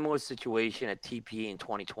had a similar situation at TPE in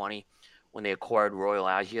 2020 when they acquired Royal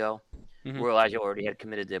Agio. Mm-hmm. Royal Agio already had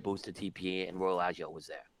committed their boost to TPE, and Royal Agio was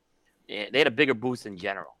there. They had a bigger boost than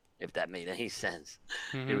General, if that made any sense.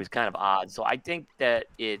 It Mm-hmm. was kind of odd. So I think that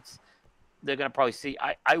they're going to probably see.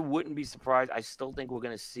 I wouldn't be surprised. I still think we're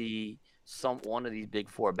going to see one of these big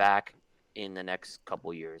four back in the next couple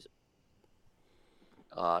of years.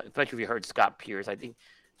 Especially if you heard Scott Pierce. I think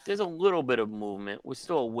there's a little bit of movement. We're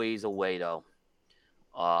still a ways away, though,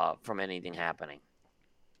 from anything happening.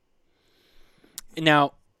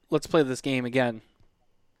 Now, let's play this game again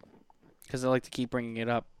because I like to keep bringing it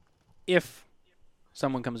up. If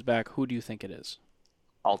someone comes back, who do you think it is?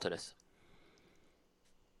 Altidus.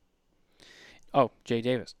 Oh, Jay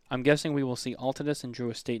Davis. I'm guessing we will see Altidus and Drew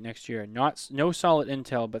Estate next year. No solid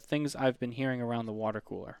intel, but things I've been hearing around the water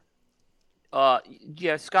cooler.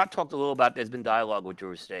 Yeah, Scott talked a little about there's been dialogue with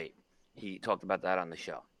Drew Estate. He talked about that on the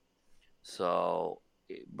show. So,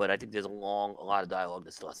 but I think there's a lot of dialogue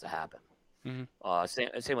that still has to happen.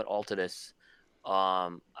 Mm-hmm. Same with Altidus.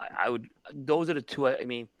 I would. Those are the two. I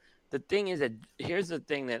mean, the thing is that here's the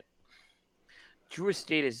thing that Drew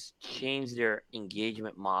Estate has changed their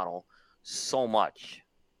engagement model so much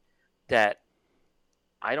that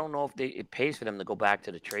I don't know if it pays for them to go back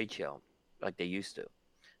to the trade show like they used to.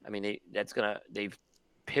 I mean, they've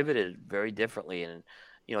pivoted very differently, and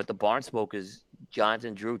at the Barn Smokers,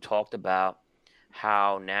 Jonathan Drew talked about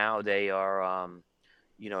how now they are,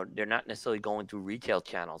 they're not necessarily going through retail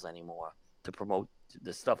channels anymore to promote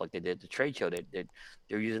the stuff like they did at the trade show.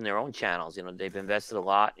 They're using their own channels. They've invested a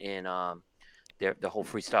lot in the whole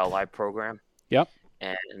Freestyle Live program. Yep.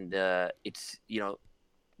 And it's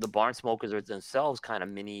the Barn Smokers are themselves kind of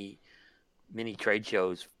mini trade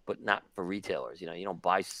shows, but not for retailers. You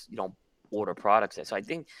don't order products there. So I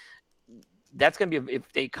think that's going to be,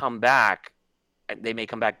 if they come back, they may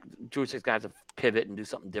come back. Drew Estate's going to have to pivot and do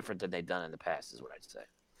something different than they've done in the past, is what I'd say.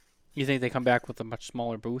 You think they come back with a much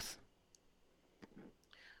smaller booth?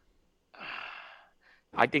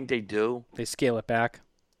 I think they do. They scale it back?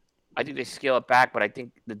 I think they scale it back, but I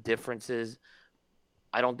think the difference is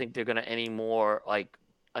I don't think they're going to anymore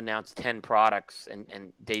announce 10 products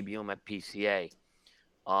and debut them at PCA.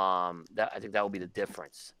 I think that will be the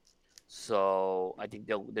difference. So I think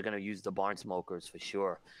they're going to use the Barn Smokers for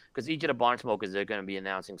sure, because each of the Barn Smokers they're going to be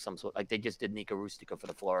announcing some sort, like they just did Nika Rustica for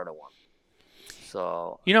the Florida one.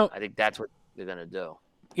 So I think that's what they're going to do.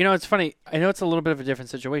 It's funny. I know it's a little bit of a different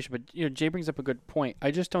situation, but Jay brings up a good point.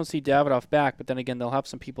 I just don't see Davidoff back, but then again, they'll have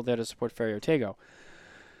some people there to support Ferry Ortego.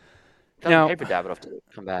 Now, pay for Davidoff to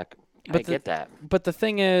come back. I get that. But the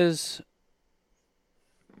thing is,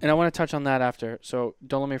 and I want to touch on that after, so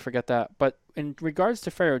don't let me forget that. But in regards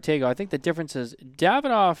to Ferry Ortego, I think the difference is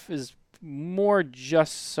Davidoff is more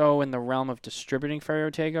just so in the realm of distributing Ferry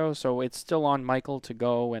Ortego, so it's still on Michael to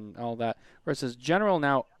go and all that, versus General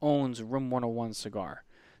now owns Room 101 Cigar.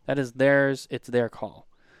 That is theirs. It's their call.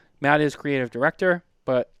 Matt is creative director,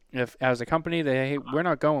 but if as a company hey, we're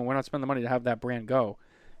not going, we're not spending the money to have that brand go,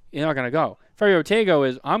 you're not going to go. Ferry Ortego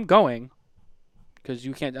is, I'm going because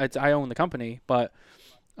you can't. I own the company, but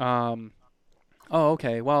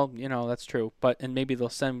okay, well, that's true. And maybe they'll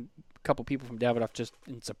send a couple people from Davidoff just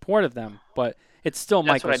in support of them, but it's still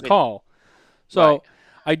Michael's call. So right.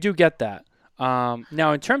 I do get that.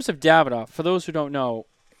 Now, in terms of Davidoff, for those who don't know,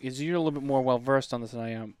 is you're a little bit more well versed on this than I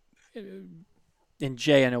am. And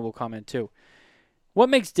Jay, I know will comment too. What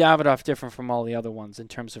makes Davidoff different from all the other ones in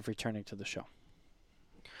terms of returning to the show?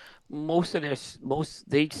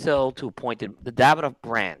 They sell to appointed the Davidoff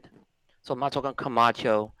brand. So I'm not talking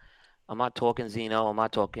Camacho, I'm not talking Zeno, I'm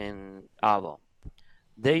not talking Avo.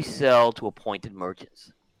 They sell to appointed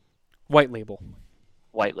merchants. White label.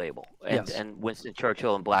 And Winston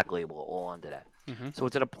Churchill and Black Label are all under that. Mm-hmm. So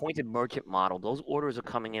it's an appointed merchant model. Those orders are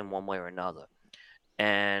coming in one way or another.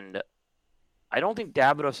 And I don't think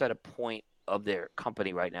Davidoff's at a point of their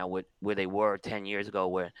company right now where they were 10 years ago,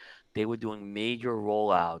 where they were doing major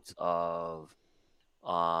rollouts of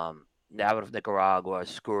Davidoff Nicaragua,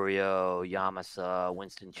 Escurio, Yamasa,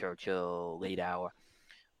 Winston Churchill, Late Hour,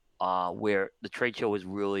 where the trade show was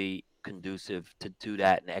really conducive to do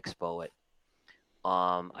that and expo it.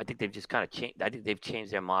 I think they've just kind of changed. I think they've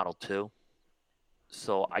changed their model too.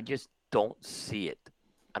 So I just don't see it.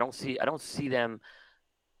 I don't see them.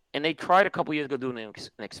 And they tried a couple years ago doing an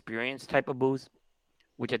experience type of booth,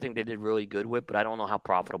 which I think they did really good with, but I don't know how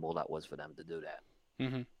profitable that was for them to do that.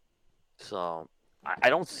 Mm-hmm. So I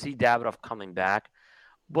don't see Davidoff coming back.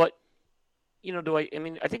 But,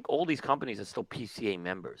 I think all these companies are still PCA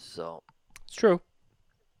members. So it's true.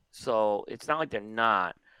 So it's not like they're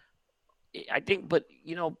not. I think, but,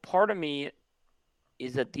 part of me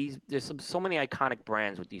is that there's so many iconic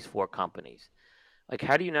brands with these four companies. Like,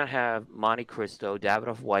 how do you not have Monte Cristo,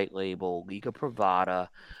 Davidoff White Label, Liga Privada,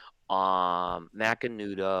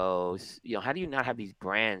 Macanudos? How do you not have these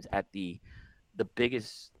brands at the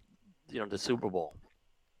biggest, the Super Bowl?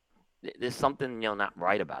 There's something not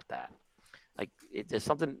right about that. Like,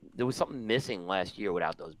 there was something missing last year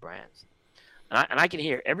without those brands. And I can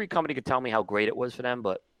hear every company could tell me how great it was for them,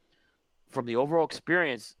 but from the overall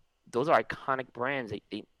experience, those are iconic brands.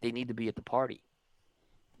 They need to be at the party.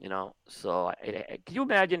 So can you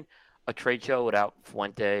imagine a trade show without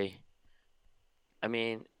Fuente? I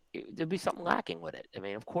mean, there'd be something lacking with it. I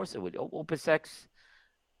mean, of course it would. Opus X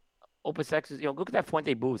is, look at that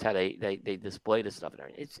Fuente booth, how they display this stuff and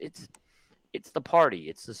everything. It's the party.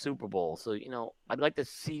 It's the Super Bowl. So, I'd like to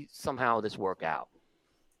see somehow this work out.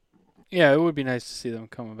 Yeah, it would be nice to see them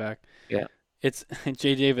coming back. Yeah. It's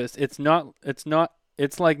Jay Davis. It's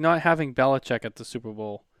like not having Belichick at the Super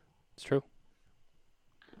Bowl. It's true.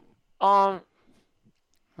 Here's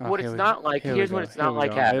what it's not like having.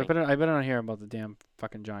 I better not hear about the damn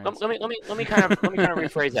fucking Giants. Let me kind of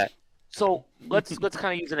rephrase that. So let's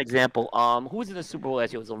kind of use an example. Who was in the Super Bowl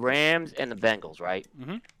last year? It was the Rams and the Bengals, right?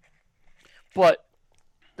 Mm-hmm. But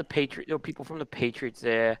there were people from the Patriots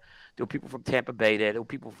there. There were people from Tampa Bay there. There were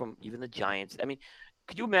people from even the Giants. I mean,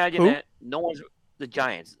 could you imagine that no one's the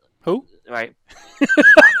Giants? Who? Right.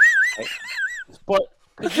 Right? But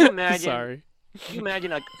could you imagine? Sorry. Could you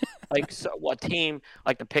imagine a team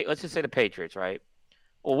like let's just say the Patriots, right?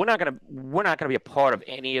 Well, we're not gonna be a part of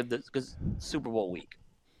any of this because Super Bowl week.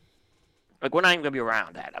 Like, we're not even gonna be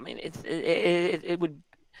around that. I mean, it would.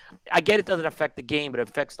 I get it doesn't affect the game, but it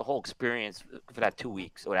affects the whole experience for that 2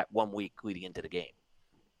 weeks or that 1 week leading into the game.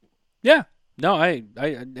 Yeah. No, I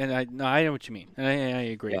know what you mean, and I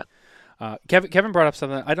agree. Yeah. Kevin brought up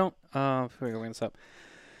something. I don't. Bring this up.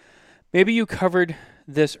 Maybe you covered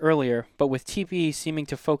this earlier, but with TPE seeming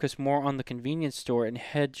to focus more on the convenience store and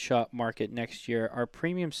head shop market next year, are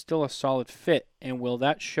premiums still a solid fit? And will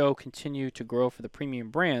that show continue to grow for the premium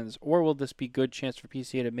brands, or will this be a good chance for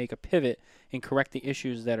PCA to make a pivot and correct the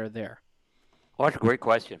issues that are there? Well, that's a great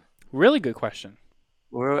question. Really good question.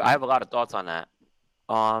 I have a lot of thoughts on that.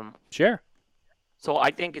 Sure. So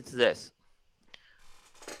I think it's this.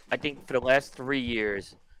 I think for the last 3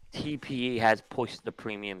 years, TPE has pushed the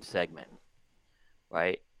premium segment,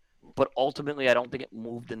 right? But ultimately, I don't think it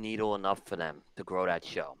moved the needle enough for them to grow that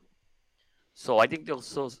show. So I think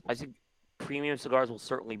premium cigars will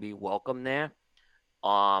certainly be welcome there.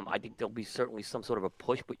 I think there'll be certainly some sort of a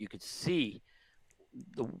push, but you could see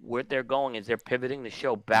where they're going is they're pivoting the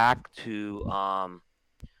show back to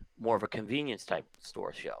more of a convenience type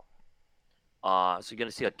store show. So you're going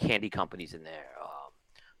to see like candy companies in there,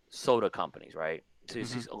 soda companies, right? So you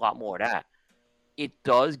see a lot more of that. It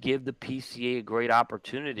does give the PCA a great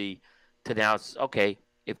opportunity to now, okay,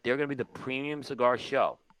 if they're going to be the premium cigar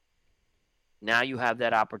show, now you have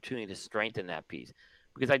that opportunity to strengthen that piece.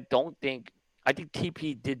 Because I think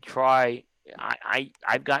TP did try. I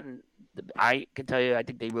can tell you, I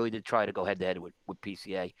think they really did try to go head to head with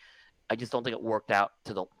PCA. I just don't think it worked out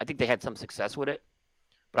I think they had some success with it,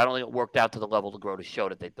 but I don't think it worked out to the level to grow the show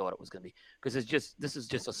that they thought it was going to be. Because this is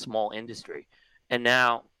just a small industry. And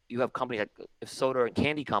now you have companies like if soda and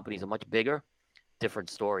candy companies are much bigger, different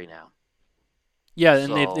story now. Yeah,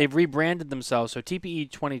 and they've rebranded themselves. So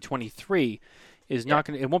TPE 2023 is not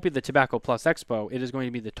going to. It won't be the Tobacco Plus Expo. It is going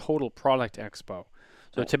to be the Total Product Expo.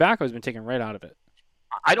 So tobacco has been taken right out of it.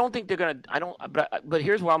 I don't think they're going to. But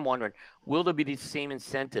here's what I'm wondering: will there be these same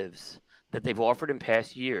incentives that they've offered in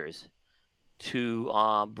past years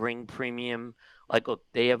to bring premium? Like, look,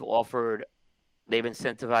 they've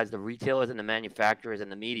incentivized the retailers and the manufacturers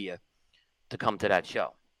and the media to come to that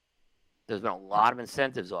show. There's been a lot of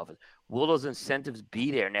incentives offered. Will those incentives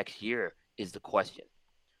be there next year is the question.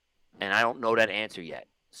 And I don't know that answer yet.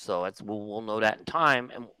 So we'll know that in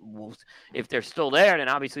time. And if they're still there, then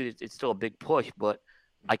obviously it's still a big push. But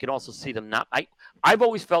I can also see them not. I've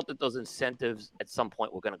always felt that those incentives at some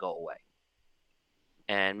point were going to go away.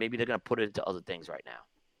 And maybe they're going to put it into other things right now.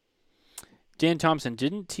 Dan Thompson,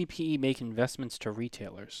 didn't TPE make investments to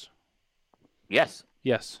retailers? Yes.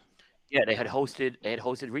 Yes. Yeah, they had hosted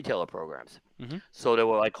retailer programs. Mm-hmm. So there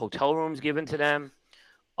were like hotel rooms given to them.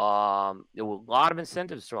 There were a lot of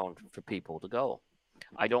incentives thrown for people to go.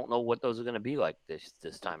 I don't know what those are going to be like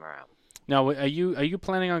this time around. Now, are you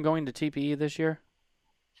planning on going to TPE this year?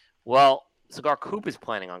 Well, Cigar Coop is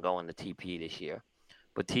planning on going to TPE this year,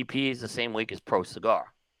 but TPE is the same week as Pro Cigar.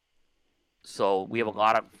 So we have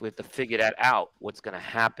to figure that out. What's going to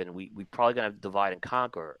happen? We probably going to divide and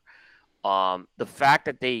conquer. The fact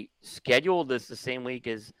that they scheduled this the same week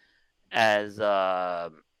as as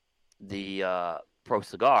the Pro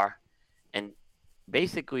Cigar, and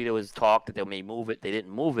basically there was talk that they may move it. They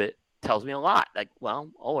didn't move it. Tells me a lot. Like, well,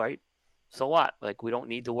 all right, so what? Like, we don't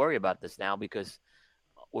need to worry about this now because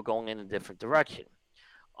we're going in a different direction.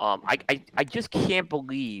 I just can't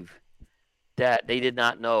believe that they did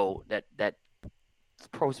not know that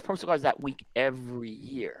Pro Cigars that week every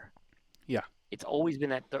year. Yeah. It's always been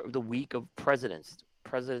that the week of President's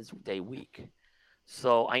Day week.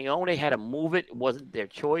 So I know they had to move it. It wasn't their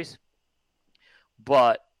choice,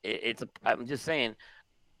 but I'm just saying.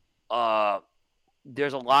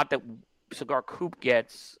 There's a lot that Cigar Coop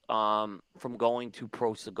gets from going to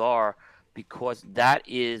Pro Cigar because that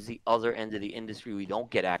is the other end of the industry we don't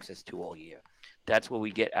get access to all year. That's where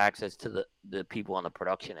we get access to the people on the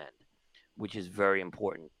production end, which is very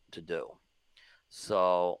important to do.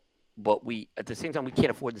 So, but we at the same time we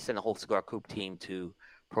can't afford to send the whole Cigar Coop team to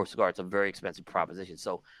Pro Cigar. It's a very expensive proposition.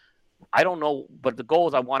 So I don't know, but the goal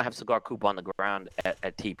is I want to have Cigar Coop on the ground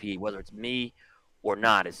at TP, whether it's me or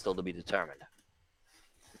not is still to be determined.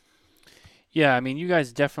 Yeah, I mean, you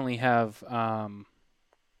guys definitely have. Now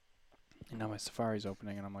my Safari's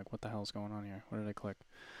opening, and I'm like, what the hell's going on here? What did I click?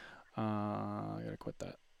 I gotta quit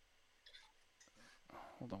that.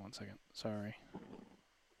 Hold on 1 second. Sorry.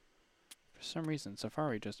 For some reason,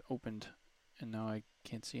 Safari just opened, and now I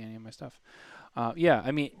can't see any of my stuff. Yeah,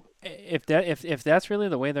 I mean, if that's really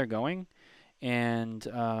the way they're going, and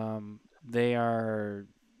they are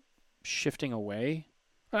shifting away.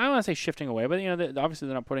 I don't want to say shifting away, but obviously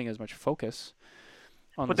they're not putting as much focus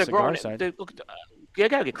on But the they're cigar growing. side. Look, you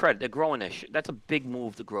gotta get credit. They're growing their. That's a big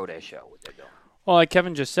move to grow their show. What they're doing. Well, like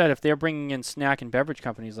Kevin just said, if they're bringing in snack and beverage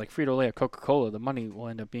companies like Frito-Lay or Coca-Cola, the money will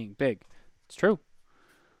end up being big. It's true.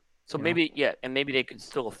 So You know? maybe and maybe they could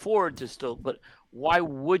still afford to still. But why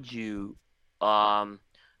would you?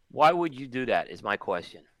 Why would you do that? Is my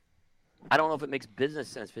question. I don't know if it makes business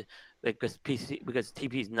sense because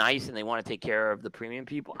TP is nice and they want to take care of the premium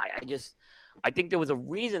people. I think there was a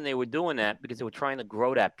reason they were doing that because they were trying to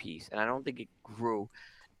grow that piece, and I don't think it grew.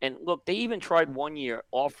 And look, they even tried one year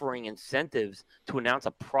offering incentives to announce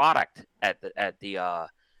a product at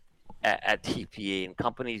TPA, and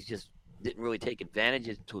companies just didn't really take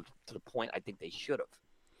advantage to the point I think they should have.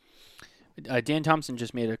 Dan Thompson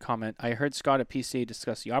just made a comment. I heard Scott at PCA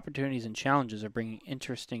discuss the opportunities and challenges of bringing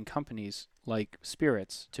interesting companies like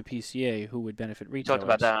Spirits to PCA who would benefit retailers. Talked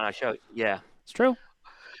about that on our show. Yeah. It's true.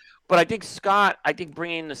 But I think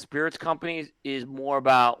bringing the spirits companies is more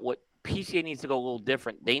about what PCA needs to go a little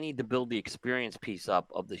different. They need to build the experience piece up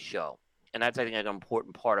of the show. And that's, I think, an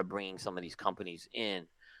important part of bringing some of these companies in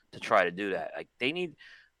to try to do that. Like, they need,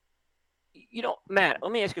 Matt,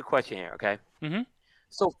 let me ask you a question here, okay? Mm-hmm.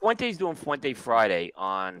 So Fuente's doing Fuente Friday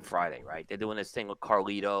on Friday, right? They're doing this thing with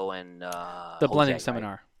Carlito and the blending Jose,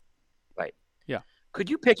 seminar. Right? Yeah. Could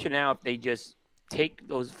you picture now if they just take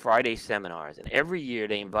those Friday seminars and every year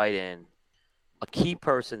they invite in a key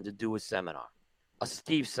person to do a seminar, a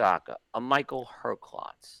Steve Saka, a Michael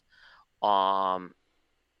Herklotz,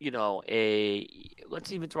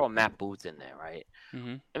 let's even throw a Matt Booth in there, right?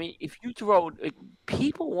 Mm-hmm. I mean, if you throw,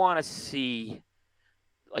 people want to see,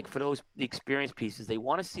 like, for the experience pieces, they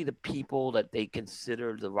want to see the people that they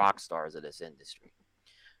consider the rock stars of this industry.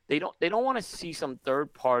 They don't want to see some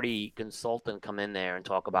third party consultant come in there and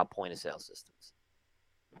talk about point of sale systems.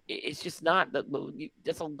 It's just not that's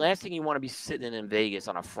the last thing you want to be sitting in Vegas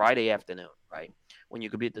on a Friday afternoon, right? When you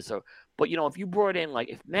could be at the but if you brought in, like,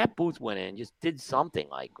 if Matt Booth went in and just did something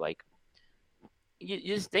like you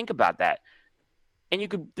just think about that, and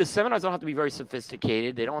the seminars don't have to be very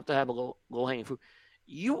sophisticated. They don't have to have a low hanging fruit.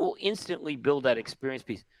 You will instantly build that experience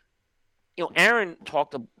piece. Aaron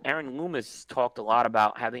Loomis talked a lot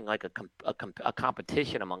about having like a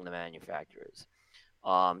competition among the manufacturers.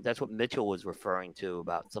 That's what Mitchell was referring to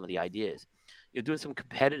about some of the ideas. You're doing some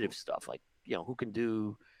competitive stuff, like who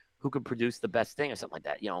can produce the best thing or something like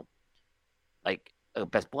that. Like a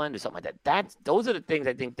best blend or something like that. Those are the things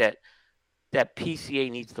I think that PCA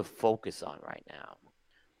needs to focus on right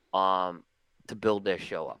now, to build their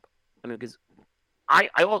show up. I mean, because I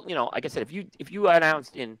like I said, if you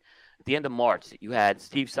announced in the end of March that you had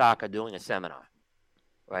Steve Saka doing a seminar,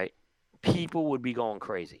 right? People would be going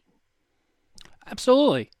crazy.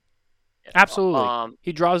 Absolutely.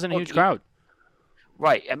 He draws in a huge crowd.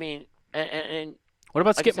 Right. I mean, and what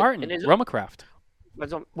about Skip Martin, Romacraft?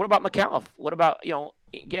 What about McAuliffe? What about,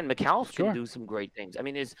 again, McAuliffe can do some great things. I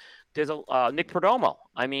mean, there's a Nick Perdomo.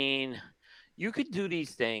 I mean, you could do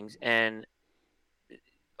these things, and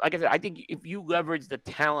like I said, I think if you leverage the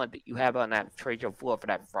talent that you have on that trade show floor for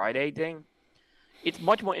that Friday thing, it's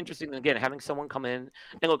much more interesting than, again, having someone come in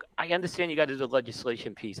and look. I understand you got to do the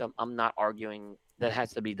legislation piece. I'm not arguing that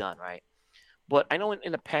has to be done, right? But I know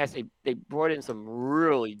in the past they brought in some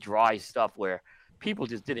really dry stuff where people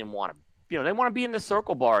just didn't want to, they want to be in the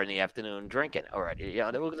circle bar in the afternoon drinking already.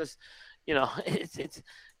 They were just, it's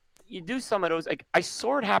you do some of those. Like I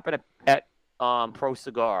saw it happen at Pro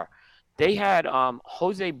Cigar. They had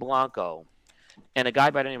Jose Blanco and a guy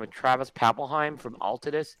by the name of Travis Papelheim from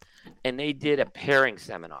Altadis, and they did a pairing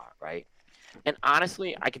seminar, right? And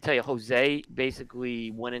honestly, I can tell you, Jose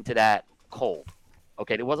basically went into that cold.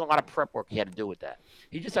 Okay, there wasn't a lot of prep work he had to do with that.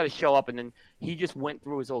 He just had to show up, and then he just went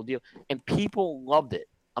through his whole deal, and people loved it.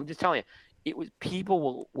 I'm just telling you, it was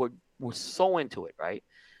people were so into it, right?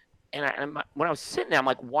 When I was sitting there, I'm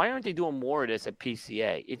like, why aren't they doing more of this at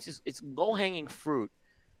PCA? It's low hanging fruit.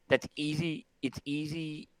 That's easy. It's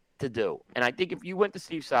easy to do. And I think if you went to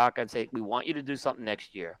Steve Saka and say, we want you to do something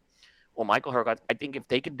next year, or Michael Hercott, I think if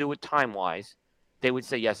they could do it time wise, they would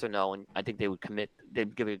say yes or no, and I think they would commit.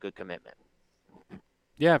 They'd give it a good commitment.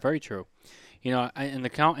 Yeah, very true. In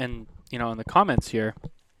the comments here,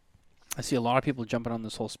 I see a lot of people jumping on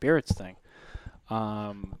this whole spirits thing,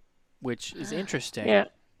 which is interesting. Yeah,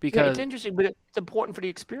 because it's interesting, but it's important for the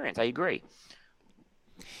experience. I agree.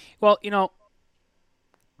 Well,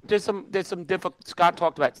 there's some difficult. Scott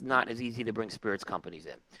talked about it's not as easy to bring spirits companies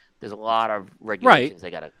in. There's a lot of regulations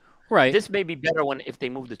they got to. Right. This may be better if they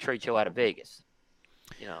move the trade show out of Vegas.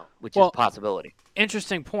 Which is a possibility.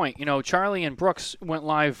 Interesting point. Charlie and Brooks went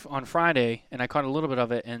live on Friday, and I caught a little bit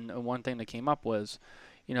of it. And one thing that came up was,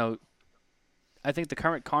 I think the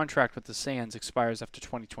current contract with the Sands expires after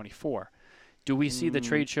 2024. Do we see the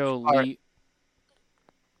trade show? What?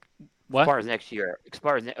 Expires next year.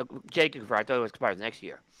 Jake, I thought it expires next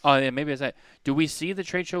year. Oh, yeah, maybe it's that. Do we see the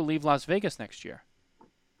trade show leave Las Vegas next year?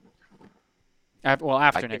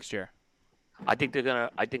 After next year. I think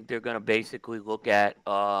they're gonna basically look at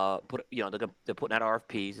they're putting out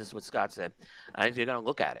RFPs. This is what Scott said. I think they're gonna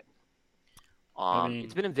look at it.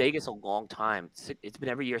 It's been in Vegas a long time. It's been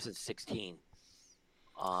every year since 2016.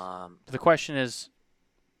 The question is,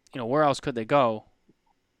 where else could they go?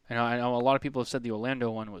 I know a lot of people have said the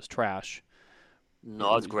Orlando one was trash.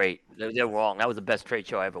 No, it's great. They're wrong. That was the best trade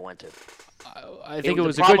show I ever went to. I think it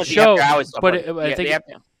was a good show, but I think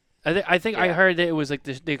Yeah. I heard that it was like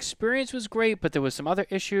the experience was great, but there was some other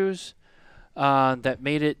issues that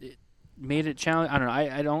made it challenging. I don't know.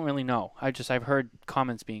 I don't really know. I've heard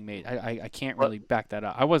comments being made. I can't really back that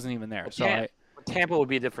up. I wasn't even there, so Tampa would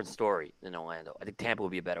be a different story than Orlando. I think Tampa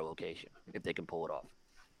would be a better location if they can pull it off.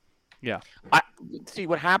 Yeah. See,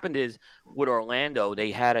 what happened is with Orlando,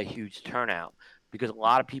 they had a huge turnout because a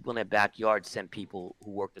lot of people in their backyard sent people who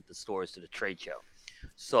worked at the stores to the trade show.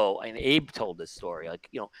 So, and Abe told this story,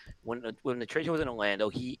 when the trade show was in Orlando,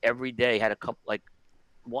 he every day had a couple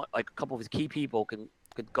of his key people could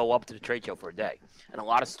go up to the trade show for a day, and a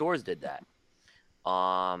lot of stores did that.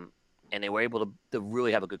 And they were able to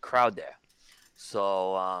really have a good crowd there.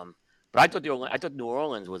 So, but I thought New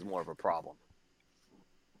Orleans was more of a problem.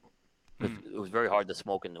 It was very hard to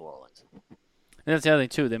smoke in New Orleans. And that's the other thing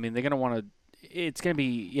too. I mean, they're gonna want to. It's gonna be.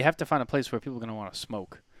 You have to find a place where people are gonna want to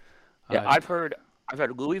smoke. Yeah, I've heard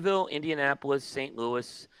Louisville, Indianapolis, St.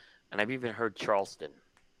 Louis, and I've even heard Charleston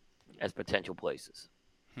as potential places.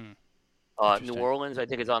 New Orleans, I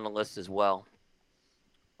think, is on the list as well.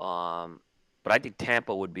 But I think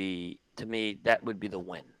Tampa would be, to me, that would be the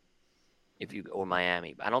win. Or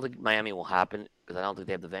Miami. I don't think Miami will happen because I don't think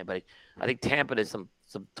they have the van. But I think Tampa, there's some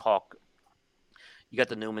talk. You got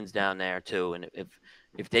the Newmans down there too, and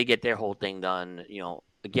if they get their whole thing done,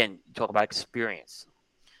 again, you talk about experience.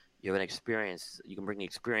 You have an experience. You can bring the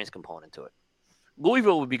experience component to it.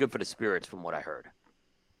 Louisville would be good for the spirits, from what I heard.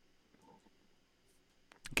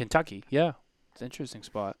 Kentucky, yeah, it's an interesting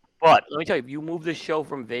spot. But let me tell you, if you move the show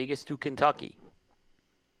from Vegas to Kentucky,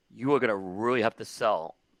 you are going to really have to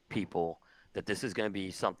sell people that this is going to be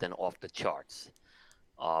something off the charts.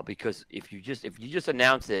 Because if you just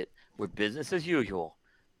announce it with business as usual,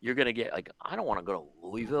 you're going to get I don't want to go to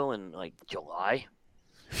Louisville in July,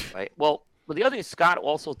 right? Well, the other thing Scott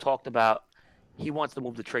also talked about, he wants to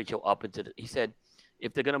move the trade show up he said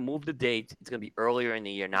if they're going to move the dates, it's going to be earlier in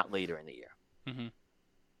the year, not later in the year. Mm-hmm.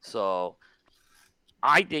 So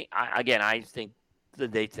I think the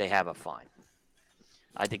dates they have are fine.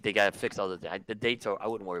 I think they got to fix other things. The dates I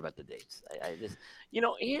wouldn't worry about the dates.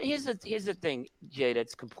 Here's the thing, Jay.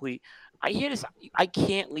 That's complete. I hear this. I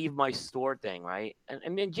can't leave my store thing, right?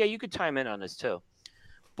 And then Jay, you could chime in on this too.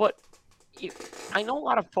 But I know a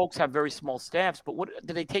lot of folks have very small staffs. But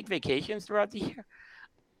do they take vacations throughout the year?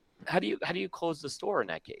 How do you close the store in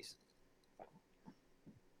that case?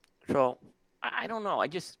 So I don't know.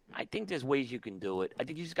 I think there's ways you can do it. I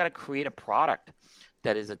think you just got to create a product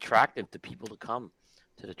that is attractive to people to come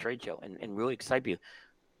to the trade show and really excite you.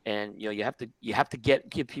 And you have to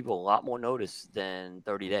give people a lot more notice than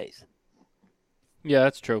 30 days. Yeah,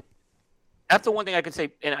 that's true. That's the one thing I could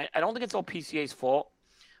say. And I don't think it's all PCA's fault,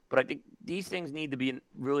 but I think these things need to be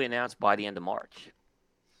really announced by the end of March.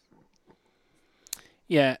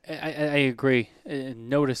 Yeah, I agree.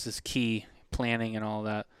 Notice is key, planning and all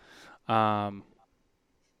that. Well,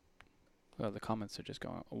 the comments are just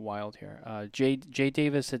going wild here. Jay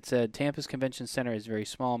Davis had said Tampa's convention center is very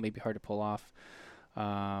small, maybe hard to pull off.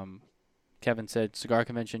 Kevin said cigar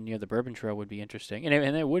convention near the Bourbon Trail would be interesting,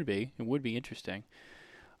 and it would be. It would be interesting.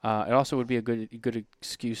 It also would be a good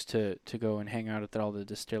excuse to go and hang out at all the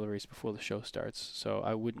distilleries before the show starts. So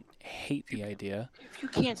I wouldn't hate the idea. If you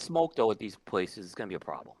can't smoke though at these places, it's gonna be a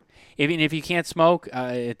problem. Even if you can't smoke,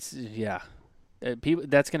 it's people,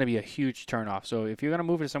 that's going to be a huge turnoff. So if you're going to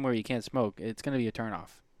move to somewhere you can't smoke, it's going to be a turnoff.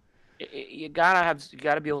 You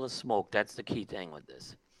gotta be able to smoke. That's the key thing with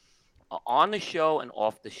this. On the show and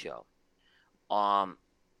off the show,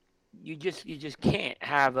 you just can't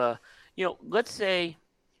have let's say,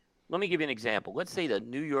 let me give you an example. Let's say the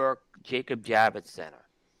New York Jacob Javits Center,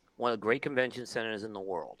 one of the great convention centers in the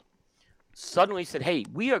world, suddenly said, "Hey,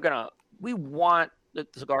 we want the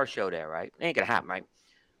cigar show there, right? It ain't gonna happen, right?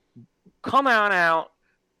 Come on out.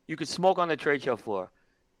 You can smoke on the trade show floor.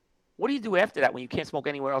 What do you do after that when you can't smoke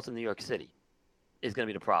anywhere else in New York City? Is going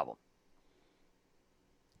to be the problem.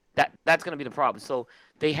 That's going to be the problem. So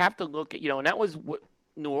they have to look at, and that was what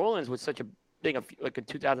New Orleans was such a thing of, like in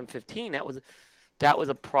 2015. That was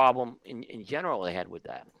a problem in general they had with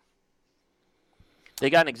that.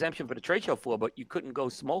 They got an exemption for the trade show floor, but you couldn't go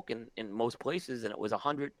smoke in most places, and it was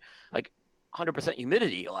 100%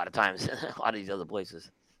 humidity a lot of times in a lot of these other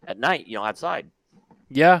places at night, outside.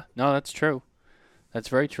 Yeah, no, that's true. That's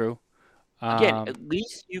very true. Again, at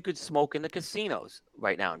least you could smoke in the casinos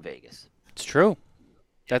right now in Vegas. It's true.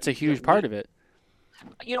 That's a huge part of it.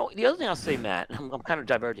 The other thing I'll say, Matt, I'm kind of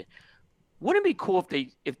divergent. Wouldn't it be cool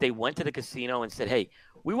if they went to the casino and said, "Hey,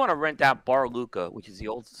 we want to rent out Bar Luca, which is the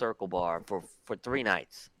old Circle Bar, for 3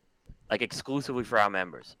 nights, like exclusively for our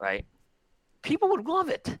members," right? People would love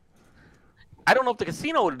it. I don't know if the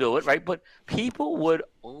casino would do it, right? But people would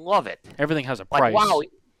love it. Everything has a price. Wow,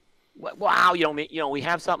 we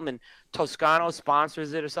have something, and Toscano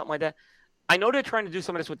sponsors it or something like that. I know they're trying to do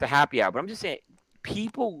some of this with the happy hour, but I'm just saying,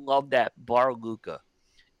 people love that Bar Luca.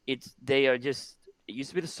 It used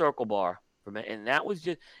to be the Circle Bar, and that was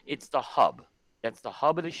it's the hub. That's the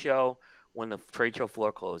hub of the show when the trade show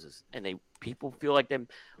floor closes, and people feel like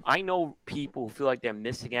I know people who feel like they're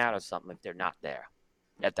missing out on something if they're not there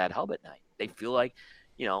at that hub at night. They feel like,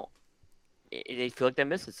 they feel like they're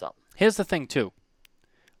missing something. Here's the thing too.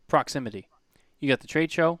 Proximity. You got the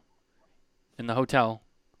trade show and the hotel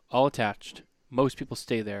all attached. Most people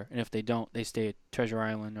stay there, and if they don't, they stay at Treasure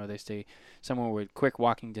Island or they stay somewhere with quick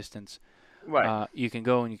walking distance. Right. You can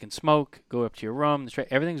go and you can smoke, go up to your room.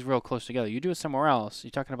 Everything's real close together. You do it somewhere else, you're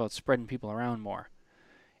talking about spreading people around more.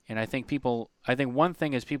 And I think one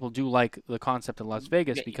thing is people do like the concept of Las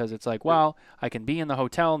Vegas because it's like, well, I can be in the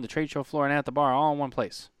hotel, and the trade show floor, and at the bar all in one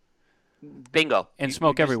place. Bingo. And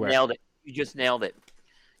smoke everywhere. Nailed it. You just nailed it.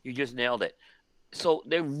 So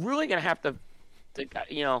they're really going to have to, they're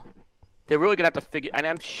really going to have to figure, and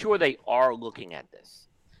I'm sure they are looking at this.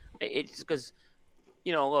 It's because,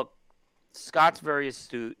 look, Scott's very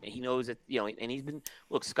astute. He knows that, and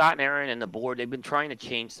Scott and Aaron and the board, they've been trying to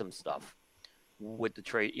change some stuff with the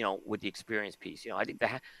trade, with the experience piece. I'm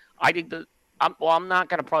not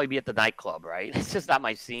going to probably be at the nightclub, right? It's just not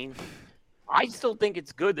my scene. I still think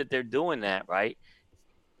it's good that they're doing that, right?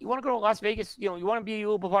 You want to go to Las Vegas, you want to be a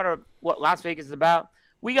little bit part of what Las Vegas is about.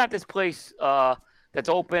 We got this place that's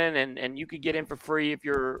open, and you could get in for free if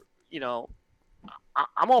you're,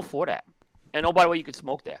 I'm all for that. And oh, by the way, you could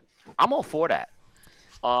smoke there. I'm all for that.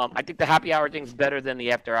 I think the happy hour thing's better than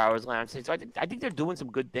the after hours lounge thing. So I think they're doing some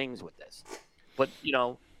good things with this. But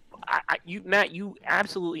Matt, you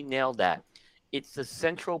absolutely nailed that. It's the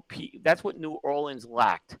central piece. That's what New Orleans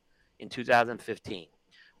lacked in 2015.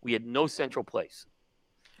 We had no central place.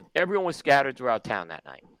 Everyone was scattered throughout town that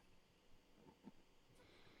night.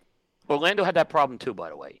 Orlando had that problem too, by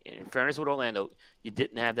the way. In fairness with Orlando, you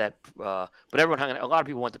didn't have that. But everyone hung. A lot of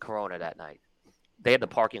people went to Corona that night. They had the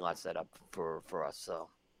parking lot set up for us. So.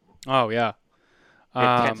 Oh yeah. They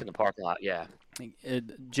had tents in the parking lot. Yeah.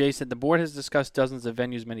 Jay said the board has discussed dozens of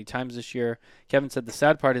venues many times this year. Kevin said the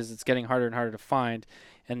sad part is it's getting harder and harder to find.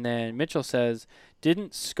 And then Mitchell says,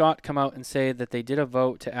 didn't Scott come out and say that they did a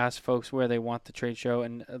vote to ask folks where they want the trade show,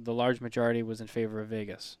 and the large majority was in favor of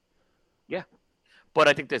Vegas? Yeah, but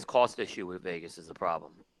I think there's cost issue with Vegas is the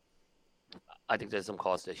problem. I think there's some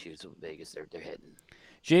cost issues with Vegas. They're hitting.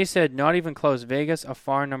 Jay said, not even close. Vegas, a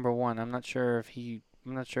far number one. I'm not sure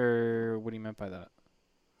what he meant by that.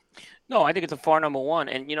 No, I think it's a far number one.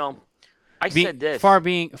 And, I said this.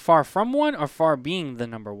 Far from one or far being the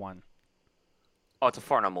number one? Oh, it's a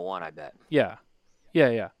far number one, I bet. Yeah.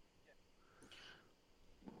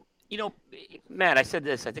 Matt, I said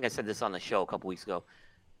this. I think I said this on the show a couple weeks ago.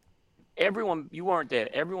 You weren't there.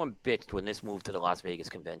 Everyone bitched when this moved to the Las Vegas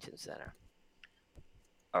Convention Center.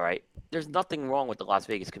 All right? There's nothing wrong with the Las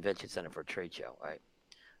Vegas Convention Center for a trade show, right?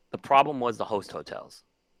 The problem was the host hotels.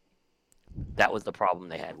 That was the problem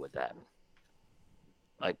they had with that.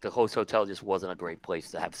 Like, the host hotel just wasn't a great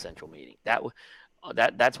place to have central meeting.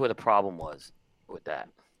 That's where the problem was with that.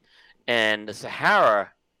 And the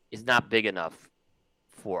Sahara is not big enough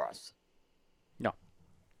for us. No.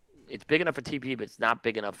 It's big enough for TP, but it's not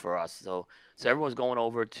big enough for us. So everyone's going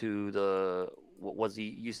over to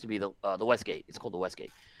used to be the Westgate. It's called the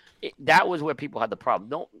Westgate. That was where people had the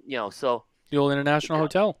problem. So the old International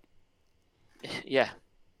Hotel. Yeah.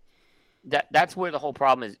 That's where the whole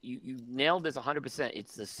problem is. You nailed this 100%.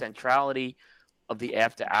 It's the centrality of the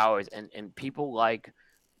after hours, and people like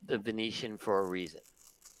the Venetian for a reason.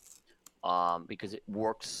 Because it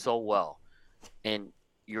works so well, and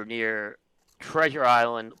you're near Treasure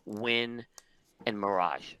Island, Wynn, and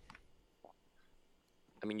Mirage.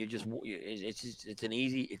 I mean, it's an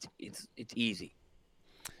easy. It's easy.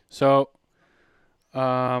 So,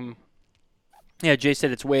 yeah, Jay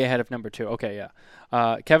said it's way ahead of number two. Okay, yeah.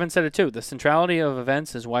 Kevin said it too. The centrality of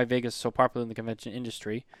events is why Vegas is so popular in the convention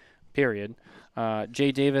industry, period.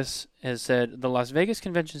 Jay Davis has said the Las Vegas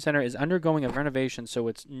Convention Center is undergoing a renovation, so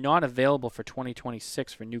it's not available for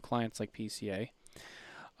 2026 for new clients like PCA.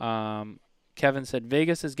 Kevin said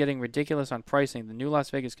Vegas is getting ridiculous on pricing. The new Las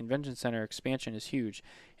Vegas Convention Center expansion is huge,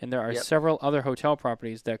 and there are several other hotel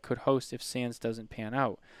properties that could host if Sands doesn't pan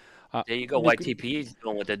out. There you go. YTP is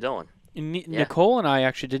doing what they're doing. Nicole and I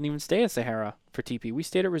actually didn't even stay at Sahara for TP. We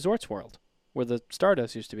stayed at Resorts World, where the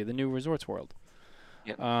Stardust used to be, the new Resorts World.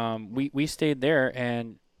 Yep. We stayed there,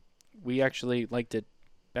 and we actually liked it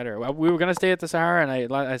better. We were going to stay at the Sahara,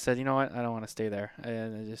 and I said, you know what, I don't want to stay there.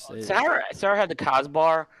 And Sahara had the Cos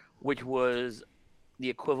Bar, which was the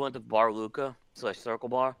equivalent of Bar Luca / Circle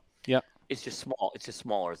Bar. Yep. It's just small. It's just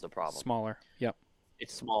smaller is the problem. Smaller. Yep.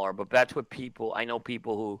 It's smaller, but that's what I know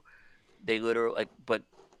people who they literally but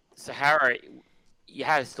Sahara, you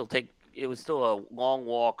had to still it was still a long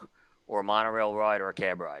walk or a monorail ride or a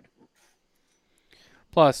cab ride.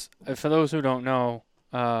 Plus, for those who don't know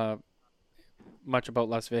much about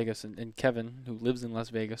Las Vegas, and Kevin, who lives in Las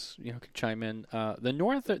Vegas, can chime in. The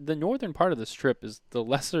northern part of the Strip is the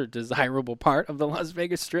lesser desirable part of the Las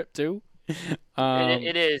Vegas Strip too.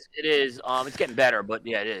 It is. It's getting better, but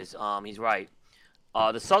yeah, it is. He's right.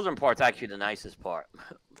 The southern part's actually the nicest part.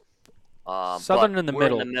 Southern in the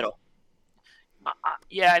middle. In the middle.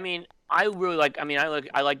 Yeah, I mean, I really like.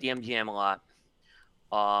 I like the MGM a lot.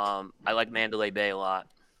 I like Mandalay Bay a lot.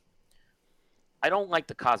 I don't like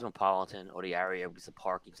the Cosmopolitan or the area because the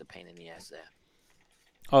parking's a pain in the ass there.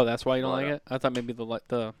 Oh, that's why you don't like it? I thought maybe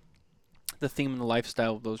the theme and the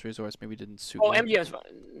lifestyle of those resorts maybe didn't suit. Oh, MGM's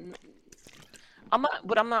fine.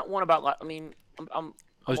 I'm not one about. I mean, I'm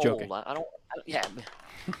I was joking. I don't. Yeah.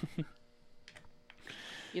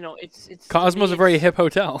 It's Cosmo's a very hip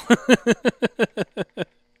hotel.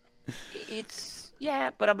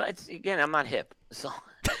 But I'm not hip. So,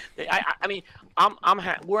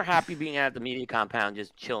 we're happy being at the media compound,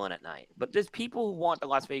 just chilling at night. But there's people who want the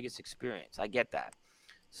Las Vegas experience. I get that.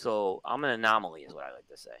 So I'm an anomaly, is what I like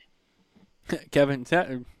to say. Kevin,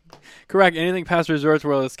 correct. Anything past Resorts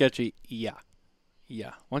World is sketchy. Yeah.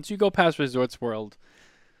 Once you go past Resorts World.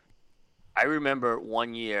 I remember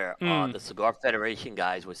one year the Cigar Federation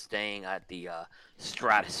guys were staying at the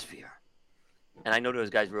Stratosphere. And I know those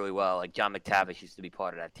guys really well. Like John McTavish used to be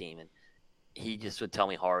part of that team, and he just would tell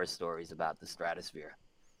me horror stories about the Stratosphere.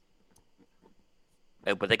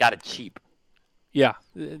 But they got it cheap. Yeah.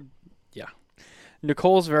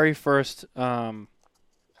 Nicole's very first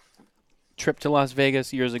trip to Las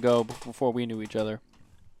Vegas years ago, before we knew each other,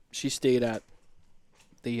 she stayed at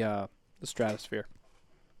the Stratosphere.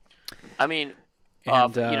 I mean,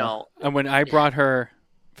 and when I brought her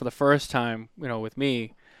for the first time, with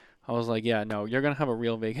me, I was like, yeah, no, you're going to have a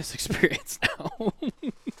real Vegas experience now.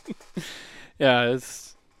 Yeah,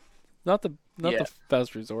 it's not the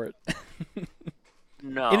best resort.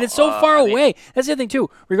 No. And it's so far away. That's the other thing, too.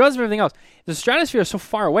 Regardless of everything else, the Stratosphere is so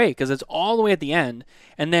far away because it's all the way at the end.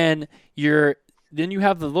 And then you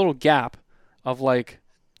have the little gap of like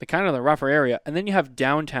the kind of the rougher area, and then you have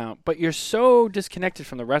downtown. But you're so disconnected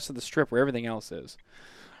from the rest of the strip where everything else is.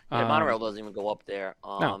 Yeah, monorail doesn't even go up there.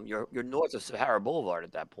 No. You're north of Sahara Boulevard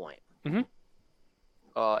at that point. Mhm.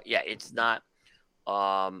 Yeah, it's not.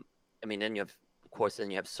 I mean, then you have, of course, then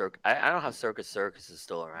you have Circus. I don't know how Circus is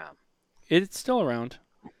still around. It's still around.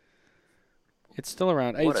 It's still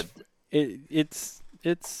around. What It's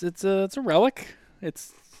a relic.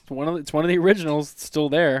 It's one of the originals. It's still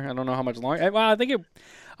there. I don't know how much longer. Well,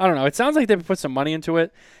 I don't know. It sounds like they put some money into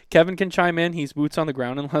it. Kevin can chime in. He's boots on the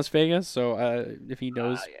ground in Las Vegas, so if he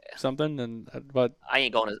knows something, then but I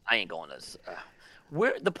ain't going to.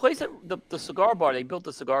 Where the place that the cigar bar, they built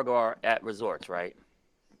the cigar bar at Resorts, right?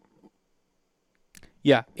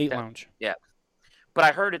 yeah, 8 Lounge. Yeah, but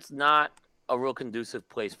I heard it's not a real conducive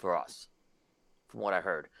place for us, from what I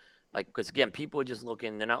heard. Like, because again, people are just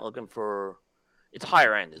looking. They're not looking for. It's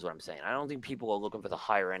higher end, is what I'm saying. I don't think people are looking for the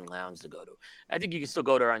higher end lounge to go to. I think you can still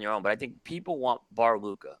go there on your own, but I think people want Bar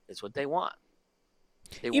Luca. It's what they want.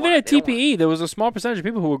 Even at TPE, there was a small percentage of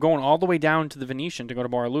people who were going all the way down to the Venetian to go to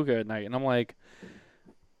Bar Luca at night, and I'm like,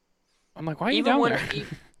 why are you down there?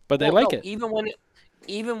 But they like it.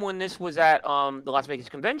 Even when this was at the Las Vegas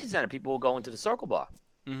Convention Center, people were going to the Circle Bar.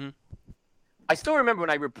 Mm-hmm. I still remember when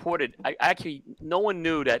I reported. No one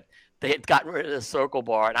knew that they had gotten rid of the Circle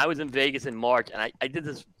Bar, and I was in Vegas in March, and I did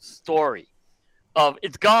this story of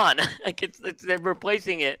it's gone. Like they're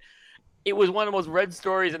replacing it. It was one of the most read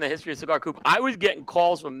stories in the history of Cigar Coop. I was getting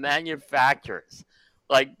calls from manufacturers.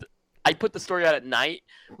 Like, I put the story out at night.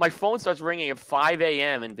 My phone starts ringing at 5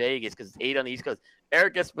 a.m. in Vegas because it's 8 on the East Coast.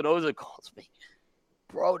 Eric Espinoza calls me.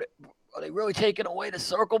 Bro, are they really taking away the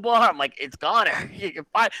Circle Bar? I'm like, it's gone.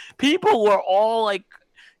 People were all like,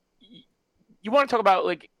 you want to talk about,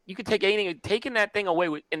 like, you could take anything, taking that thing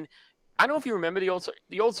away. And I don't know if you remember the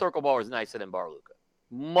old Circle Bar was nicer than Bar Luca.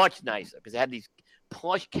 Much nicer because it had these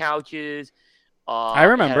plush couches. I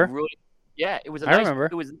remember. It was. I remember.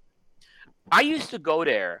 I used to go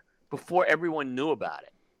there before everyone knew about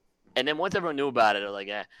it, and then once everyone knew about it, they're like,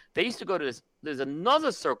 They used to go to this. There's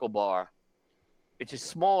another Circle Bar, which is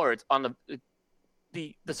smaller. It's on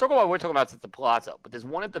the Circle Bar we're talking about is at the Palazzo, but there's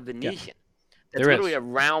one at the Venetian. Yeah. That's literally a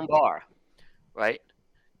round bar, right?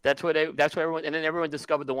 That's where everyone, and then everyone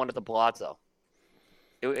discovered the one at the Palazzo.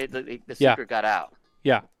 The secret got out.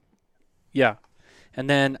 Yeah. Yeah. And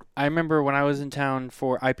then I remember when I was in town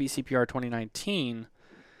for IPCPR 2019,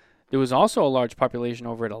 there was also a large population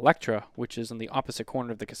over at Electra, which is in the opposite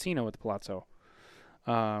corner of the casino at the Palazzo. It's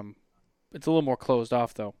a little more closed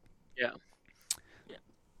off, though. Yeah.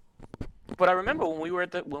 But I remember when we were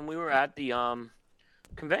at the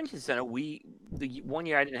convention center, the one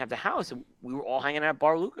year I didn't have the house, and we were all hanging out at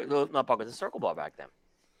Bar Luca, not Bar, the Circle Bar back then.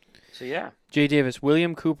 So yeah. Jay Davis,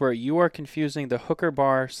 William Cooper, you are confusing the hooker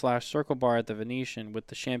bar / Circle Bar at the Venetian with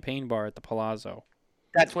the champagne bar at the Palazzo.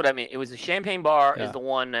 That's what I mean. It was the champagne bar is the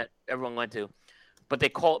one that everyone went to, but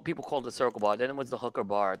people called it the Circle Bar. Then it was the hooker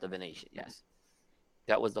bar at the Venetian. Yes,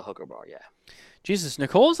 that was the hooker bar. Yeah. Jesus,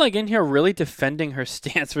 Nicole's like in here really defending her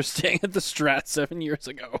stance for staying at the Strat 7 years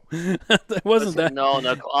ago. No,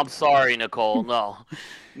 Nicole, I'm sorry, Nicole. No.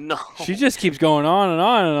 She just keeps going on, and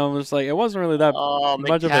I'm just like, it wasn't really that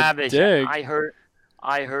much of a dig.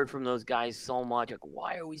 I heard from those guys so much. Like,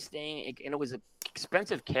 why are we staying? And it was an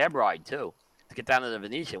expensive cab ride too to get down to the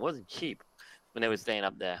Venetian. It wasn't cheap when they were staying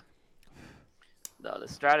up there. No, the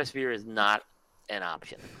Stratosphere is not an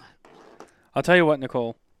option. I'll tell you what,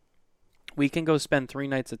 Nicole. We can go spend 3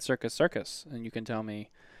 nights at Circus, and you can tell me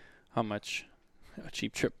how much a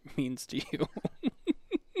cheap trip means to you.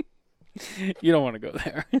 You don't want to go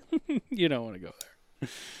there. You don't want to go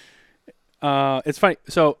there. It's funny.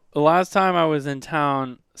 So the last time I was in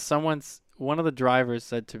town, one of the drivers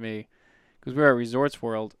said to me, because we were at Resorts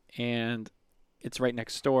World, and it's right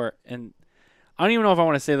next door, and I don't even know if I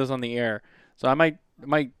want to say this on the air, so I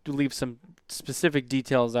might leave some specific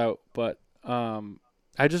details out, but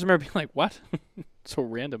I just remember being like, what? So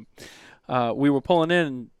random. We were pulling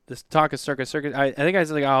in this talk of Circus. I think I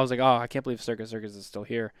was like, oh, I can't believe Circus is still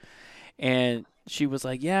here. And she was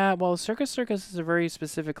like, yeah, well, Circus is a very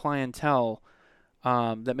specific clientele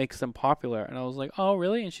that makes them popular. And I was like, oh,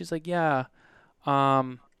 really? And she's like, yeah.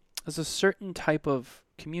 There's a certain type of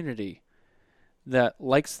community that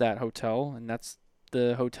likes that hotel, and that's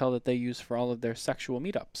the hotel that they use for all of their sexual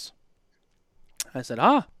meetups. I said,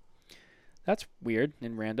 that's weird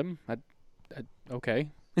and random. Okay.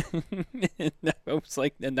 And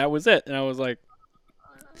that was it. And I was like,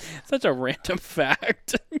 such a random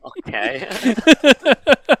fact. Okay.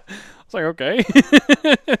 I was like, okay.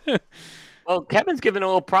 Well, Kevin's giving a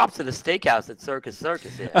little props to the steakhouse at Circus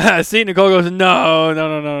here. See, Nicole goes,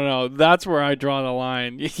 no. That's where I draw the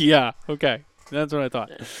line. Yeah, okay. That's what I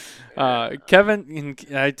thought. Kevin,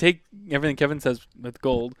 I take everything Kevin says with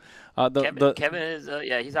gold. Kevin is,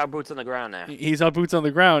 he's our boots on the ground now. He's on boots on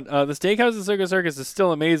the ground. The steakhouse at Circus is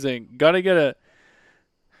still amazing. Gotta get a,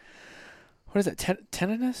 what is it,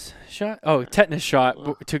 tetanus shot? Oh, tetanus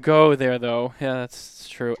shot to go there, though. Yeah, that's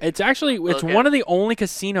true. It's actually, it's one of the only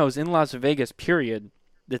casinos in Las Vegas, period,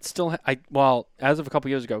 that still, as of a couple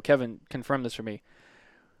years ago, Kevin confirmed this for me.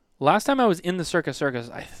 Last time I was in the Circus,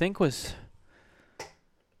 I think was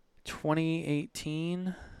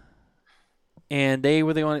 2018, and they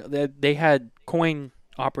were the only, they had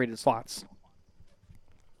coin-operated slots.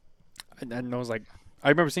 And I was like, I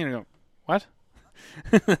remember seeing it and go, what?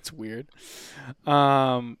 That's weird.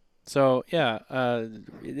 So yeah,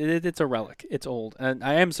 it's a relic. It's old, and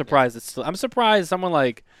I am surprised it's still. I'm surprised someone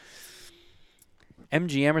like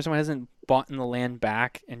MGM or someone hasn't bought the land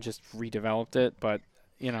back and just redeveloped it. But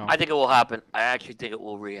I think it will happen. I actually think it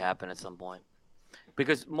will re-happen at some point,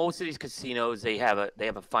 because most of these casinos they have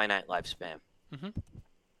a finite lifespan. Mm-hmm.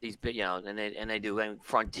 These and they do. Like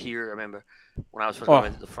Frontier. I remember when I was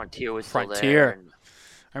going, the Frontier was still there. And,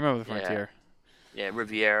 I remember the Frontier. Yeah,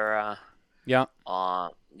 Riviera. Yeah.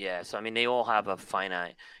 Yeah. So I mean, they all have a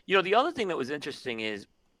finite. The other thing that was interesting is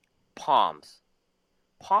Palms.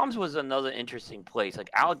 Palms was another interesting place. Like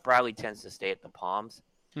Alec Bradley tends to stay at the Palms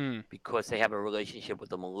because they have a relationship with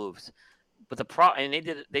the Maloofs. But and they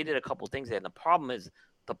did a couple things there. And the problem is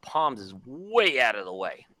the Palms is way out of the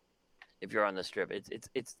way. If you're on the Strip,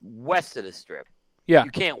 it's west of the Strip. Yeah.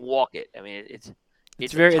 You can't walk it. I mean,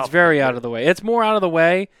 it's very out of the way. It's more out of the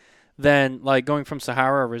way than like going from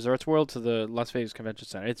Sahara or Resorts World to the Las Vegas Convention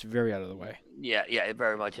Center. It's very out of the way. Yeah, it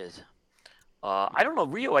very much is. I don't know.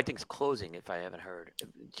 Rio, I think, is closing, if I haven't heard.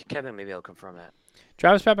 Kevin, maybe I'll confirm that.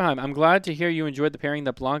 Travis Pappenheim, I'm glad to hear you enjoyed the pairing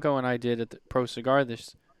that Blanco and I did at the Pro Cigar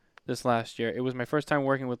this last year. It was my first time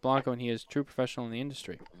working with Blanco, and he is a true professional in the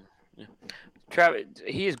industry. Yeah.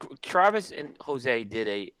 Travis and Jose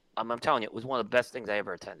did I'm telling you, it was one of the best things I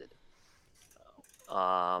ever attended.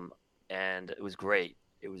 And it was great.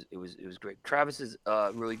 It was great. Travis is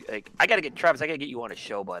really like, I gotta get you on a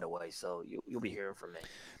show, by the way, so you'll be hearing from me.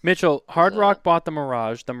 Mitchell, Hard Rock bought the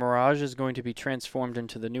Mirage. The Mirage is going to be transformed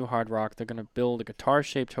into the new Hard Rock. They're going to build a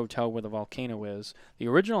guitar-shaped hotel where the volcano is. The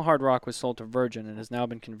original Hard Rock was sold to Virgin and has now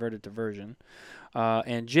been converted to Virgin.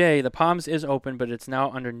 And Jay, the Palms is open, but it's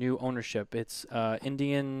now under new ownership. It's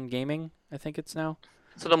Indian Gaming, I think it's now.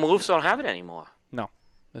 So the Maloofs don't have it anymore? No,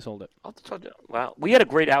 they sold it. Wow, we had a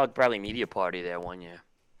great Alec Bradley media party there one year.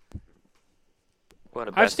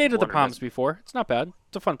 I've stayed at the Palms before. It's not bad.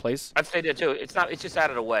 It's a fun place. I've stayed there too. It's just out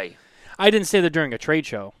of the way. I didn't stay there during a trade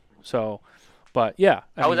show, but yeah.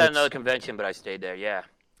 I was at another convention, but I stayed there. Yeah.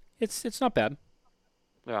 It's not bad.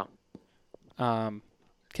 Yeah.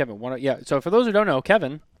 Kevin, so for those who don't know,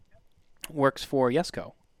 Kevin works for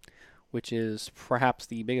Yesco, which is perhaps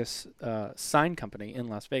the biggest sign company in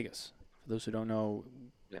Las Vegas. For those who don't know,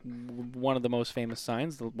 one of the most famous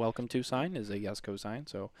signs, the Welcome To sign, is a Yesco sign.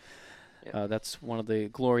 So that's one of the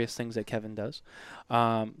glorious things that Kevin does.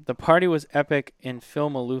 The party was epic in Phil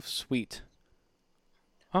Maloof's suite.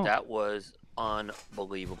 Oh. That was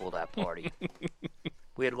unbelievable, that party.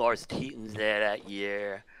 We had Lars Teetons there that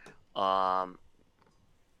year. I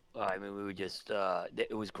mean, we were just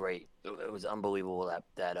it was great. It was unbelievable,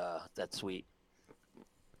 that suite.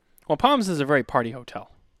 Well, Palms is a very party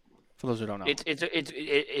hotel, for those who don't know.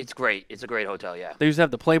 It's great. It's a great hotel, yeah. They used to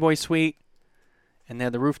have the Playboy suite, and they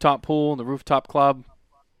had the rooftop pool, the rooftop club.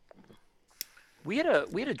 We had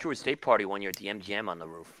a Drew Estate party one year at the MGM on the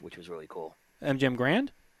roof, which was really cool. MGM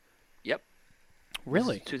Grand? Yep.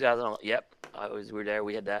 Really? 2000. Yep. We were there.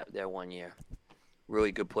 We had that there one year.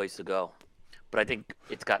 Really good place to go. But I think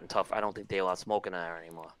it's gotten tough. I don't think they allow smoking there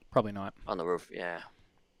anymore. Probably not. On the roof, yeah.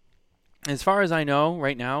 As far as I know,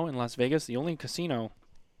 right now in Las Vegas, the only casino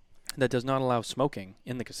that does not allow smoking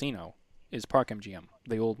in the casino is Park MGM,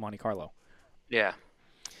 the old Monte Carlo. Yeah.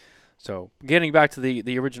 So getting back to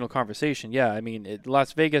the original conversation, yeah, I mean,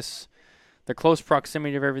 Las Vegas, the close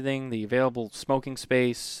proximity of everything, the available smoking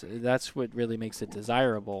space, that's what really makes it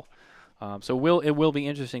desirable. So it will be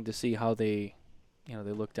interesting to see how they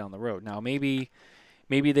look down the road. Now, maybe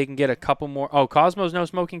they can get a couple more. Oh, Cosmo's no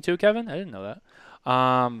smoking too, Kevin? I didn't know that.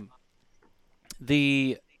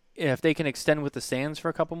 If they can extend with the Sands for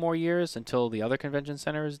a couple more years until the other convention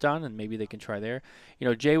center is done, and maybe they can try there.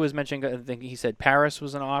 Jay was mentioning, I think he said Paris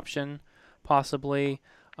was an option, possibly.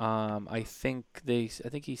 I think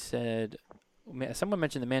he said, someone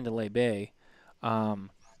mentioned the Mandalay Bay.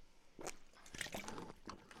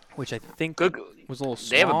 which I think Good. was a little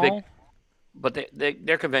They have a big, small. but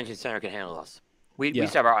their convention center can handle us. We Yeah.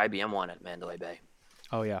 used to have our IBM one at Mandalay Bay.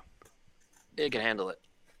 Oh yeah, It can handle it.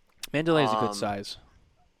 Mandalay is a good size.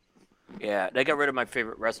 Yeah, they got rid of my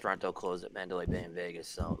favorite restaurant though, closed at Mandalay Bay in Vegas.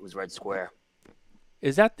 So it was Red Square.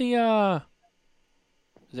 Is that the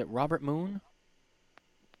Is it Robert Moon?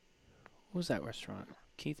 What was that restaurant?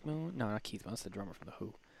 Keith Moon? No, not Keith Moon. That's the drummer from The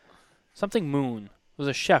Who. Something Moon. It was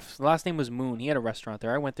a chef. The last name was Moon. He had a restaurant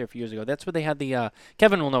there. I went there a few years ago. That's where they had the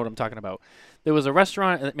Kevin will know what I'm talking about. There was a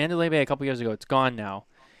restaurant at Mandalay Bay a couple years ago. It's gone now.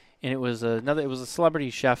 And it was a celebrity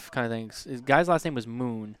chef kind of thing. His guy's last name was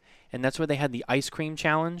Moon, and that's where they had the ice cream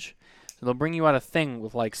challenge. So they'll bring you out a thing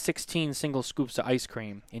with like 16 single scoops of ice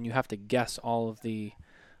cream, and you have to guess all of the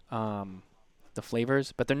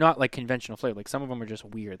flavors, but they're not like conventional flavor. Like some of them are just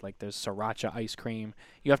weird. Like there's sriracha ice cream.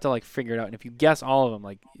 You have to like figure it out, and if you guess all of them,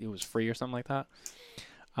 like it was free or something like that.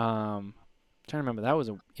 Trying to remember, that was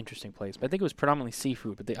an interesting place. But I think it was predominantly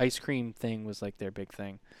seafood, but the ice cream thing was like their big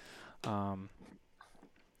thing. But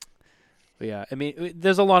yeah, I mean,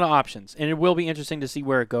 there's a lot of options, and it will be interesting to see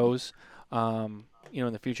where it goes, in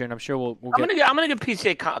the future. And I'm sure we'll I'm get. gonna give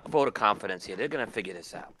PCA vote of confidence here. They're gonna figure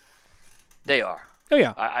this out. They are. Oh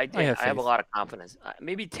yeah, I have have a faith. lot of confidence.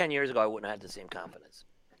 Maybe 10 years ago I wouldn't have had the same confidence,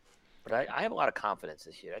 but I have a lot of confidence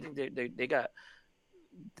this year. I think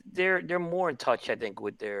they're more in touch, I think,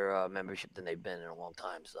 with their membership than they've been in a long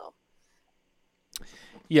time. So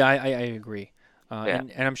Yeah, I agree, Yeah.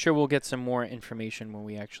 and I'm sure we'll get some more information when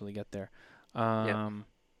we actually get there.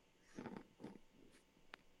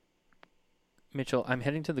 Mitchell, I'm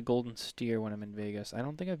heading to the Golden Steer when I'm in Vegas. I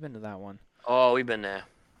don't think I've been to that one. Oh, we've been there.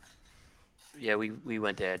 Yeah, we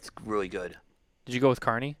went there. It's really good. Did you go with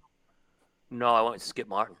Carney? No, I went with Skip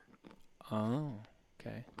Martin. Oh,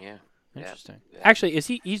 okay. Yeah. Interesting. Yeah. Actually,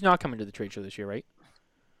 he's not coming to the trade show this year, right?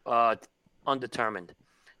 Undetermined.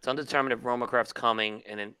 It's undetermined if Romacraft's coming,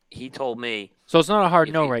 and then he told me So it's not a hard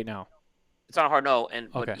If no he- right now. it's not a hard no,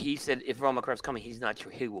 but Okay. he said if Romacraft's coming, he's not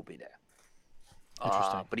sure he will be there.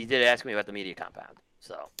 Interesting. But he did ask me about the media compound,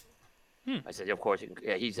 so I said, of course.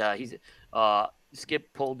 Yeah, he's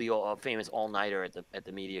Skip pulled the famous all-nighter at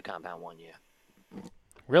the media compound one year.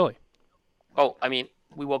 Really? Oh, I mean,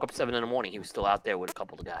 we woke up 7 a.m. He was still out there with a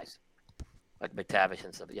couple of guys, like McTavish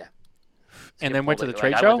and stuff. Yeah. And Skip then went to pulled the it.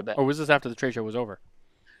 trade I show, went to bed. or was this after the trade show was over?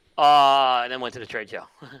 And then went to the trade show.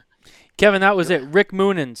 Kevin, that was it. Rick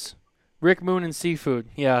Moonan's Seafood.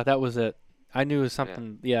 Yeah, that was it. I knew it was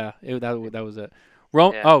something. Yeah, that was it.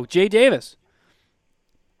 Yeah. Oh, Jay Davis.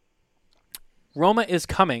 Roma is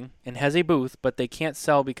coming and has a booth, but they can't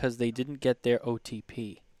sell because they didn't get their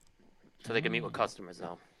OTP. So they can meet with customers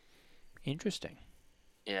now. Interesting.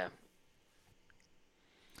 Yeah.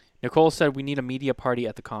 Nicole said we need a media party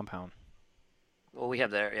at the compound. Well, we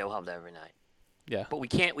have that. Yeah, we'll have that every night. Yeah. But we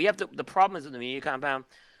can't. We have to. The problem is in the media compound,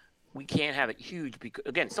 we can't have it huge because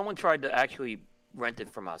again, someone tried to actually rent it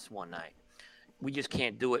from us one night. We just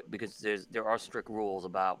can't do it because there are strict rules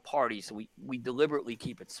about parties. So we deliberately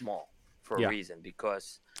keep it small for Yeah. a reason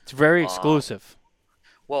because It's very exclusive.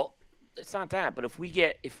 well, it's not that. But if we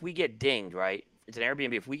get dinged, right? It's an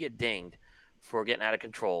Airbnb. If we get dinged for getting out of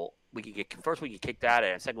control, we get kicked out of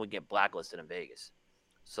it, and second we get blacklisted in Vegas.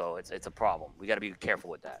 So it's a problem. We got to be careful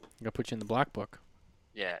with that. I'm gonna put you in the black book.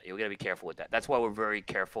 Yeah, we got to be careful with that. That's why we're very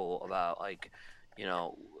careful about like,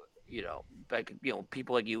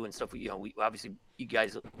 people like you and stuff. We obviously you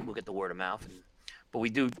guys look at the word of mouth, but we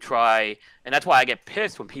do try, and that's why I get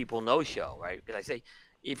pissed when people no show, right? Because I say,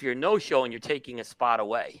 if you're no show and you're taking a spot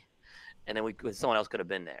away, and then someone else could have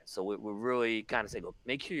been there. So we're really kind of saying, look,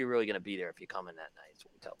 make sure you're really going to be there if you come in that night. That's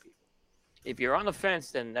what we tell people. If you're on the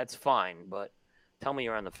fence, then that's fine, but tell me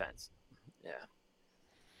you're on the fence. Yeah.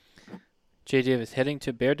 Jay Davis heading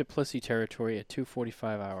to Bear Duplessis territory at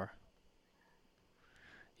 2:45 hour.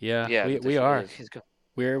 Yeah, we are.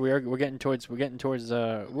 We're getting towards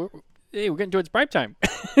prime time.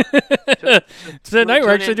 Tonight we're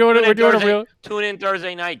actually doing it. We're doing a real. Tune in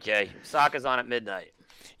Thursday night, Jay. Soccer's on at midnight.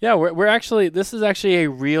 Yeah, we're actually. This is actually a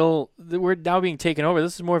real. We're now being taken over.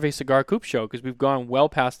 This is more of a cigar coupe show because we've gone well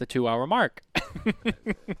past the 2-hour mark.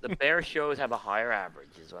 The Bear shows have a higher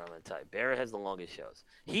average, is what I'm going to tell you. Bear has the longest shows.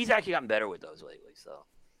 He's actually gotten better with those lately. So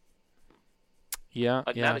Yeah,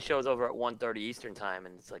 now the show's over at 1:30 Eastern time,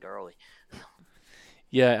 and it's like early.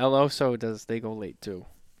 Yeah, El Oso does. They go late too.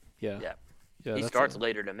 Yeah. Yeah, he starts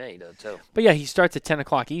later than me though too. But yeah, he starts at 10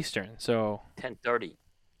 o'clock Eastern. So 10:30.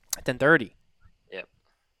 10:30. Yep.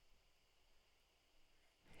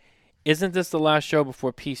 Isn't this the last show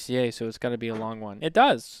before PCA? So it's got to be a long one. It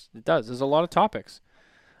does. There's a lot of topics.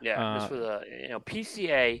 Yeah, this was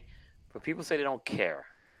PCA. For people say they don't care,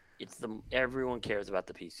 everyone cares about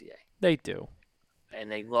the PCA, They do.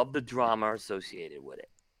 and they love the drama associated with it.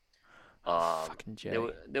 Fucking Jay.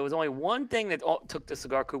 There was only one thing that took the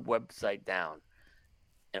Cigar Coop website down,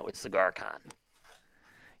 and it was CigarCon.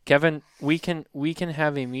 Kevin, we can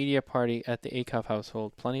have a media party at the Acuff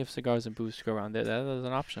household. Plenty of cigars and booze to go around. That is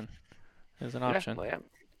an option. There's an option.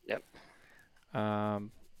 Yep.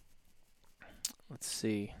 Let's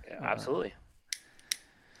see. Yeah, absolutely.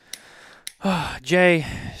 Jay,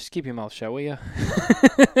 just keep your mouth shut, will you?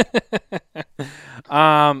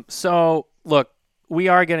 So look, we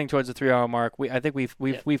are getting towards the 3-hour mark. I think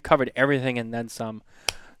we've covered everything and then some.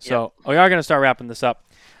 So we are going to start wrapping this up.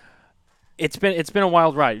 It's been a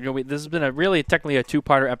wild ride. You know, this has been technically a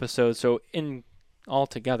 2-parter episode. So in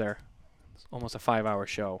altogether, it's almost a 5-hour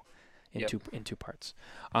show in two parts.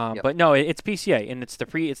 But no, it's PCA and it's the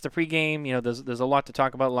pregame. You know, there's a lot to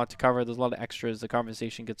talk about, a lot to cover. There's a lot of extras. The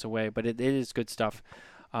conversation gets away, but it is good stuff.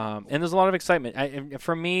 And there's a lot of excitement.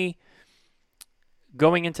 For me,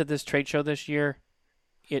 going into this trade show this year,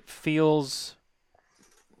 it feels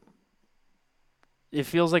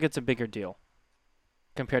like it's a bigger deal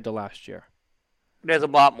compared to last year. There's a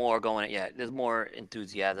lot more going. Yeah, there's more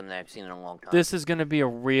enthusiasm than I've seen in a long time. This is going to be a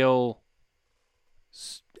real,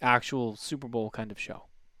 actual Super Bowl kind of show.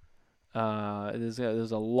 There's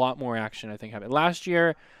a lot more action, I think, happening. Last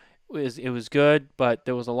year, it was good, but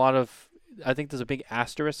there was a lot of. I think there's a big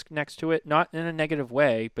asterisk next to it, not in a negative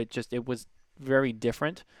way, but just it was very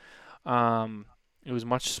different. It was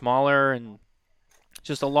much smaller and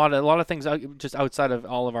just a lot of things just outside of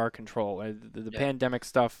all of our control. The pandemic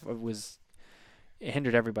stuff it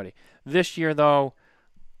hindered everybody. This year, though,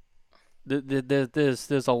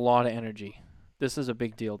 there's a lot of energy. This is a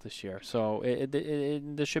big deal this year, so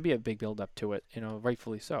there should be a big build up to it. You know,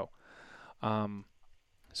 rightfully so.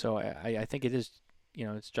 So I think it is. You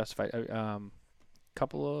know, it's justified.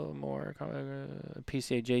 Couple of more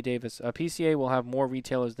PCA. Jay Davis. PCA will have more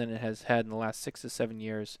retailers than it has had in the last 6 to 7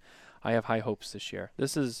 years. I have high hopes this year.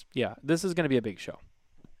 This is going to be a big show.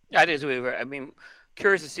 Yeah, it is. I mean,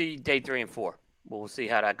 curious to see day 3 and 4. We'll see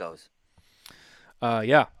how that goes.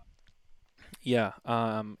 Yeah.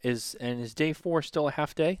 Is day 4 still a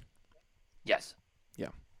half day? Yes.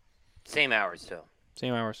 Yeah. Same hours too.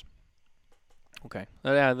 Same hours. Okay.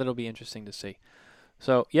 Yeah, that'll be interesting to see.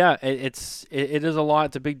 So yeah, it is a lot.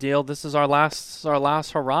 It's a big deal. This is our last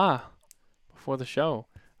hurrah before the show.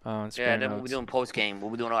 Then we'll be doing post game. We'll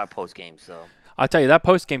be doing our post game. So I'll tell you that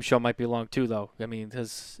post game show might be long too, though. I mean,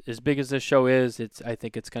 as big as this show is, I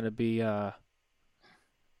think it's going to be a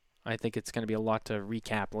lot to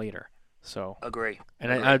recap later. So agree.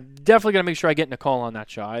 And I'm definitely going to make sure I get Nicole on that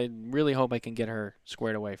show. I really hope I can get her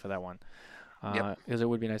squared away for that one. Because it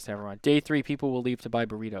would be nice to have her on. Day 3, people will leave to buy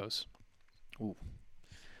burritos. Ooh.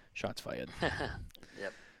 Shots fired.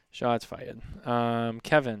 Yep. Shots fired.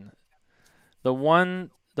 Kevin, the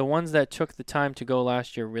ones that took the time to go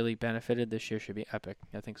last year really benefited. This year should be epic.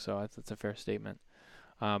 I think so. That's a fair statement.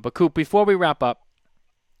 But Coop, before we wrap up,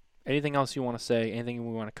 anything else you want to say? Anything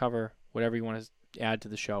we want to cover? Whatever you want to add to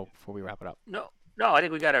the show before we wrap it up? No. I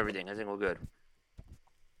think we got everything. I think we're good.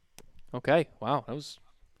 Okay. Wow.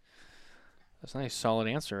 That's a nice, solid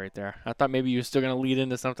answer right there. I thought maybe you were still going to lead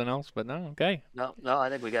into something else, but no, okay. No, I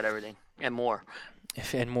think we got everything and more.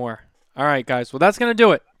 And more. All right, guys. Well, that's going to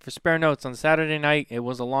do it for Spare Notes on Saturday night. It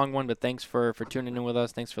was a long one, but thanks for tuning in with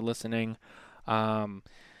us. Thanks for listening.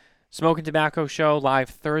 Smoke and Tobacco Show live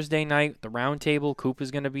Thursday night. The Roundtable. Coop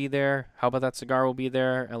is going to be there. How About That Cigar will be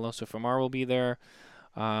there. El Oso Fumar will be there.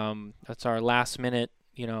 That's our last minute,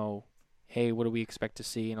 hey, what do we expect to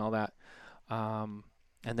see and all that.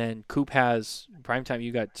 And then Coop has primetime.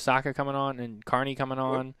 You got Saka coming on and Carney coming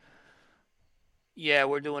on. Yeah,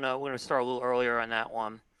 we're going to start a little earlier on that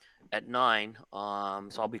one at 9. So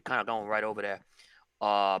I'll be kind of going right over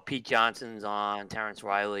there. Pete Johnson's on. Terrence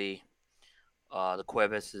Riley. The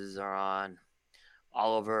Cuevases are on.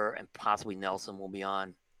 Oliver and possibly Nelson will be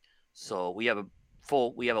on. So we have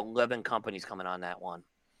 11 companies coming on that one.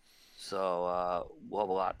 So we'll have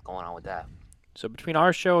a lot going on with that. So between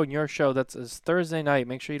our show and your show, that's Thursday night.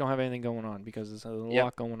 Make sure you don't have anything going on because there's a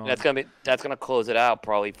lot going on. That's gonna close it out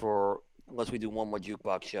probably unless we do one more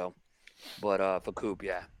jukebox show. But for Coop,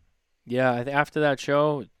 yeah. Yeah, after that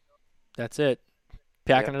show, that's it.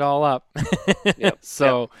 Packing it all up. Yep.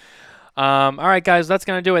 So, all right, guys, that's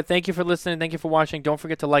gonna do it. Thank you for listening. Thank you for watching. Don't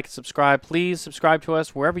forget to like and subscribe. Please subscribe to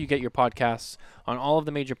us wherever you get your podcasts on all of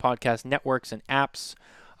the major podcast networks and apps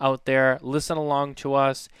out there. Listen along to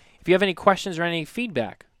us. If you have any questions or any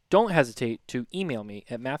feedback, don't hesitate to email me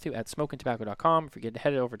at matthew@smokeandtobacco.com. If you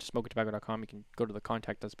head over to smokeandtobacco.com, you can go to the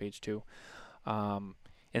Contact Us page too.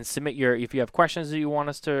 and submit if you have questions that you want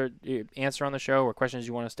us to answer on the show or questions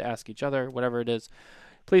you want us to ask each other, whatever it is,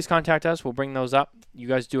 please contact us. We'll bring those up. You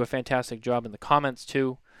guys do a fantastic job in the comments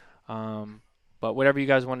too. But whatever you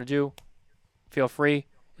guys want to do, feel free.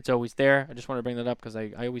 It's always there. I just want to bring that up because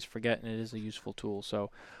I always forget, and it is a useful tool. So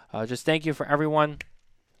just thank you for everyone,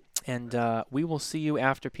 and we will see you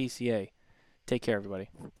after PCA. Take care, everybody.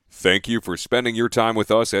 Thank you for spending your time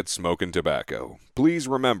with us at Smokin' Tobacco. Please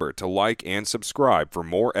remember to like and subscribe for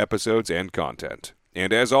more episodes and content.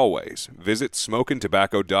 And as always, visit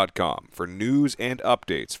smokingtobacco.com for news and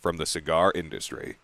updates from the cigar industry.